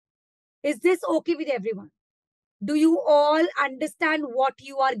 Is this okay with everyone? Do you all understand what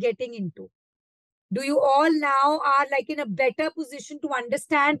you are getting into? Do you all now are like in a better position to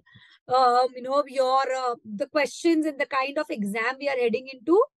understand, the questions and the kind of exam we are heading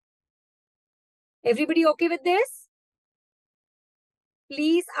into? Everybody okay with this?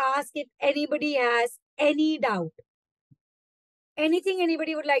 Please ask if anybody has any doubt. Anything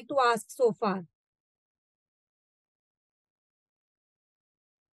anybody would like to ask so far?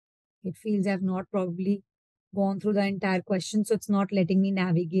 It feels I've not probably gone through the entire question, so it's not letting me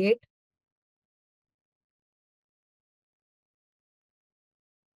navigate.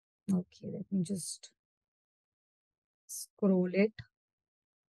 Okay, let me just scroll it.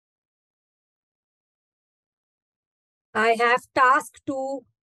 I have task 2,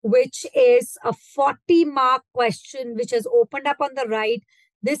 which is a 40-mark question, which has opened up on the right.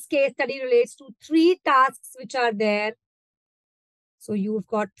 This case study relates to 3 tasks which are there. So you've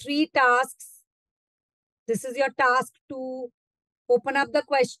got 3 tasks. This is your task 2. Open up the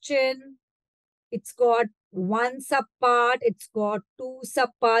question. It's got 1 subpart. It's got 2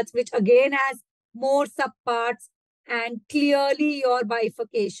 subparts, which again has more subparts. And clearly your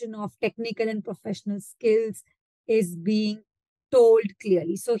bifurcation of technical and professional skills is being told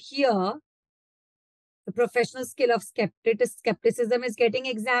clearly. So here, the professional skill of skepticism is getting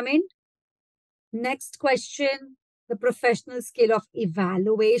examined. Next question, the professional skill of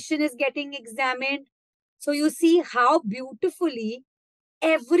evaluation is getting examined. So you see how beautifully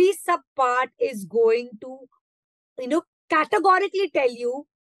every subpart is going to, categorically tell you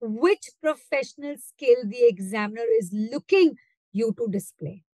which professional skill the examiner is looking you to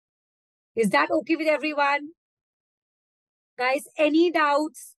display. Is that okay with everyone? Guys, any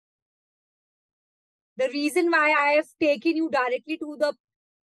doubts? The reason why I have taken you directly to the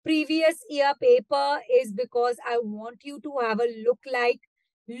previous year paper is because I want you to have a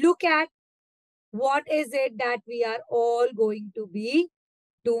look at what is it that we are all going to be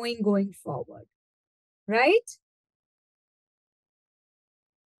doing going forward, right?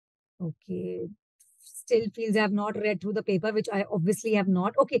 Okay. Still feels I have not read through the paper, which I obviously have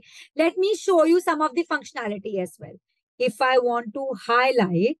not. Okay, let me show you some of the functionality as well. If I want to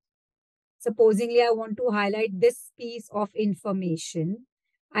highlight, supposingly I want to highlight this piece of information,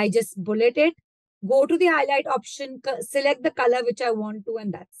 I just bullet it, go to the highlight option, select the color which I want to,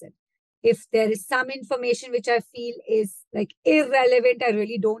 and that's it. If there is some information which I feel is like irrelevant, I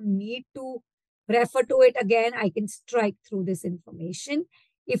really don't need to refer to it again, I can strike through this information.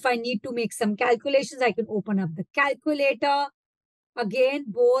 If I need to make some calculations, I can open up the calculator. Again,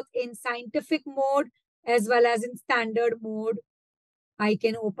 both in scientific mode as well as in standard mode. I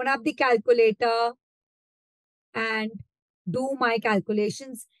can open up the calculator and do my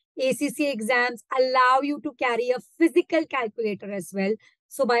calculations. ACC exams allow you to carry a physical calculator as well.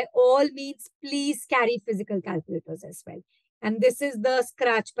 So by all means, please carry physical calculators as well. And this is the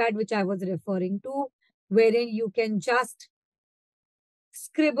scratch pad which I was referring to, wherein you can just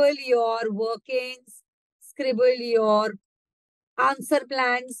scribble your workings, scribble your answer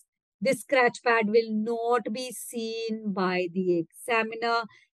plans. This scratch pad will not be seen by the examiner.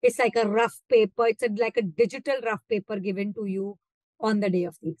 It's like a rough paper. It's like a digital rough paper given to you on the day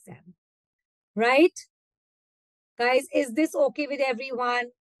of the exam. Right? Guys, is this okay with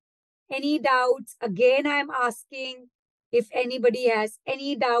everyone? Any doubts? Again, I'm asking if anybody has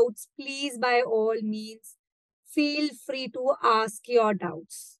any doubts, please by all means, feel free to ask your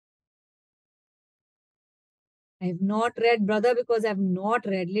doubts. I have not read, brother, because I have not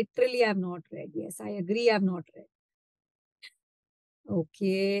read. Literally, I have not read. Yes, I agree, I have not read.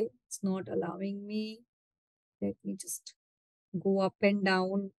 Okay, it's not allowing me. Let me just go up and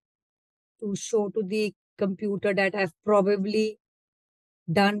down to show to the computer that I've probably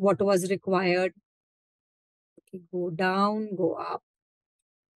done what was required. Okay, go down, go up.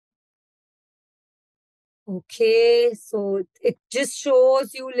 Okay, so it just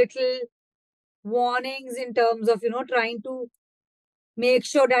shows you little warnings in terms of, trying to make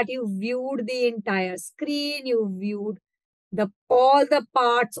sure that you viewed the entire screen, you viewed all the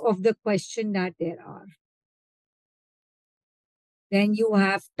parts of the question that there are. Then you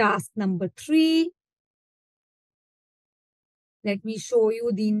have task number 3. Let me show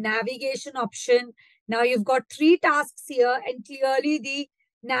you the navigation option. Now you've got 3 tasks here, and clearly the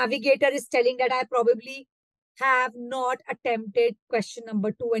navigator is telling that I probably have not attempted question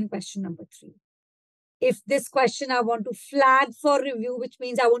number 2 and question number 3. If this question I want to flag for review, which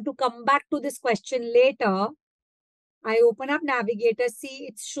means I want to come back to this question later, I open up Navigator, see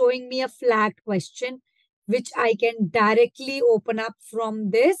it's showing me a flagged question, which I can directly open up from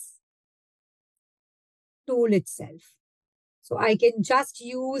this tool itself. So I can just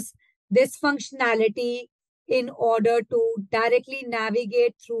use this functionality in order to directly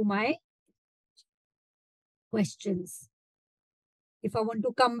navigate through my questions. If I want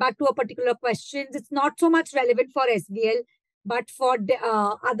to come back to a particular question, it's not so much relevant for SBL, but for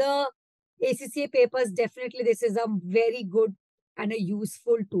other ACCA papers, definitely this is a very good and a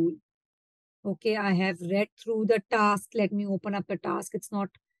useful tool. Okay, I have read through the task. Let me open up the task. It's not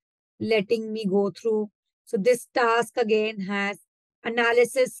letting me go through. So this task again has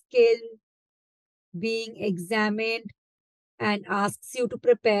analysis skill being examined and asks you to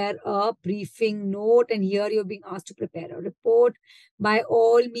prepare a briefing note. And here you're being asked to prepare a report. By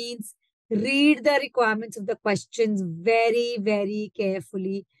all means, read the requirements of the questions very, very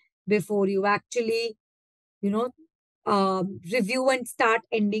carefully before you actually, review and start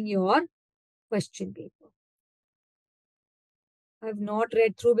ending your question paper. I've not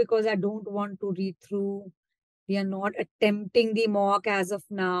read through because I don't want to read through. We are not attempting the mock as of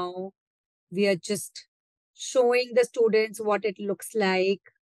now. We are just showing the students what it looks like.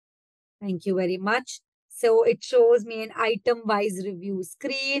 Thank you very much. So it shows me an item-wise review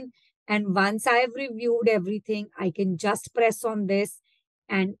screen. And once I've reviewed everything, I can just press on this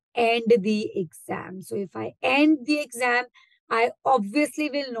and end the exam. So if I end the exam, I obviously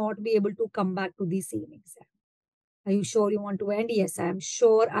will not be able to come back to the same exam. Are you sure you want to end? Yes, I am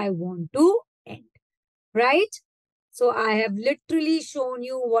sure I want to end. Right? So I have literally shown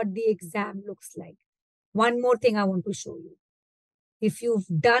you what the exam looks like. One more thing I want to show you. If you've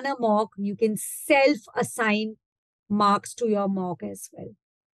done a mock, you can self-assign marks to your mock as well.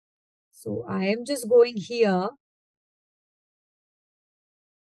 So I am just going here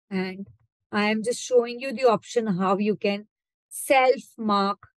and I am just showing you the option how you can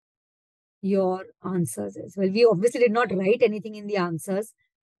self-mark your answers as well. We obviously did not write anything in the answers,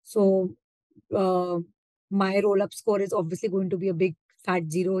 So my roll-up score is obviously going to be a big fat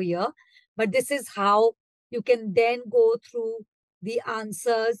 0 here. But this is how you can then go through the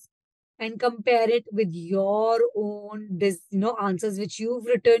answers and compare it with your own answers which you've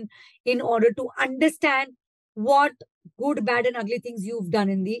written in order to understand what good, bad, and ugly things you've done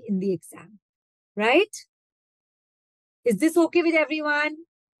in the exam. Right? Is this okay with everyone?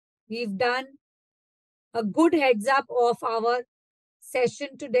 We've done a good heads up of our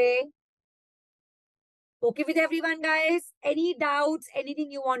session today. Okay with everyone, guys? Any doubts,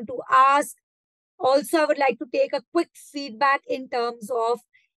 anything you want to ask? Also, I would like to take a quick feedback in terms of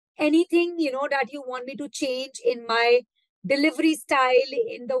anything, that you want me to change in my delivery style,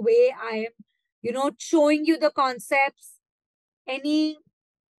 in the way I am, showing you the concepts. Any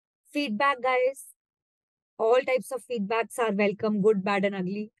feedback, guys? All types of feedbacks are welcome, good, bad, and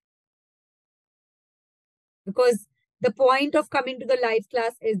ugly. Because the point of coming to the live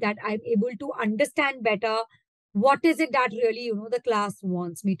class is that I'm able to understand better what is it that really, the class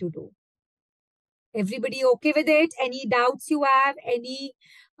wants me to do. Everybody okay with it? Any doubts you have? Any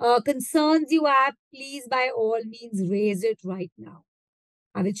concerns you have? Please, by all means, raise it right now.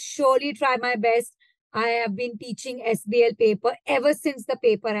 I will surely try my best. I have been teaching SBL paper ever since the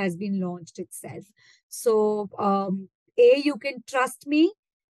paper has been launched itself. So, A, you can trust me.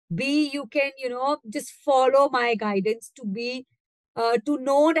 B, you can, just follow my guidance to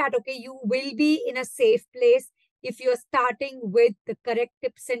know that, okay, you will be in a safe place if you're starting with the correct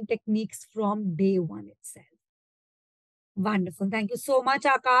tips and techniques from day one itself. Wonderful. Thank you so much,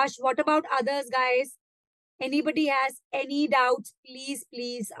 Akash. What about others, guys? Anybody has any doubts,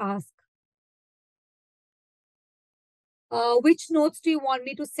 please ask. Which notes do you want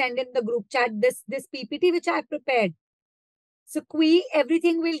me to send in the group chat? This PPT which I prepared. So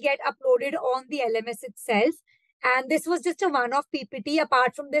everything will get uploaded on the LMS itself. And this was just a one-off PPT.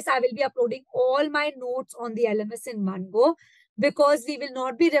 Apart from this, I will be uploading all my notes on the LMS in one go, because we will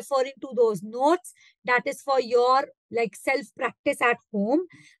not be referring to those notes. That is for your self-practice at home.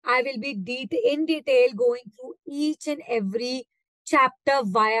 I will be in detail going through each and every chapter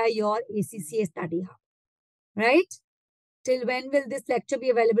via your ACCA study hub. Right? Till when will this lecture be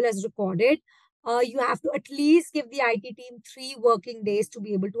available as recorded? You have to at least give the IT team 3 working days to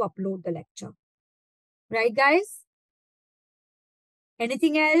be able to upload the lecture. Right, guys?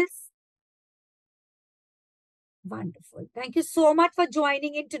 Anything else? Wonderful. Thank you so much for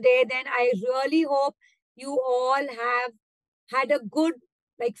joining in today. Then I really hope you all have had a good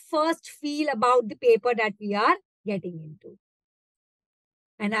first feel about the paper that we are getting into.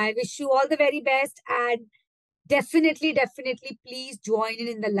 And I wish you all the very best, and definitely, please join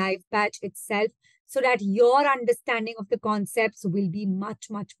in the live batch itself so that your understanding of the concepts will be much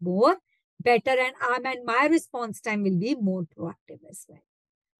more better, and my response time will be more proactive as well.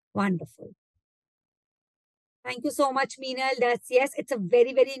 Wonderful. Thank you so much, Meenal. Yes, it's a very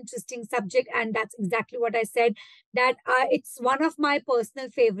interesting subject, and that's exactly what I said, that it's one of my personal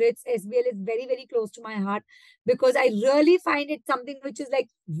favorites. SBL is very close to my heart, because I really find it something which is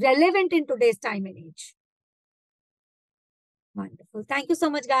relevant in today's time and age. Wonderful. Thank you so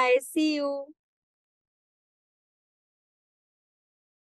much, guys. See you.